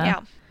Organa.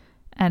 Yeah.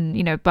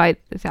 And by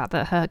the fact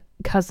that her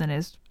cousin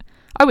is,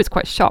 I was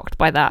quite shocked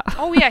by that.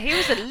 Oh yeah, he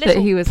was a little that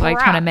he was brat.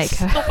 Trying to make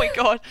her. Oh my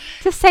god.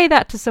 To say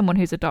that to someone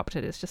who's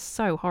adopted is just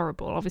so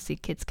horrible. Obviously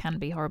kids can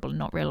be horrible and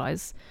not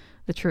realise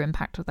the true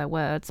impact of their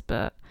words,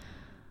 but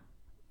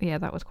yeah,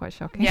 that was quite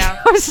shocking.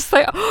 Yeah. I was just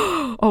like,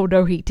 oh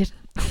no, he didn't.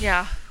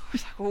 Yeah. I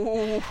was like,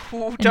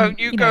 oh, don't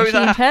you go she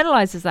there. She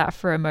internalises that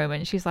for a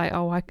moment. She's like,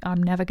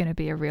 I'm never going to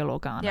be a real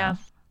Organa. Yeah.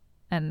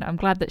 And I'm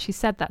glad that she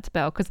said that to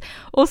Belle, because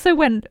also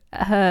when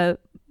her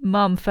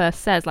mum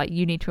first says,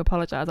 you need to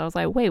apologise, I was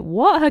like, wait,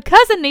 what? Her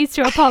cousin needs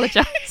to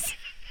apologise?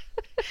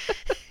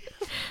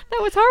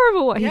 That was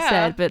horrible what he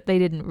said, but they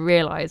didn't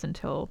realise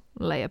until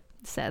Leia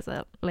says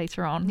it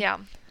later on. Yeah.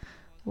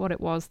 What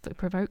it was that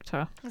provoked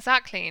her.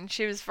 Exactly, and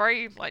she was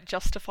very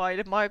justified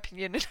in my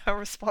opinion in her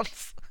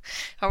response.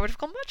 I would have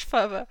gone much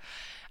further.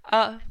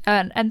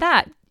 And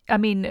that, I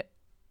mean,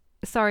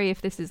 sorry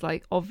if this is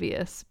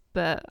obvious,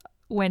 but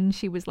when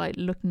she was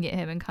looking at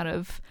him and kind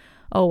of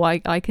oh,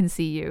 I can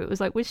see you. It was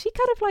like, was she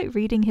kind of like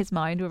reading his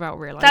mind without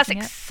realizing That's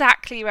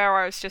exactly where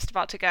I was just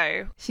about to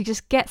go. She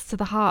just gets to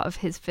the heart of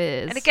his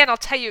fears. And again, I'll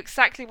tell you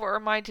exactly what it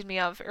reminded me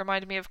of. It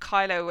reminded me of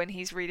Kylo when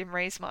he's reading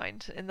Rey's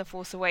mind in The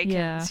Force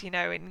Awakens, you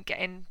know, and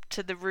getting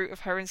to the root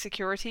of her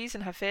insecurities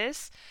and her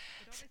fears.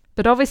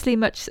 But obviously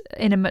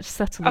in a much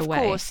subtler way.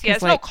 Of course, yeah,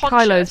 it's like, not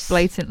conscious. Kylo's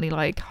blatantly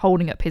like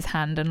holding up his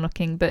hand and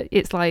looking, but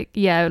it's like,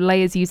 yeah,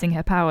 Leia's using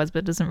her powers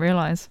but doesn't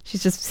realise. She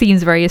just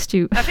seems very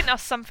astute. I think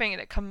that's something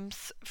that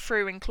comes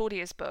through in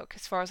Claudia's book,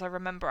 as far as I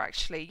remember,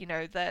 actually. You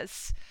know,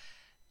 there's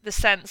the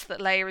sense that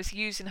Leia is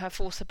using her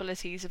Force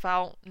abilities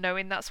without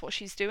knowing that's what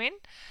she's doing.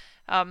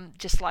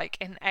 Just like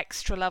an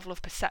extra level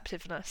of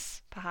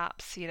perceptiveness,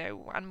 perhaps, you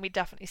know, and we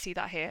definitely see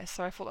that here.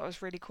 So I thought that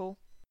was really cool.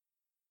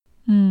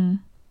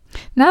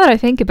 Now that I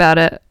think about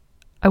it,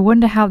 I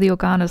wonder how the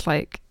Organas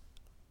like,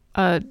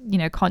 you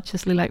know,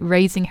 consciously like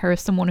raising her as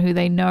someone who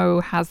they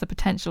know has the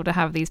potential to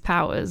have these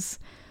powers,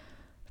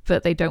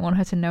 but they don't want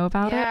her to know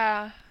about it.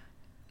 Yeah,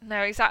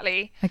 no,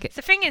 exactly.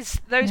 The thing is,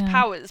 those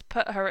powers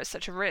put her at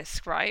such a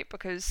risk, right?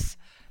 Because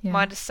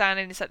my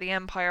understanding is that the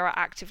Empire are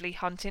actively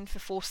hunting for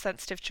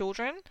Force-sensitive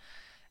children,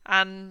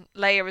 and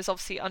Leia is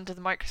obviously under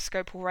the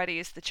microscope already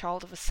as the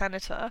child of a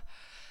senator.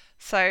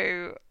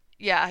 So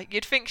yeah,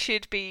 you'd think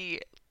she'd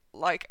be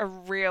like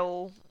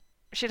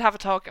she'd have a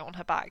target on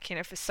her back, you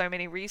know, for so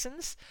many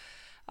reasons.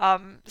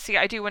 So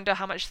yeah, I do wonder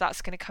how much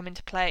that's going to come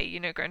into play, you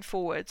know, going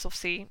forwards.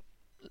 Obviously,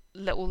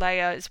 little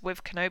Leia is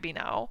with Kenobi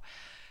now,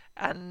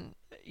 and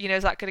you know,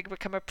 is that going to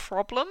become a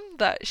problem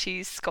that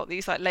she's got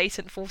these like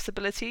latent Force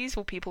abilities?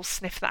 Will people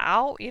sniff that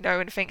out, you know,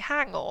 and think,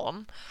 hang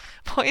on,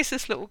 why is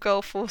this little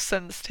girl Force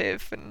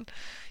sensitive? And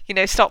you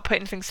know, start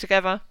putting things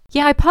together.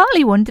 Yeah, I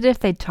partly wondered if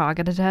they'd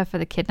targeted her for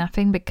the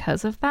kidnapping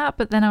because of that,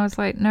 but then I was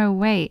like, no,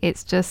 wait,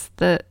 it's just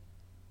that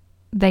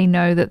they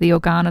know that the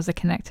Organas are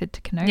connected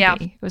to Kenobi. Yeah.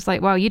 It was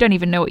like, well, you don't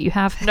even know what you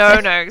have. No,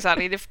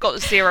 exactly. They've got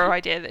zero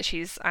idea that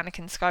she's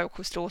Anakin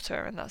Skywalker's daughter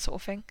and that sort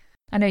of thing.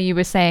 I know you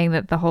were saying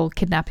that the whole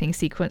kidnapping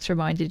sequence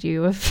reminded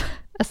you of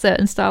a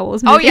certain Star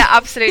Wars movie. Oh yeah,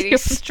 absolutely.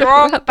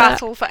 Strong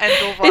battle for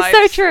Endor vibes.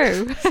 It's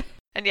so true.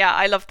 And yeah,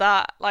 I love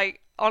that.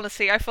 Like,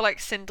 honestly, I feel like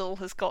Sindel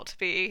has got to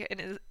be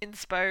an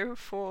inspo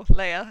for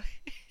Leia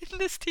in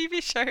this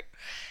TV show.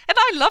 And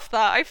I love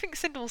that. I think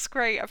Sindel's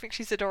great. I think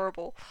she's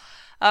adorable.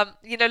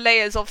 You know,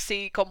 Leia's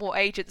obviously got more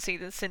agency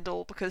than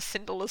Sindel because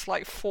Sindel is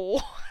like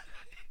 4.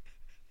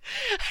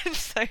 And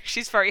so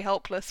she's very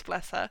helpless,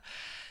 bless her.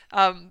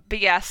 But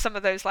yeah, some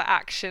of those like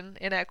action,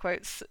 in air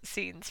quotes,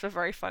 scenes were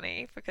very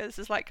funny because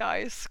it's like,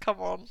 guys, come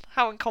on.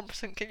 How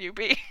incompetent can you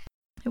be?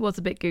 It was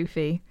a bit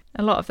goofy.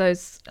 A lot of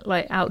those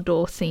like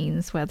outdoor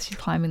scenes where she's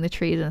climbing the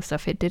trees and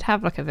stuff, it did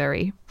have like a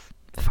very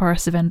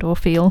Forest of Endor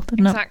feel,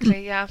 didn't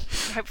Exactly, yeah.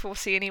 Hopefully we'll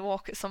see an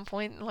Ewok at some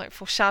point, like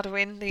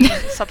foreshadowing the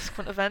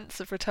subsequent events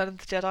of Return of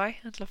the Jedi.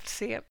 I'd love to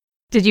see it.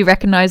 Did you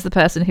recognise the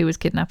person who was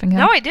kidnapping her?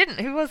 No, I didn't.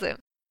 Who was it?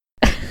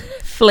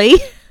 Flea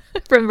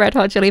from Red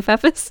Hot Chili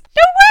Peppers.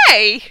 No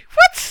way!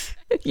 What?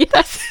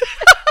 Yes.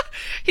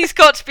 He's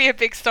got to be a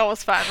big Star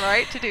Wars fan,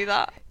 right, to do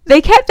that?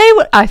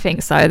 I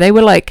think so. They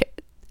were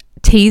like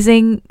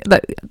teasing,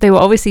 like they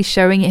were obviously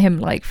showing him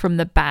like from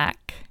the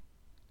back,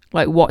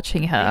 like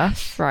watching her,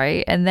 yes.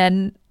 Right? And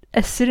then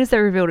as soon as they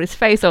revealed his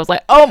face, I was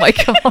like, oh my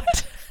god.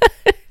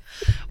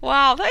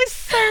 Wow, that is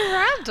so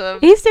random.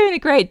 He's doing a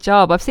great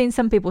job. I've seen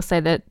some people say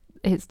that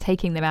it's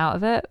taking them out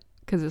of it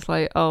because it's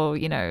like, oh,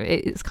 you know,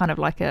 it's kind of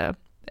like a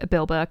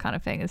Bill Burr kind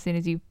of thing. As soon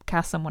as you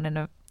cast someone in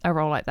a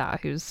role like that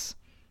who's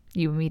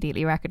you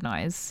immediately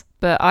recognize.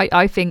 But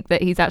I think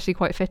that he's actually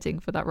quite fitting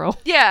for that role.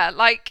 Yeah,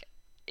 like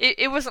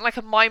it wasn't like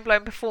a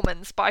mind-blowing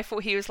performance, but I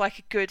thought he was like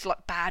a good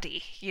like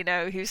baddie, you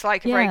know, who's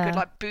like a very good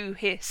like boo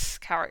hiss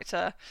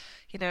character,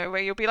 you know,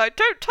 where you'll be like,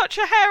 don't touch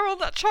a hair on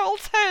that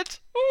child's head.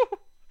 Ooh.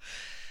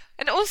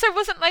 And also,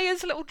 wasn't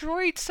Leia's little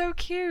droid so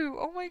cute?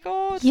 Oh my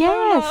god.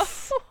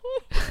 Yes.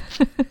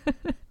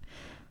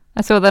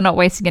 I saw they're not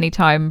wasting any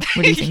time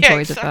releasing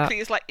toys of that. Exactly.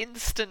 It's like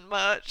instant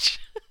merch.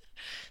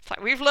 It's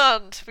like, we've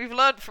learned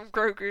from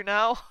Grogu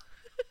now.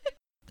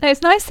 No,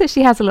 it's nice that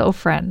she has a little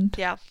friend.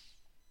 Yeah,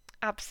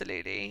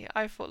 absolutely.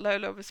 I thought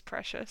Lola was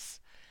precious.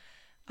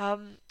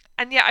 And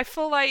yeah, I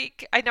feel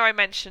like, I know I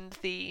mentioned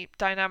the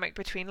dynamic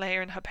between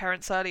Leia and her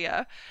parents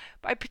earlier,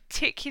 but I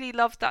particularly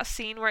loved that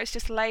scene where it's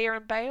just Leia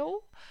and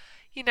Bail,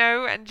 you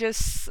know, and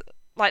just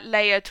like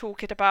Leia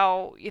talking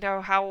about, you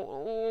know, how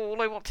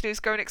all I want to do is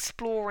go and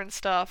explore and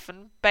stuff,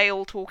 and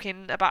Bail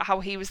talking about how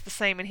he was the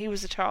same when he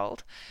was a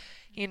child.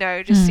 You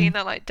know, just seeing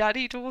that like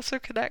daddy-daughter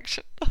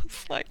connection. I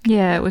was like,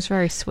 yeah, it was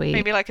very sweet.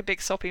 Made me like a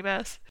big soppy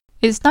mess.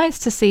 It's nice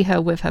to see her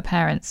with her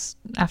parents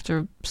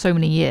after so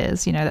many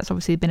years. You know, that's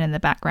obviously been in the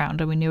background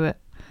and we knew it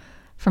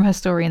from her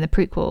story in the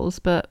prequels,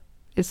 but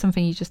it's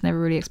something you just never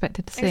really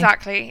expected to see.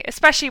 Exactly.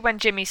 Especially when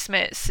Jimmy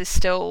Smits is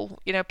still,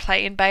 you know,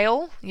 playing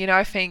Bail. You know,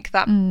 I think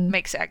that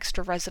makes it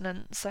extra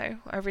resonant. So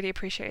I really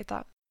appreciated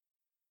that.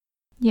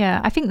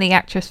 Yeah, I think the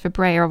actress for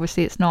Breya,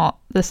 obviously it's not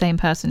the same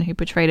person who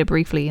portrayed her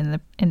briefly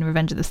in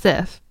Revenge of the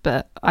Sith,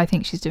 but I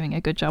think she's doing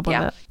a good job of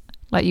it.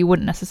 Like, you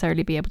wouldn't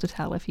necessarily be able to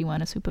tell if you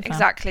weren't a super fan.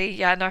 Exactly,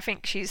 yeah, and I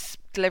think she's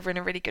delivering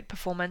a really good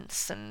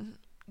performance. And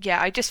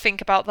yeah, I just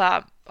think about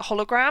that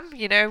hologram,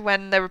 you know,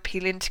 when they're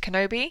appealing to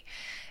Kenobi,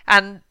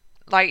 and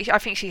like, I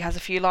think she has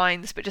a few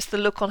lines, but just the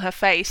look on her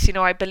face, you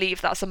know, I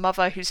believe that's a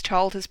mother whose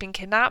child has been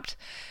kidnapped,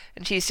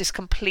 and she's just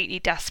completely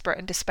desperate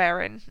and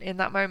despairing in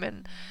that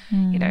moment,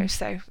 you know.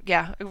 So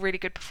yeah, a really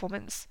good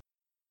performance.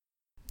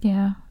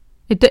 Yeah.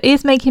 It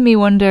is making me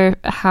wonder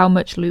how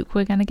much Luke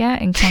we're going to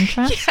get in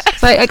contrast. Yes.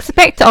 So I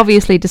expect,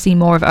 obviously, to see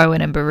more of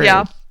Owen and Beru.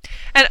 Yeah.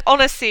 And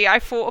honestly, I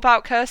thought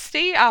about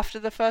Kirsty after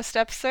the first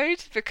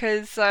episode,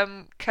 because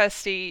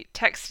Kirsty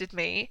texted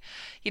me,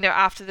 you know,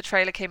 after the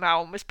trailer came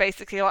out, and was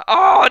basically like,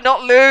 oh,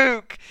 not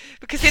Luke!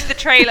 Because in the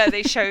trailer,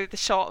 they show the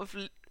shot of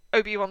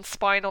Obi-Wan's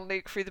spying on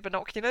Luke through the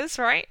binoculars,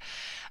 right?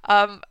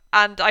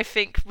 And I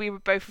think we were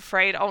both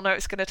afraid, oh no,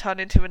 it's going to turn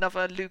into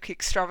another Luke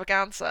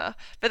extravaganza.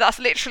 But that's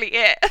literally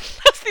it.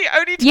 That's the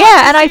only time.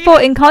 Yeah, and I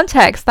thought in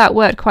context that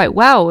worked quite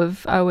well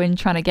with Owen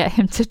trying to get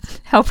him to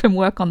help him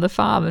work on the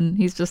farm, and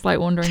he's just like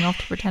wandering off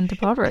to pretend to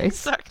pod race.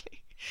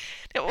 Exactly.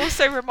 It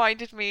also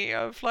reminded me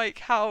of like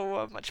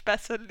how much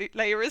better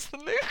Leia is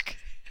than Luke.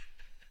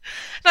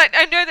 Like,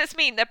 I know that's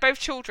mean, they're both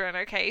children,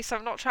 okay, so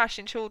I'm not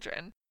trashing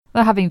children.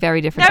 They're having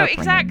very different upbringings.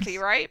 Exactly,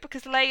 right?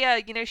 Because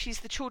Leia, you know,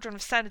 she's the children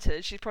of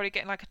senators. She's probably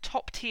getting like a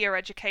top tier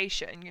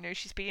education. You know,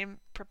 she's being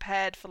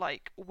prepared for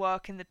like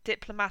work in the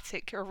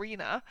diplomatic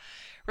arena.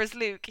 Whereas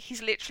Luke,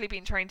 he's literally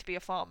been trained to be a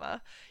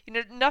farmer. You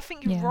know,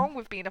 nothing wrong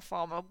with being a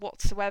farmer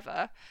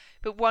whatsoever.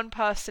 But one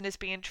person is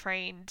being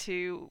trained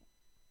to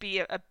be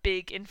a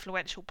big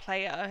influential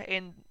player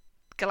in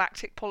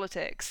galactic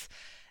politics,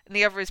 and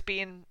the other is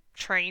being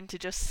trained to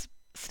just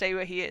stay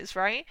where he is,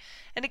 right?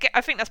 And again,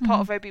 I think that's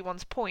part of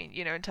Obi-Wan's point,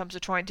 you know, in terms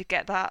of trying to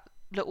get that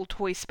little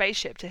toy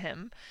spaceship to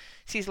him.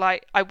 So he's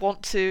like, I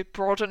want to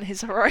broaden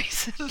his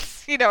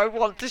horizons. You know, I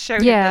want to show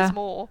him there's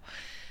more.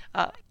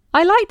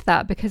 I liked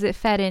that because it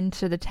fed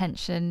into the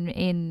tension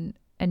in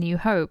A New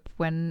Hope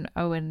when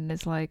Owen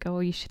is like, oh,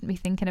 you shouldn't be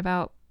thinking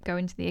about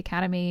going to the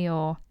academy,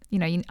 or, you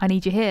know, I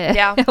need you here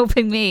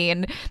helping me.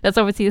 And that's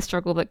obviously a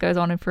struggle that goes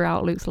on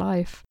throughout Luke's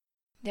life.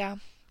 Yeah.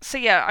 So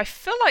yeah, I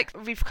feel like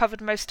we've covered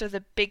most of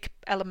the big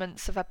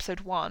elements of episode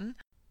 1.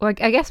 Well,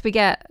 I guess we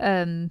get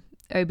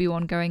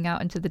Obi-Wan going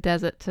out into the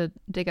desert to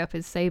dig up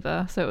his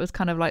saber, so it was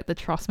kind of like the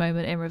Tross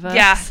moment in reverse.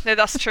 Yeah, no,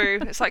 that's true.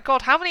 It's like,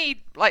 God, how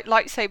many like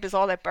lightsabers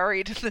are there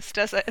buried in this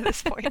desert at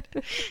this point?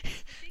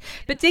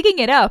 But digging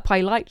it up,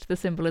 I liked the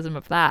symbolism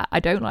of that. I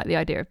don't like the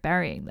idea of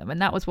burying them,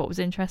 and that was what was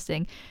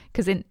interesting,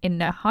 because in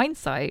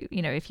hindsight,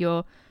 you know, if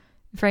you're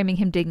framing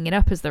him digging it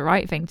up as the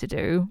right thing to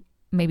do,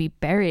 maybe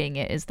burying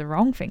it is the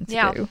wrong thing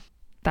to do.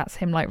 That's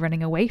him like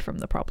running away from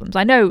the problems.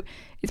 I know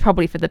it's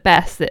probably for the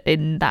best that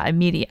in that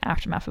immediate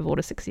aftermath of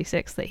Order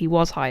 66 that he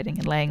was hiding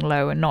and laying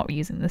low and not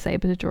using the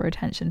saber to draw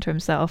attention to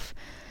himself.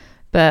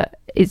 But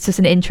it's just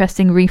an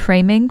interesting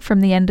reframing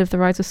from the end of The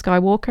Rise of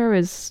Skywalker,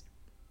 as,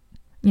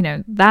 you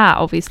know, that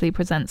obviously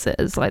presents it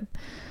as like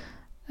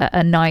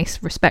a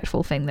nice,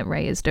 respectful thing that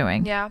Rey is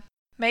doing. Yeah.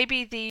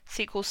 Maybe the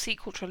sequel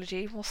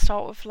trilogy will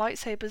start with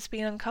lightsabers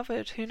being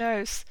uncovered. Who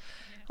knows?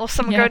 Or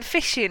someone going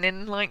fishing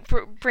and like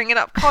bringing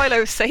up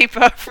Kylo's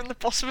saber from the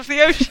bottom of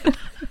the ocean.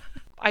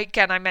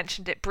 I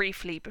mentioned it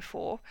briefly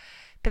before,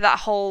 but that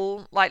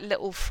whole like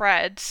little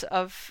thread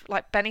of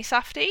like Benny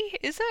Safdie,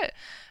 is it?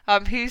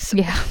 Who's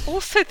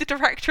also the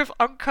director of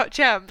Uncut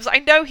Gems. I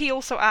know he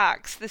also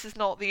acts. This is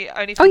not the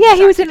only thing. Oh yeah,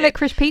 he was in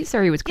Licorice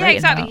Pizza. He was great. Yeah,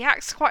 exactly. In that. He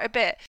acts quite a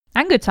bit.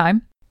 And Good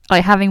Time.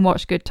 Like, having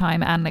watched Good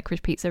Time and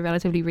Licorice Pizza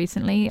relatively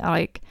recently,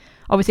 like,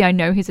 obviously I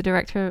know he's a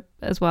director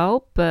as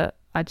well, but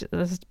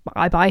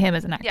I buy him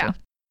as an actor. Yeah.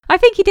 I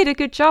think he did a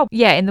good job.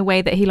 Yeah, in the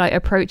way that he like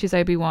approaches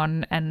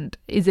Obi-Wan and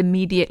is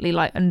immediately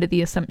like under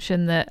the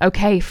assumption that,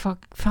 okay,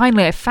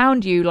 finally I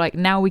found you, like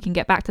now we can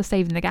get back to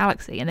saving the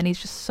galaxy. And then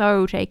he's just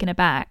so taken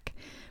aback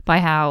by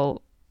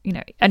how, you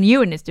know, and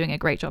Ewan is doing a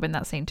great job in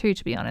that scene too,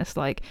 to be honest.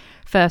 Like,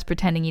 first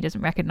pretending he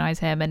doesn't recognize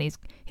him and he's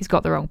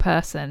got the wrong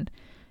person,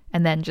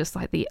 and then just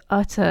like the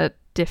utter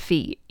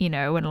defeat, you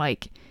know,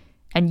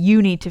 and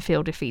you need to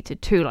feel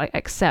defeated too, like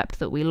accept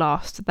that we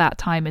lost, that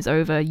time is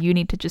over, you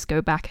need to just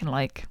go back and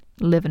like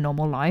live a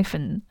normal life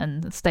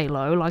and stay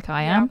low like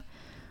I am.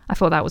 I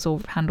thought that was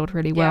all handled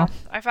really well.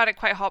 I found it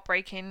quite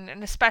heartbreaking,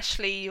 and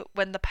especially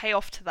when the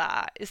payoff to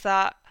that is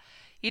that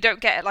you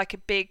don't get like a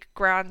big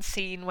grand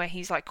scene where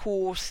he's like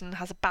caught and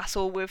has a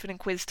battle with an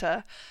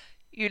Inquisitor.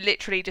 You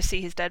literally just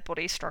see his dead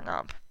body strung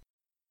up.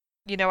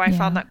 You know, I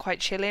found that quite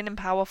chilling and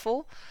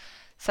powerful.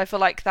 So I feel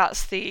like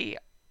that's the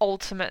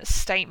ultimate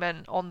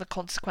statement on the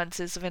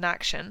consequences of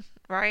inaction,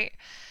 right?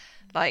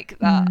 Like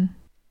that,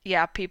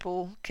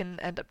 people can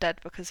end up dead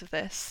because of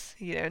this,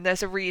 you know, and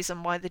there's a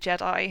reason why the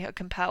Jedi are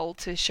compelled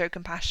to show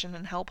compassion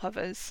and help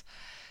others,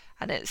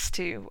 and it's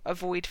to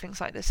avoid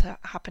things like this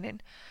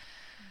happening.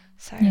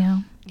 So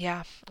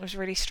yeah, it was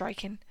really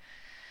striking.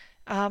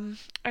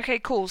 Okay,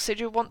 cool. So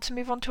do you want to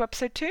move on to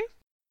episode 2?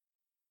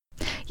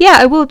 Yeah,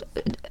 I will.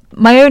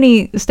 My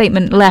only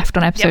statement left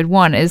on episode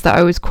 1 is that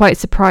I was quite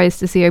surprised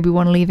to see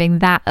Obi-Wan leaving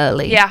that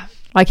early. Yeah.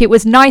 Like, it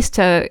was nice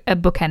to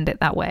bookend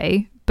it that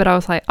way, but I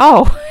was like,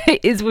 oh,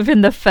 it is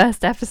within the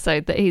first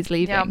episode that he's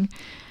leaving.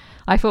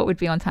 Yeah. I thought we'd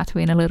be on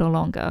Tatooine a little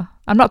longer.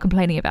 I'm not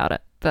complaining about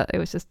it, but it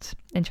was just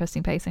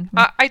interesting pacing for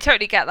me. I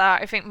totally get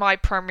that. I think my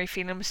primary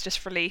feeling was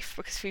just relief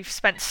because we've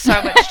spent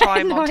so much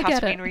time on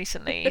Tatooine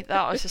recently that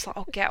I was just like,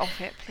 oh, get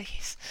off it,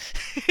 please.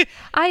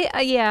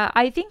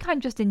 I think I'm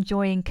just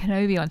enjoying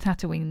Kenobi on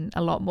Tatooine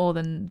a lot more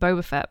than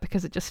Boba Fett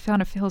because it just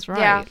kind of feels right.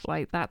 Yeah.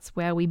 Like that's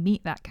where we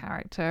meet that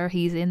character.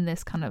 He's in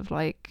this kind of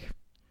like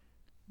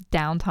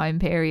downtime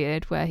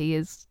period where he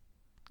is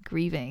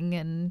grieving,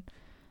 and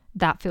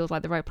that feels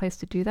like the right place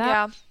to do that.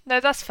 Yeah, no,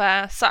 that's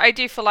fair. So I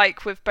do feel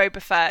like with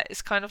Boba Fett,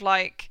 it's kind of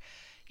like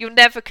you're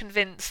never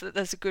convinced that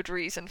there's a good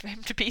reason for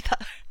him to be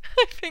there.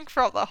 I think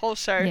throughout the whole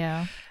show.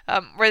 Yeah.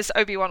 Whereas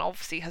Obi-Wan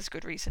obviously has a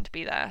good reason to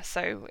be there,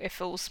 so it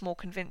feels more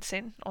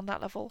convincing on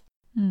that level.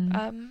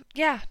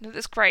 Yeah, no,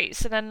 that's great.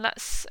 So then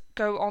let's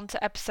go on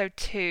to episode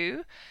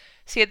 2.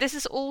 So yeah, this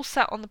is all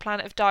set on the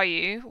planet of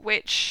Daiyu,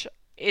 which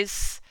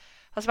is...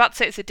 I was about to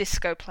say it's a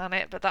disco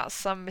planet, but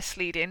that's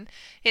misleading.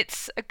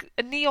 It's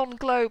a neon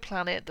glow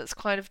planet that's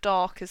kind of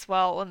dark as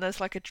well, and there's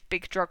like a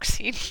big drug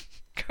scene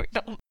going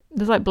on.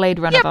 There's like Blade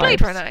Runner vibes. Yeah,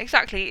 Blade Runner,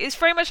 exactly. It's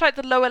very much like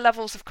the lower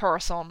levels of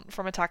Coruscant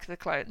from Attack of the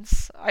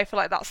Clones. I feel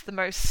like that's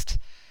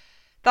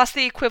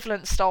the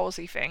equivalent Star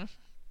Warsy thing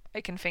I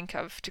can think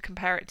of to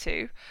compare it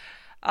to.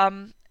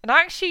 And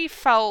I actually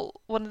felt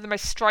one of the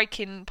most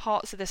striking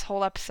parts of this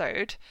whole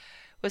episode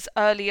was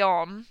early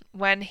on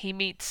when he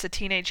meets a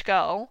teenage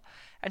girl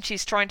and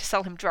she's trying to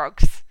sell him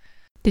drugs.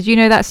 Did you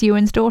know that's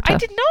Ewan's daughter? I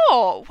did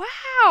not.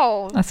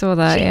 Wow. I saw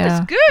that, She was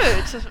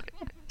good.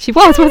 She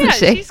was, wasn't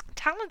she? She's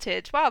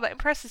talented. Wow, that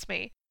impresses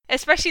me.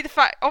 Especially the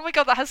fact, oh my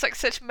god, that has like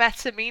such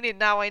meta meaning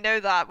now. I know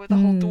that with the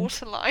whole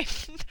daughter line.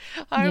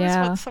 I always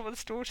want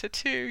someone's daughter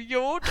too.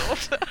 Your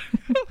daughter.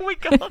 Oh my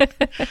god.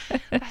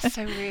 That's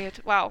so weird.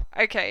 Wow.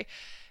 Okay.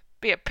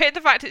 But yeah, putting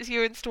the fact it's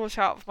Ewan's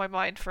daughter out of my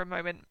mind for a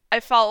moment, I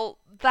felt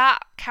that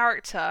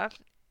character,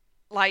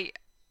 like,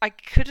 I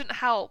couldn't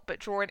help but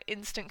draw an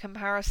instant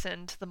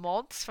comparison to the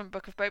mods from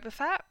Book of Boba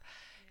Fett.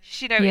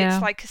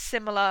 It's like a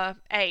similar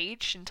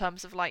age in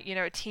terms of like,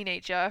 a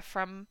teenager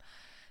from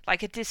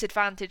like a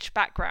disadvantaged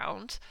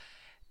background.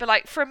 But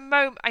like for a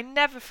moment, I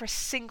never for a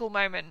single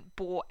moment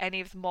bought any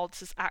of the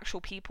mods as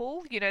actual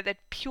people. They're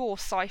pure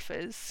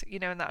ciphers,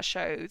 in that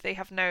show. They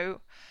have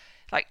no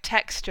like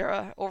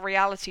texture or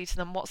reality to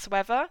them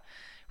whatsoever.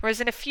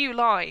 Whereas in a few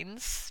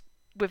lines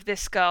with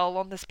this girl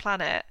on this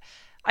planet,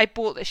 I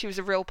bought that she was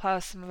a real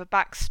person with a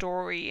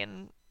backstory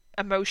and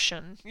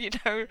emotion,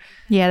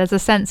 Yeah, there's a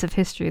sense of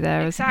history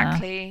there,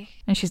 exactly. Isn't there?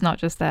 And she's not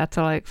just there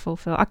to like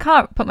fulfill. I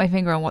can't put my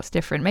finger on what's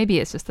different. Maybe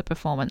it's just the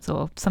performance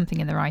or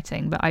something in the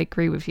writing, but I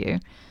agree with you.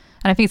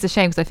 And I think it's a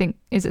shame because I think,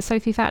 is it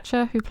Sophie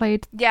Thatcher who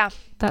played that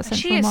central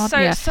she is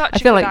mod?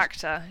 Such a good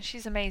actor.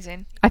 She's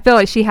amazing. I feel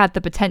like she had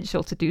the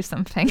potential to do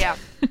something. Yeah,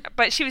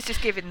 but she was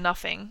just given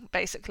nothing,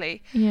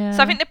 basically. Yeah.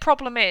 So I think the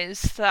problem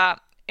is that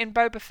in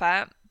Boba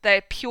Fett,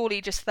 they're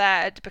purely just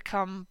there to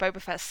become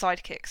Boba Fett's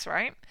sidekicks,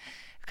 right?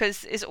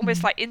 Because it's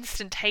almost like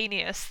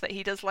instantaneous that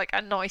he does like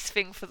a nice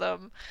thing for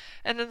them,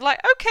 and then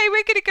like, okay,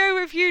 we're gonna go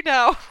with you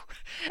now,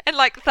 and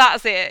like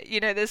that's it.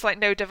 There's like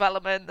no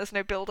development, there's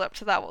no build up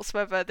to that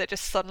whatsoever. They're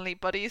just suddenly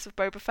buddies of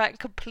Boba Fett and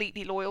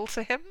completely loyal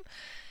to him,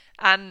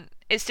 and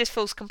it just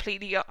feels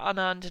completely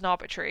unearned and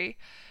arbitrary.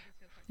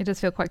 It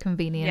does feel quite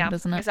convenient,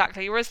 doesn't it?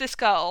 Exactly. Whereas this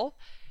girl,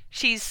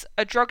 she's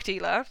a drug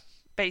dealer,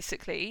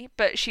 basically,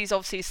 but she's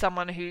obviously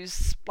someone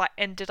who's like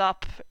ended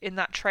up in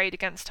that trade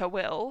against her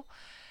will.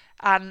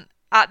 And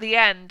at the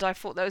end, I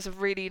thought there was a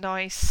really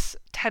nice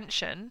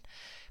tension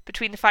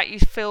between the fact you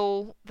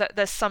feel that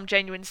there's some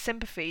genuine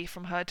sympathy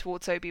from her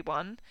towards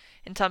Obi-Wan,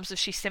 in terms of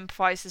she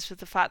sympathizes with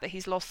the fact that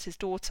he's lost his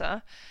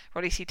daughter, or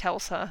at least he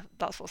tells her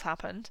that's what's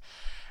happened.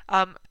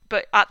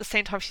 But at the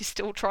same time, she's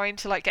still trying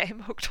to like get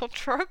him hooked on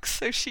drugs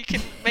so she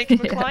can make him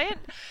a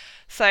client.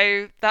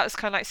 So that was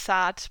kind of like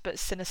sad but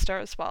sinister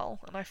as well,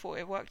 and I thought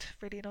it worked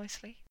really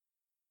nicely.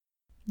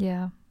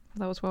 Yeah,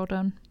 that was well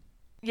done.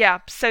 Yeah,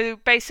 so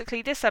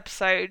basically this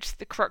episode,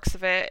 the crux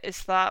of it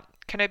is that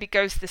Kenobi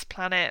goes to this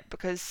planet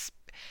because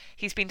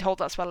he's been told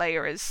that's where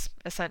Leia is,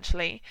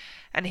 essentially,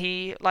 and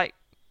he like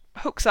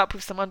hooks up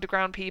with some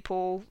underground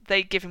people,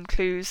 they give him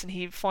clues and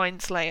he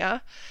finds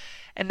Leia,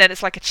 and then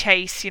it's like a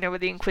chase, where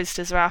the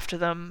Inquisitors are after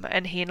them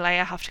and he and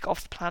Leia have to get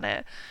off the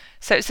planet.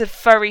 So it's a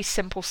very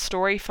simple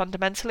story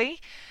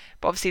fundamentally,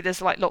 but obviously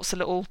there's like lots of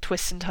little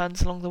twists and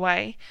turns along the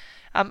way.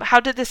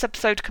 How did this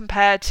episode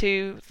compare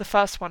to the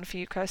first one for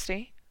you,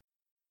 Kirsty?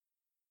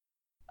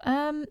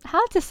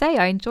 Hard to say.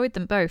 I enjoyed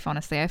them both,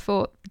 honestly. I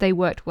thought they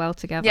worked well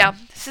together. Yeah,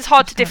 this is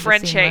hard to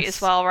differentiate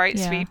as well, right?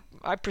 Yeah. So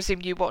I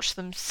presume you watched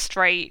them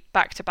straight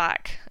back to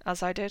back,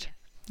 as I did.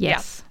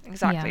 Yes. Yeah,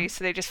 exactly. Yeah.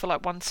 So they just feel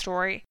like one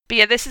story. But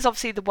yeah, this is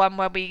obviously the one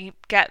where we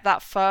get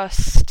that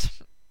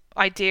first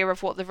idea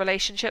of what the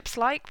relationship's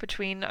like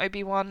between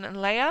Obi-Wan and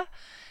Leia.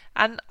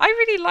 And I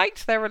really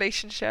liked their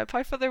relationship.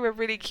 I thought they were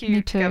really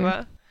cute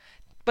together.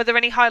 Were there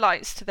any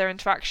highlights to their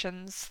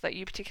interactions that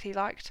you particularly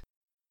liked?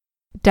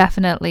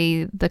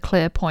 Definitely the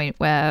clear point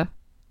where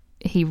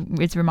he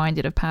is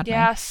reminded of Padme.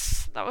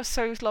 Yes, that was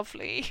so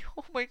lovely.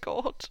 Oh my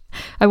god.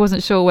 I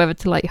wasn't sure whether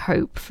to like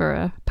hope for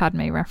a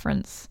Padme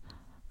reference.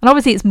 And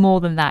obviously it's more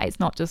than that. It's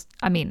not just,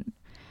 I mean,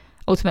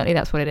 ultimately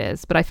that's what it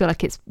is, but I feel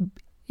like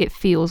it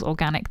feels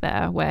organic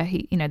there, where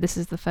he, you know, this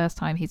is the first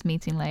time he's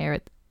meeting Leia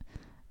at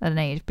an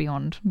age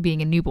beyond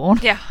being a newborn.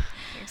 Yeah,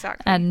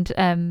 exactly.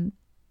 And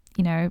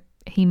you know,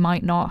 he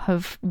might not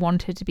have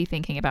wanted to be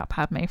thinking about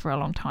Padme for a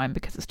long time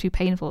because it's too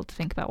painful to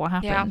think about what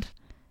happened.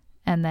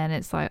 Yeah. And then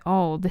it's like,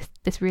 oh,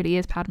 this really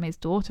is Padme's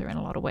daughter in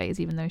a lot of ways,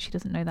 even though she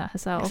doesn't know that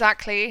herself.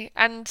 Exactly.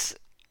 And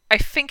I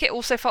think it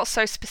also felt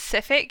so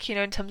specific, you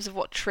know, in terms of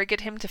what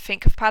triggered him to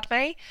think of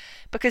Padme,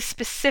 because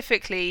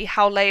specifically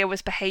how Leia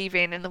was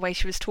behaving and the way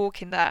she was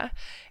talking there,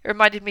 it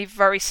reminded me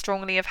very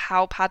strongly of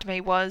how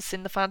Padme was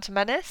in The Phantom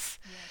Menace.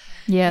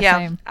 Yeah,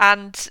 same.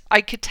 And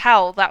I could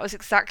tell that was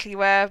exactly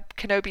where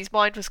Kenobi's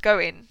mind was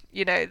going,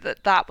 you know,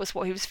 that was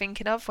what he was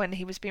thinking of when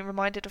he was being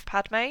reminded of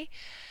Padme.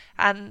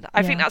 And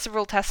I think that's a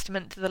real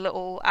testament to the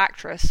little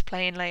actress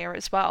playing Leia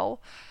as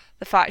well.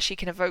 The fact she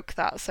can evoke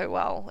that so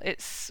well,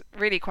 it's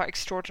really quite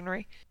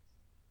extraordinary.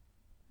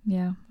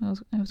 Yeah, it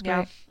was great.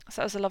 Yeah,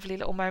 so that was a lovely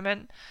little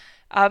moment.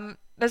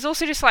 There's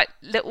also just like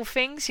little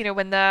things, you know,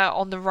 when they're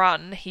on the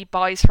run, he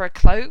buys her a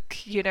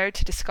cloak, you know,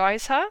 to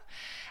disguise her.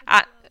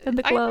 And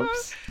the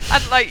gloves.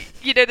 And like,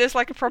 you know, there's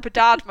like a proper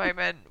dad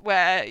moment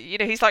where, you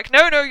know, he's like,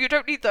 no, you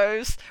don't need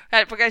those.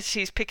 Because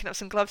she's picking up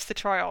some gloves to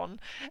try on.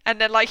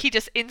 And then like he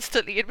just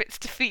instantly admits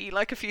defeat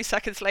like a few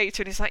seconds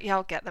later and he's like, yeah,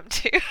 I'll get them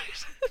too.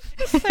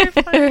 It's so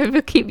funny.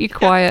 We'll keep you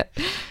quiet.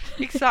 Yeah,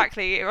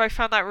 exactly. I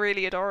found that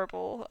really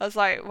adorable. I was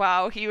like,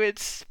 wow, he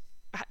would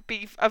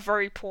be a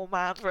very poor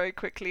man very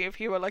quickly if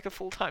he were like a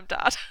full-time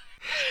dad.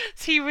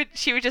 So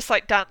she would just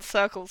like dance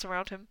circles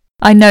around him.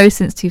 I know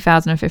since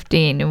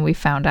 2015 when we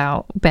found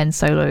out Ben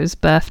Solo's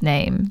birth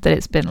name that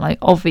it's been like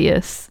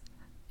obvious,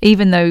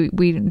 even though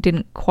we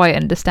didn't quite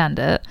understand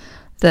it,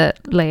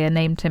 that Leia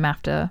named him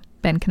after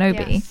Ben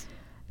Kenobi. Yes.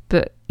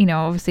 But, you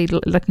know, obviously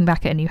looking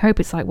back at A New Hope,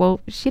 it's like, well,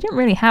 she didn't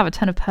really have a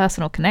ton of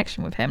personal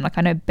connection with him. Like,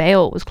 I know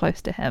Bail was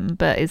close to him,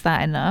 but is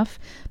that enough?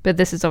 But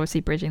this is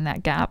obviously bridging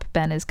that gap.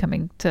 Ben is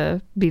coming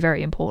to be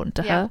very important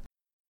to her.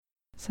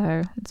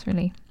 So it's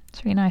really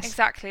nice.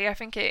 Exactly. I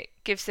think it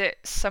gives it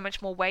so much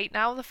more weight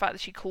now, the fact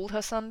that she called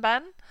her son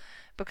Ben,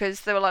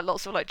 because there were like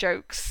lots of like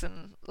jokes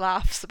and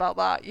laughs about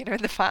that, you know,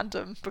 in the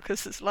fandom,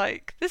 because it's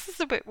like, this is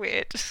a bit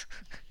weird.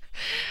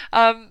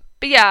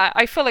 But yeah,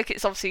 I feel like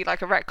it's obviously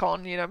like a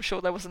retcon, you know, I'm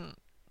sure there wasn't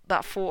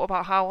that thought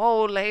about how,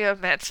 Leia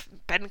met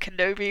Ben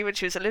Kenobi when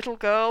she was a little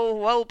girl,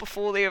 well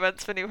before the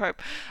events of A New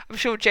Hope. I'm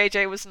sure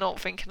JJ was not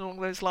thinking along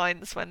those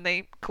lines when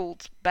they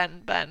called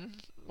Ben,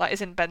 like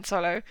as in Ben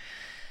Solo.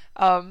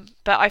 But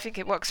I think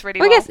it works really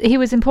well. I guess he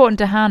was important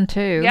to Han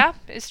too. Yeah,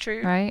 it's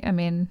true. Right? I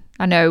mean,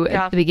 I know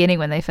at the beginning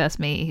when they first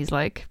meet, he's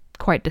like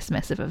quite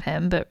dismissive of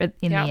him, but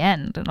in the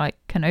end, like,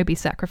 Kenobi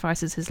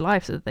sacrifices his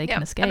life so that they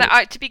can escape.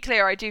 And to be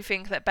clear, I do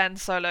think that Ben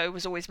Solo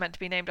was always meant to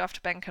be named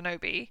after Ben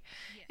Kenobi.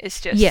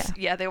 It's just,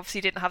 they obviously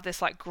didn't have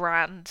this like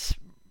grand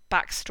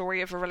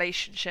backstory of a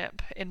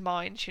relationship in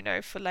mind, you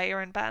know, for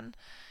Leia and Ben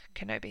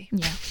Kenobi.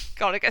 Yeah.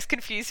 God, it gets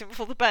confusing with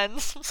all the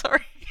Bens. I'm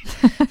sorry.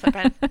 So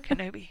Ben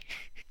Kenobi.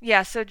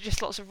 Yeah, so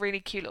just lots of really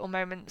cute little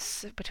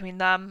moments between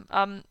them.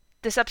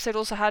 This episode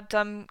also had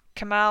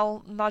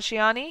Kamal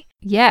Nanjiani.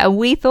 Yeah,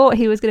 we thought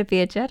he was going to be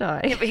a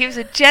Jedi. Yeah, but he was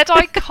a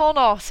Jedi con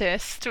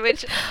artist,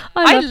 which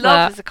I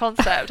love as a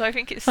concept. I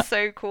think it's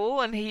so cool,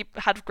 and he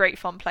had great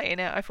fun playing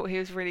it. I thought he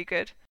was really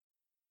good.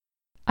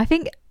 I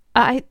think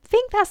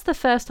that's the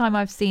first time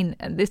I've seen,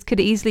 and this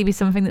could easily be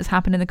something that's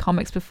happened in the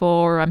comics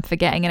before, or I'm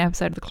forgetting an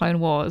episode of the Clone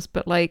Wars,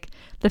 but like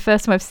the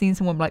first time I've seen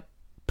someone like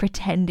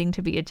pretending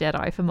to be a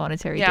Jedi for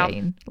monetary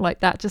gain.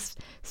 Like, that just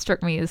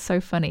struck me as so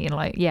funny, and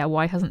like,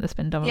 why hasn't this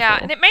been done before?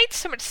 And it made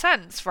so much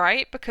sense,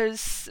 right?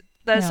 Because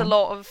there's a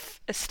lot of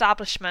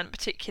establishment,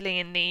 particularly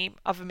in the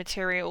other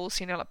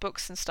materials, you know, like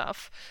books and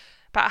stuff,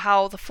 about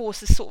how the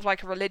Force is sort of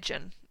like a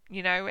religion,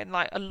 you know, and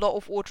like a lot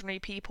of ordinary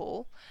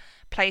people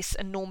place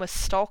enormous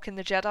stock in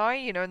the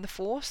Jedi, you know, in the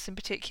Force in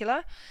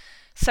particular.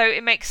 So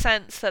it makes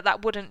sense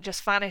that wouldn't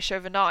just vanish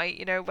overnight,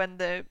 you know, when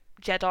the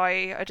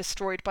Jedi are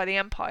destroyed by the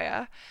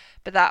Empire,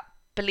 but that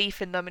belief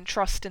in them and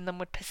trust in them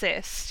would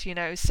persist, you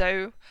know.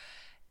 So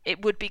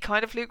it would be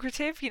kind of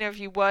lucrative, you know, if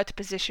you were to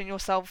position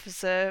yourself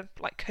as a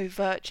like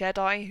covert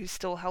Jedi who's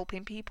still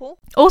helping people.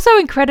 Also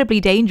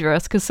incredibly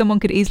dangerous, because someone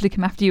could easily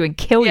come after you and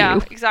kill you. Yeah,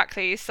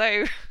 exactly.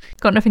 So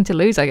got nothing to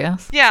lose, I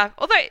guess. Yeah,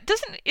 although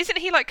isn't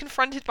he like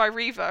confronted by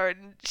Reva,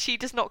 and she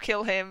does not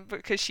kill him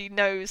because she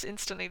knows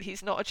instantly that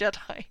he's not a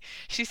Jedi.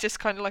 She's just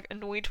kind of like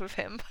annoyed with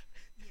him.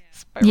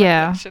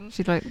 Yeah,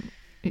 she's like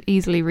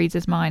easily reads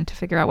his mind to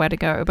figure out where to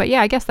go. But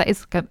yeah, I guess that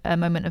is a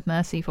moment of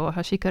mercy for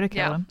her. She could have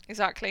killed him.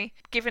 Exactly.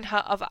 Given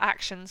her other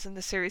actions in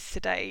the series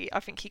today, I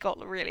think he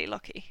got really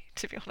lucky,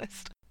 to be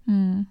honest.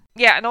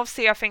 Yeah, and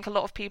obviously I think a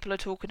lot of people are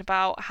talking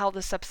about how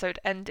this episode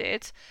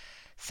ended.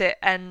 So it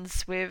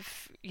ends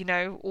with, you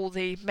know, all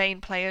the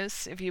main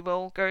players, if you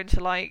will, going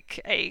to like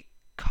a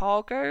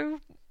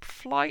cargo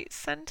flight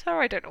center.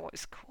 I don't know what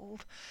it's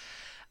called.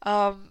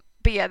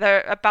 But yeah,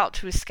 they're about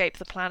to escape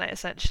the planet,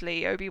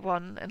 essentially,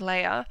 Obi-Wan and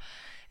Leia,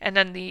 and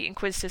then the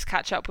Inquisitors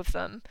catch up with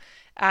them,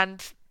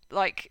 and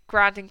like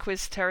Grand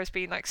Inquisitor has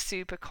been like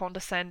super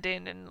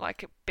condescending and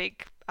like a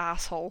big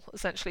asshole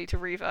essentially to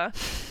Reva,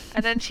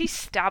 and then she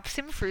stabs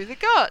him through the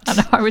gut. I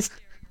know, I was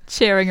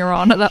cheering her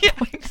on at that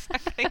point.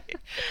 Exactly.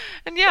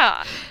 And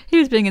yeah, he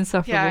was being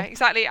insufferable. Yeah,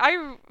 exactly.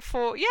 I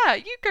thought, yeah,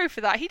 you go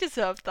for that. He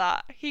deserved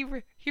that. He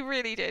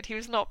really did. He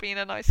was not being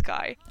a nice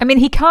guy. I mean,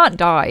 he can't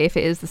die if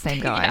it is the same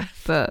guy,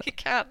 yes, but he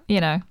can.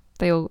 You know,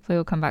 they all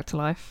come back to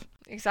life.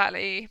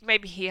 Exactly.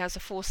 Maybe he has a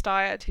Force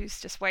dyad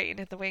who's just waiting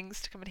in the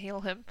wings to come and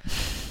heal him.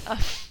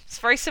 It's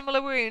a very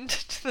similar wound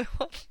to the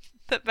one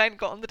that Ben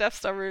got on the Death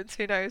Star ruins.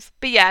 Who knows?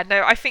 But yeah,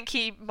 no, I think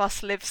he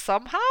must live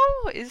somehow.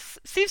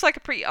 Seems like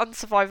a pretty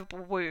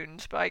unsurvivable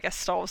wound, but I guess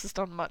Star Wars has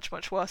done much,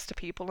 much worse to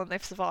people and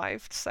they've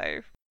survived,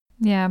 so...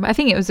 Yeah, but I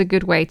think it was a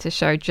good way to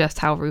show just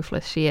how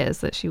ruthless she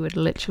is, that she would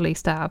literally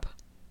stab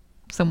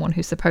someone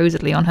who's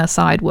supposedly on her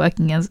side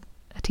working as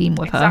a team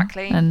with her.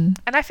 Exactly. And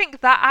I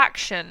think that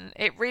action,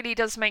 it really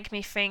does make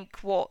me think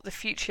what the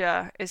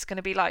future is going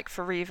to be like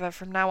for Reva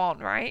from now on,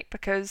 right?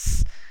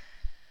 Because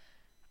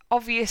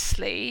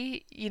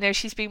obviously, you know,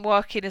 she's been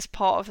working as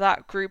part of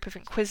that group of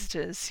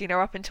Inquisitors, you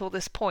know, up until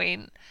this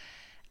point.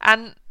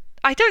 And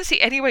I don't see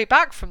any way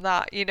back from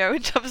that, you know,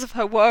 in terms of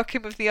her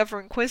working with the other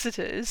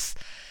Inquisitors.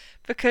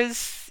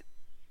 Because,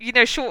 you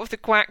know, short of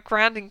the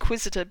Grand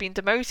Inquisitor being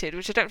demoted,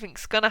 which I don't think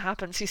is going to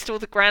happen, she's still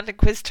the Grand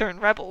Inquisitor in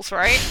Rebels,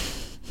 right?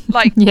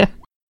 Like, yeah.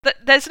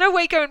 There's no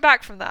way going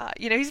back from that.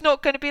 You know, he's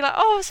not going to be like,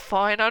 oh, it's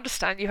fine, I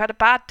understand, you had a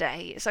bad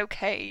day, it's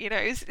okay. You know,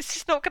 it's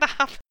just not going to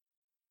happen.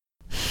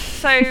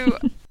 So,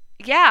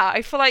 yeah,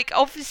 I feel like,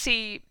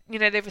 obviously, you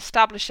know, they've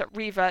established that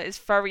Reva is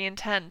very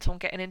intent on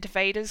getting into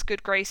Vader's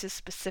good graces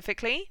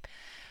specifically.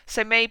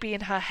 So maybe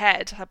in her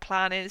head, her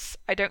plan is,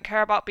 I don't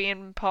care about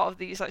being part of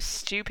these like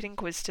stupid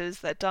Inquisitors.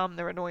 They're dumb,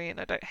 they're annoying,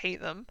 I don't hate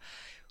them.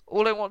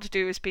 All I want to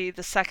do is be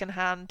the second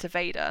hand to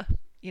Vader,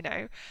 you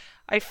know.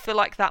 I feel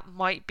like that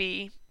might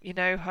be, you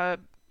know, her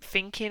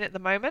thinking at the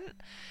moment.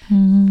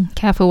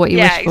 Careful what you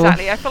wish for. Yeah,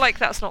 exactly. I feel like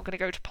that's not going to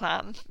go to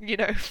plan, you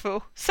know,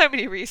 for so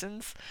many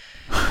reasons.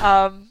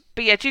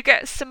 But yeah, do you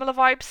get similar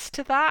vibes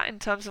to that in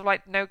terms of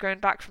like no going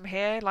back from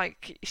here?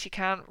 Like she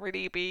can't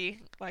really be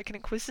like an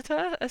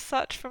Inquisitor as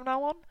such from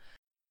now on?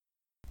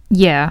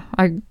 Yeah,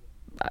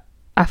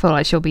 I feel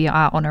like she'll be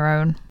out on her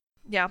own.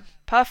 Yeah,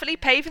 perfectly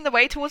paving the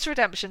way towards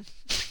redemption.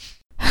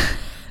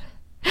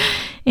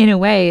 In a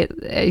way,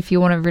 if you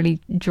want to really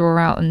draw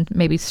out and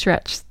maybe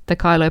stretch the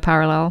Kylo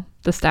parallel,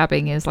 the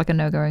stabbing is like a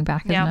no going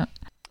back, isn't it?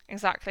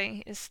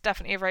 Exactly. It's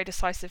definitely a very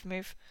decisive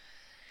move.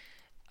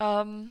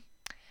 And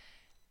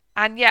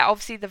yeah,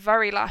 obviously the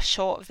very last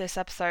shot of this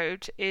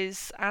episode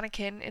is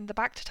Anakin in the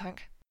Bacta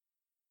tank.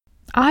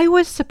 I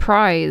was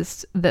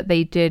surprised that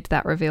they did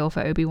that reveal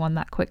for Obi-Wan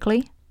that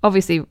quickly.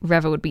 Obviously,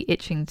 Reva would be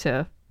itching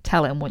to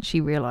tell him once she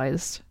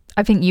realised.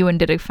 I think Ewan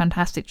did a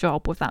fantastic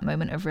job with that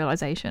moment of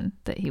realisation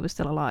that he was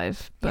still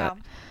alive. But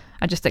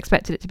I just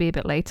expected it to be a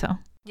bit later.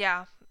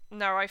 Yeah.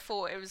 No, I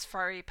thought it was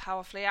very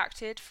powerfully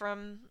acted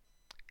from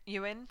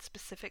Ewan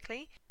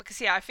specifically. Because,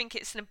 yeah, I think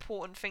it's an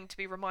important thing to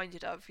be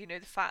reminded of. You know,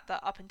 the fact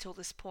that up until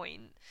this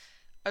point,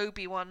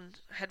 Obi-Wan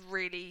had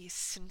really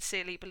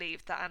sincerely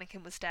believed that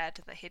Anakin was dead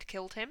and that he'd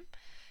killed him,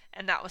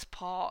 and that was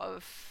part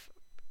of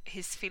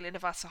his feeling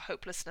of utter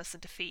hopelessness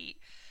and defeat.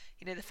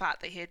 You know, the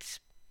fact that he'd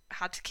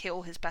had to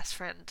kill his best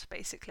friend,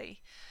 basically.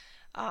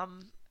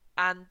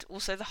 And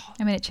also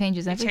it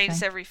changes everything. It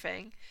changes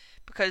everything,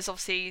 because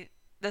obviously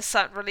there's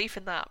certain relief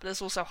in that, but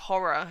there's also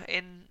horror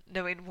in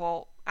knowing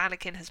what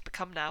Anakin has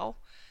become now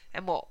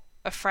and what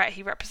a threat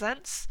he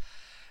represents.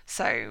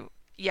 So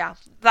yeah,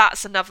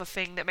 that's another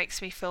thing that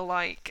makes me feel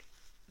like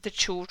the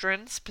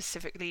children,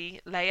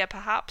 specifically Leia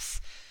perhaps,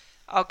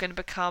 are going to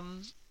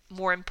become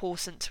more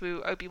important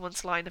to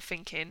Obi-Wan's line of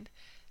thinking,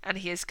 and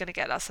he is going to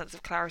get that sense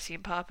of clarity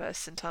and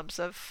purpose in terms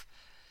of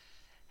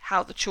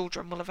how the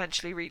children will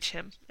eventually reach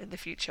him in the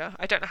future.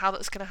 I don't know how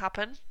that's going to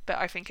happen, but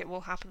I think it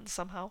will happen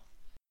somehow.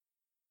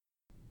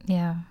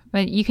 Yeah,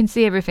 but you can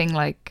see everything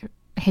like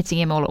hitting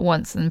him all at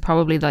once, and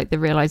probably like the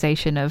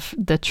realization of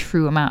the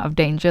true amount of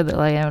danger that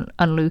Leia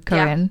and Luke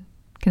are in,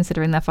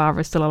 considering their father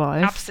is still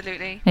alive.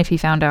 Absolutely. If he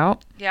found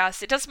out.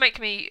 Yes, it does make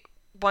me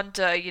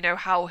wonder, you know,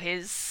 how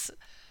his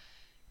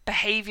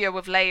behaviour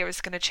with Leia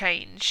is going to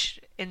change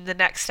in the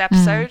next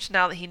episode,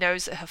 now that he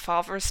knows that her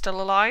father is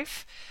still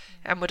alive,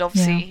 and would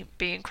obviously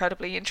be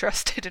incredibly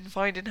interested in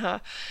finding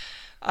her,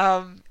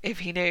 if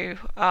he knew.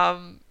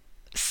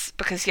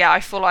 Because, yeah, I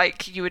feel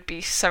like you would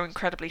be so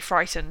incredibly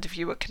frightened if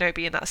you were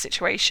Kenobi in that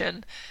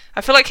situation.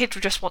 I feel like he'd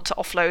just want to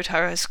offload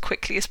her as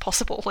quickly as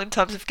possible in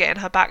terms of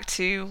getting her back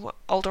to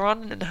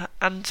Alderaan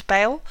and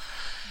Bail.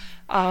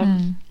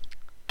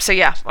 So,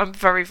 yeah, I'm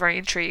very, very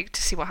intrigued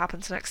to see what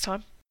happens next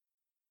time.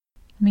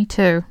 Me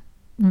too.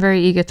 I'm very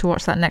eager to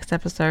watch that next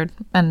episode.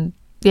 And,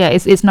 yeah,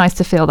 it's nice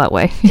to feel that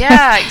way.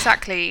 Yeah,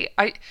 exactly.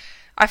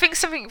 I think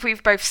something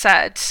we've both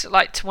said,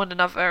 like, to one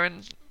another,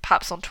 and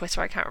perhaps on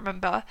Twitter, I can't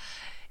remember,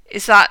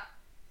 is that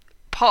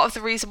part of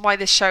the reason why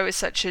this show is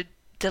such a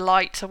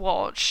delight to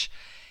watch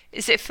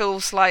is it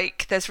feels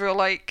like there's real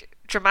like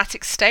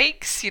dramatic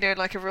stakes, you know,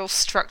 like a real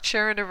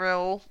structure and a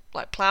real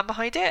like plan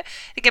behind it.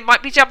 Again,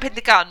 might be jumping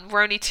the gun.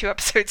 We're only 2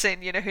 episodes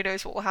in, you know, who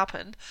knows what will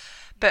happen.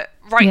 But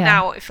right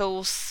now it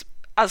feels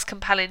as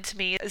compelling to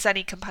me as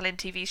any compelling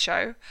TV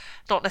show,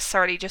 not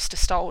necessarily just a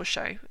Star Wars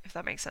show, if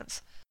that makes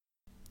sense.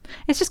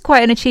 It's just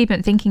quite an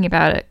achievement thinking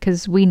about it,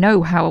 because we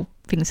know how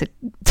things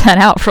turn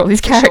out for all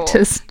these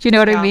characters. Sure. Do you know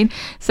what I mean?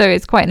 So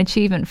it's quite an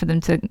achievement for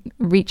them to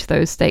reach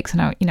those stakes.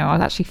 And I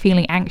was actually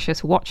feeling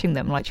anxious watching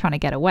them, like trying to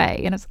get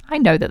away. And I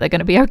know that they're going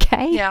to be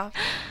okay. Yeah.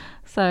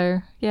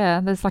 So yeah,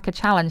 there's like a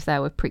challenge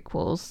there with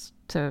prequels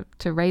to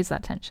raise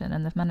that tension,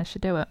 and they've managed to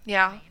do it.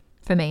 Yeah.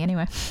 For me,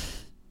 anyway.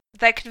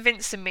 They're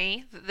convincing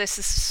me that this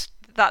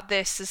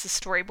is a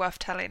story worth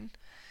telling,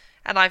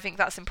 and I think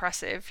that's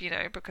impressive. You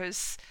know,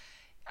 because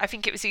I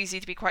think it was easy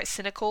to be quite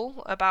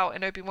cynical about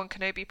an Obi-Wan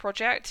Kenobi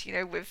project, you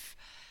know, with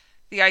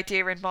the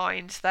idea in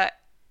mind that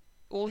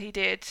all he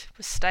did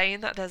was stay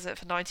in that desert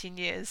for 19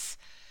 years,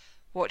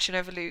 watching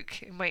over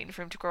Luke and waiting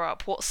for him to grow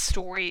up. What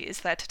story is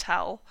there to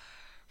tell?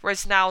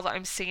 Whereas now that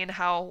I'm seeing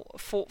how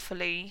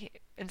thoughtfully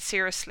and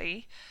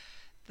seriously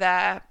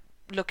they're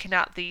looking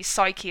at the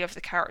psyche of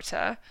the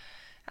character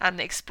and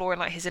exploring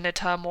like his inner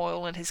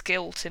turmoil and his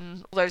guilt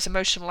and all those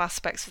emotional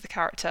aspects of the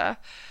character,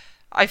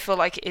 I feel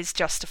like it is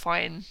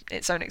justifying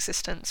its own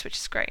existence, which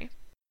is great.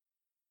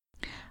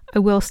 I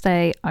will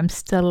say I'm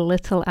still a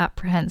little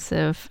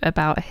apprehensive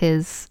about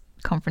his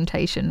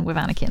confrontation with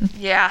Anakin.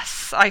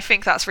 Yes, I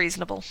think that's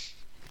reasonable.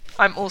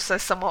 I'm also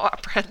somewhat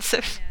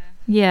apprehensive.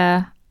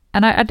 Yeah,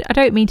 and I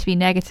don't mean to be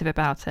negative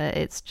about it.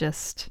 It's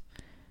just,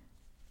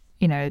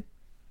 you know,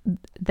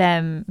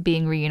 them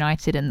being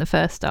reunited in the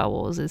first Star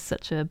Wars is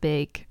such a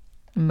big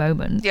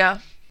moment. Yeah.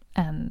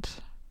 And,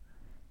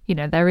 you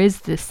know, there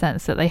is this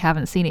sense that they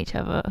haven't seen each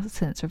other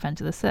since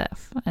Revenge of the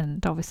Sith.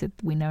 And obviously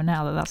we know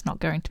now that that's not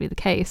going to be the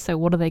case. So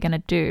what are they going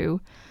to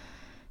do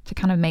to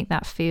kind of make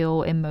that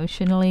feel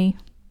emotionally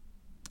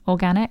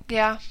organic?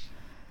 Yeah.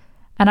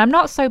 And I'm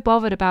not so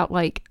bothered about,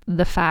 like,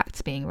 the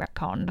facts being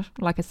retconned.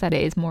 Like I said,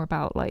 it is more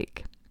about,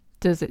 like,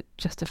 does it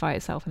justify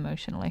itself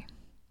emotionally?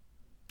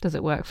 Does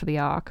it work for the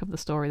arc of the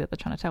story that they're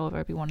trying to tell with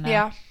Obi-Wan now?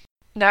 Yeah.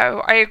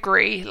 No, I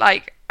agree.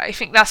 Like, I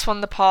think that's one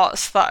of the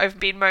parts that I've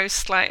been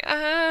most, like,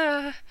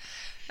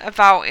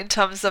 about, in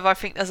terms of I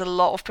think there's a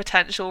lot of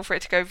potential for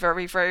it to go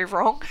very, very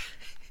wrong.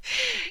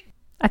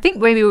 I think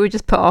maybe we were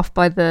just put off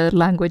by the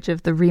language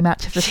of the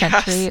rematch of the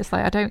century. It's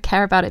like, I don't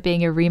care about it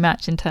being a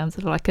rematch in terms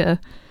of, like, a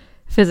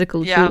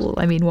physical duel.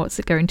 I mean, what's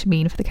it going to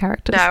mean for the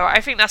characters? No, I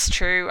think that's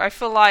true. I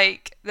feel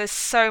like there's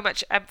so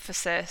much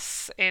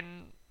emphasis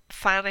in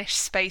fanish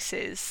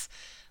spaces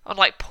on,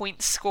 like,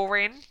 point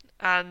scoring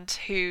and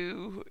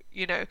who,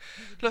 you know,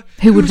 like,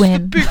 who would win?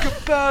 The bigger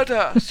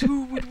badass?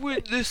 Who would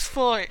win this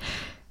fight?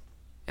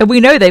 And we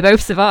know they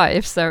both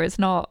survive, so it's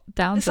not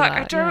down to like,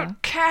 that. I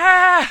don't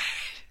care.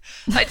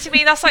 Like, to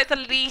me, that's like the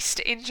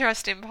least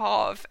interesting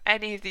part of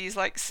any of these,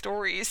 like,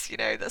 stories, you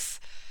know.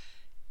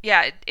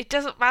 It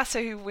doesn't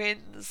matter who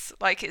wins.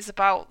 Like, it's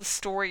about the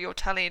story you're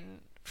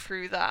telling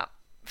through that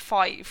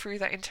fight, through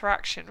that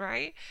interaction,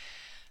 right?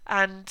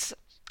 And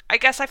I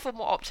guess I feel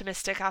more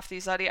optimistic after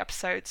these early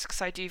episodes, because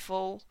I do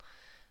feel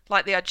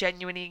like they are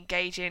genuinely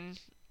engaging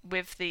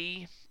with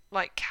the,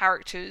 like,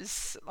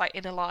 characters, like,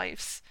 inner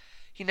lives,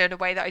 you know, in a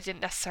way that I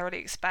didn't necessarily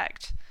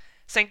expect.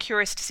 So I'm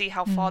curious to see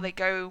how far they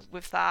go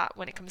with that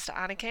when it comes to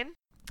Anakin.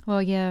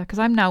 Well, yeah, because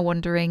I'm now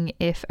wondering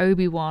if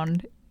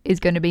Obi-Wan is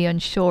going to be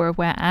unsure of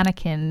where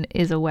Anakin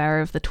is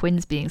aware of the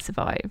twins being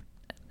survived.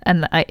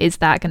 And is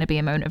that going to be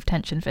a moment of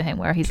tension for him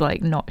where he's,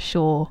 like, not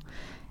sure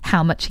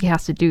how much he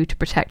has to do to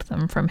protect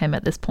them from him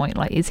at this point?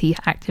 Like, is he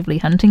actively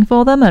hunting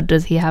for them, or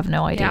does he have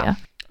no idea? Yeah.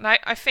 And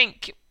I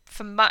think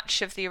for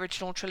much of the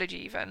original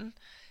trilogy even,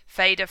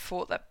 Vader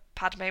thought that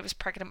Padme was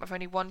pregnant with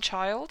only one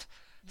child,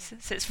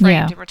 since it's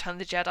framed in Return of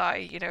the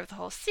Jedi, you know, the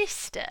whole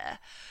sister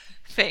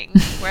thing,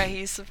 where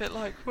he's a bit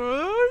like,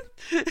 what?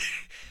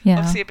 Yeah.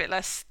 Obviously a bit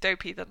less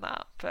dopey than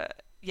that,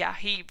 but yeah,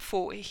 he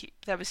thought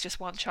there was just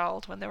one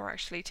child when there were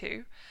actually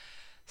two.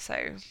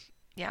 So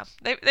yeah,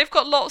 they've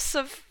got lots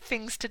of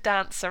things to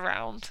dance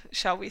around,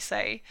 shall we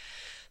say.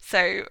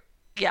 So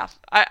yeah,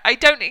 I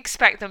don't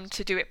expect them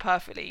to do it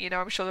perfectly. You know,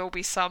 I'm sure there will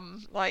be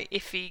some, like,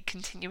 iffy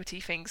continuity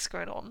things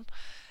going on,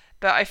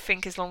 but I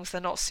think as long as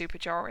they're not super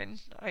jarring,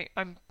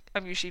 I'm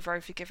usually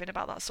very forgiving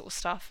about that sort of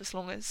stuff, as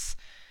long as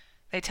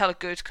they tell a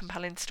good,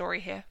 compelling story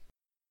here.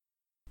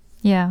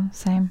 Yeah,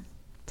 same.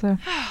 So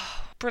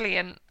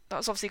brilliant. That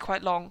was obviously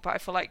quite long, but I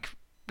feel like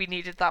we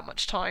needed that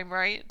much time,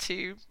 right,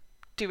 to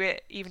do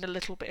it even a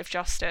little bit of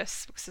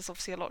justice, because there's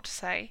obviously a lot to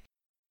say.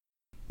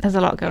 There's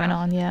a lot going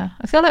on, yeah.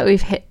 I feel like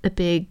we've hit the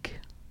big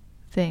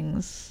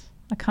things.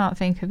 I can't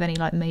think of any,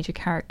 like, major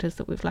characters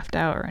that we've left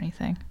out or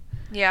anything.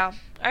 Yeah,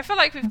 I feel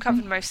like we've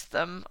covered most of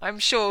them. I'm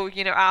sure,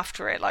 you know,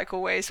 after it, like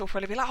always, we'll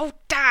probably be like, oh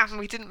damn,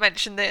 we didn't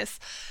mention this.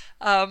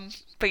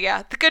 But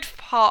yeah, the good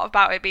part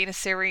about it being a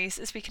series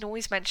is we can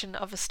always mention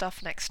other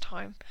stuff next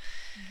time.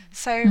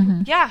 So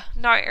yeah,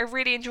 no, I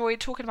really enjoyed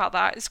talking about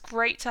that. It's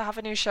great to have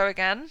a new show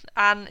again,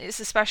 and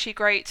it's especially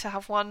great to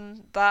have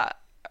one that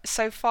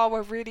so far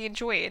we're really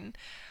enjoying.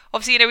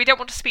 Obviously, we don't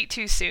want to speak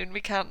too soon.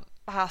 We can't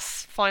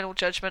pass final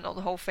judgment on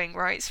the whole thing,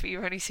 right? So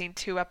you've only seen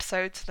 2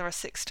 episodes and there are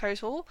 6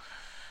 total.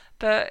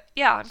 But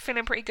yeah, I'm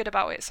feeling pretty good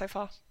about it so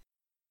far.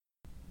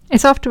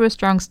 It's off to a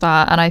strong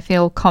start, and I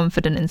feel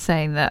confident in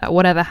saying that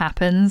whatever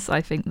happens, I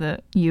think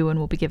that Ewan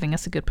will be giving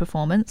us a good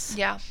performance.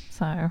 Yeah.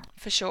 So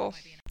for sure.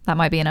 That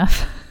might be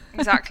enough.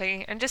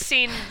 Exactly. And just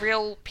seeing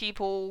real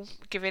people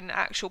giving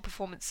actual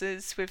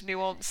performances with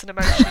nuance and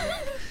emotion.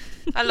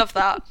 I love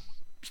that.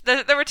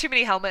 There are too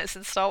many helmets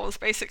in Star Wars,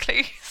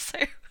 basically. So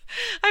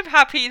I'm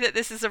happy that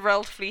this is a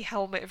relatively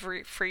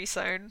helmet-free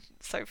zone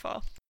so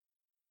far.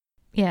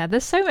 Yeah,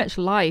 there's so much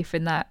life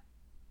in that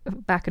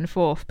back and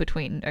forth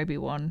between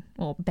Obi-Wan,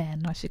 or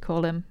Ben, I should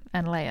call him,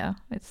 and Leia.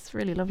 It's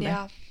really lovely.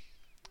 Yeah.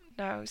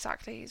 No,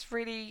 exactly. It's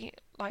really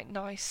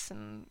nice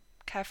and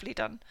carefully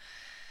done.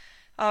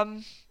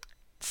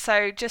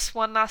 So just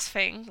one last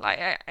thing.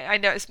 I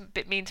know it's a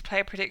bit mean to play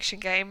a prediction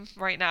game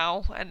right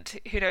now, and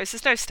who knows?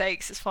 There's no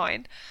stakes. It's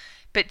fine.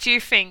 But do you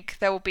think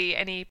there will be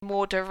any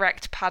more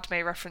direct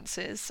Padme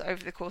references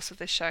over the course of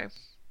this show?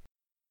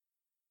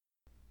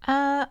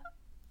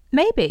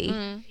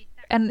 Maybe.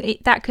 And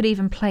that could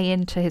even play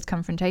into his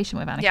confrontation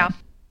with Anakin. Yeah.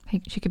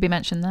 She could be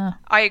mentioned there.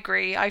 I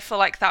agree. I feel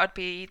like that would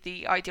be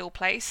the ideal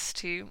place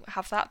to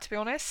have that, to be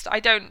honest. I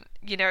don't,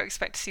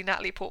 expect to see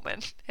Natalie Portman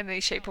in any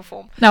shape or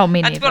form. No,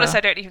 me neither. And to be honest,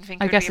 I don't even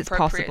think it would be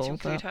appropriate possible, to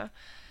include her.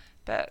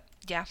 But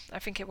yeah, I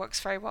think it works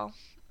very well.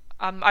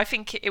 I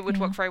think it would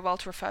work very well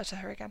to refer to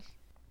her again.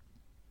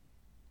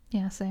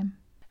 Yeah, same.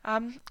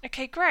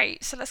 Okay,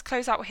 great. So let's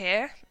close out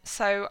here.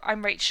 So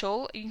I'm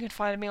Rachel. You can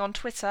find me on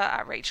Twitter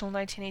at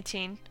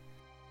Rachel1918.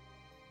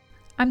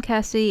 I'm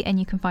Kirsty, and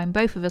you can find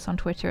both of us on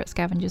Twitter at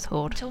Scavengers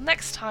Horde. Until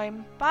next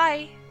time,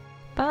 bye!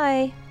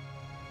 Bye!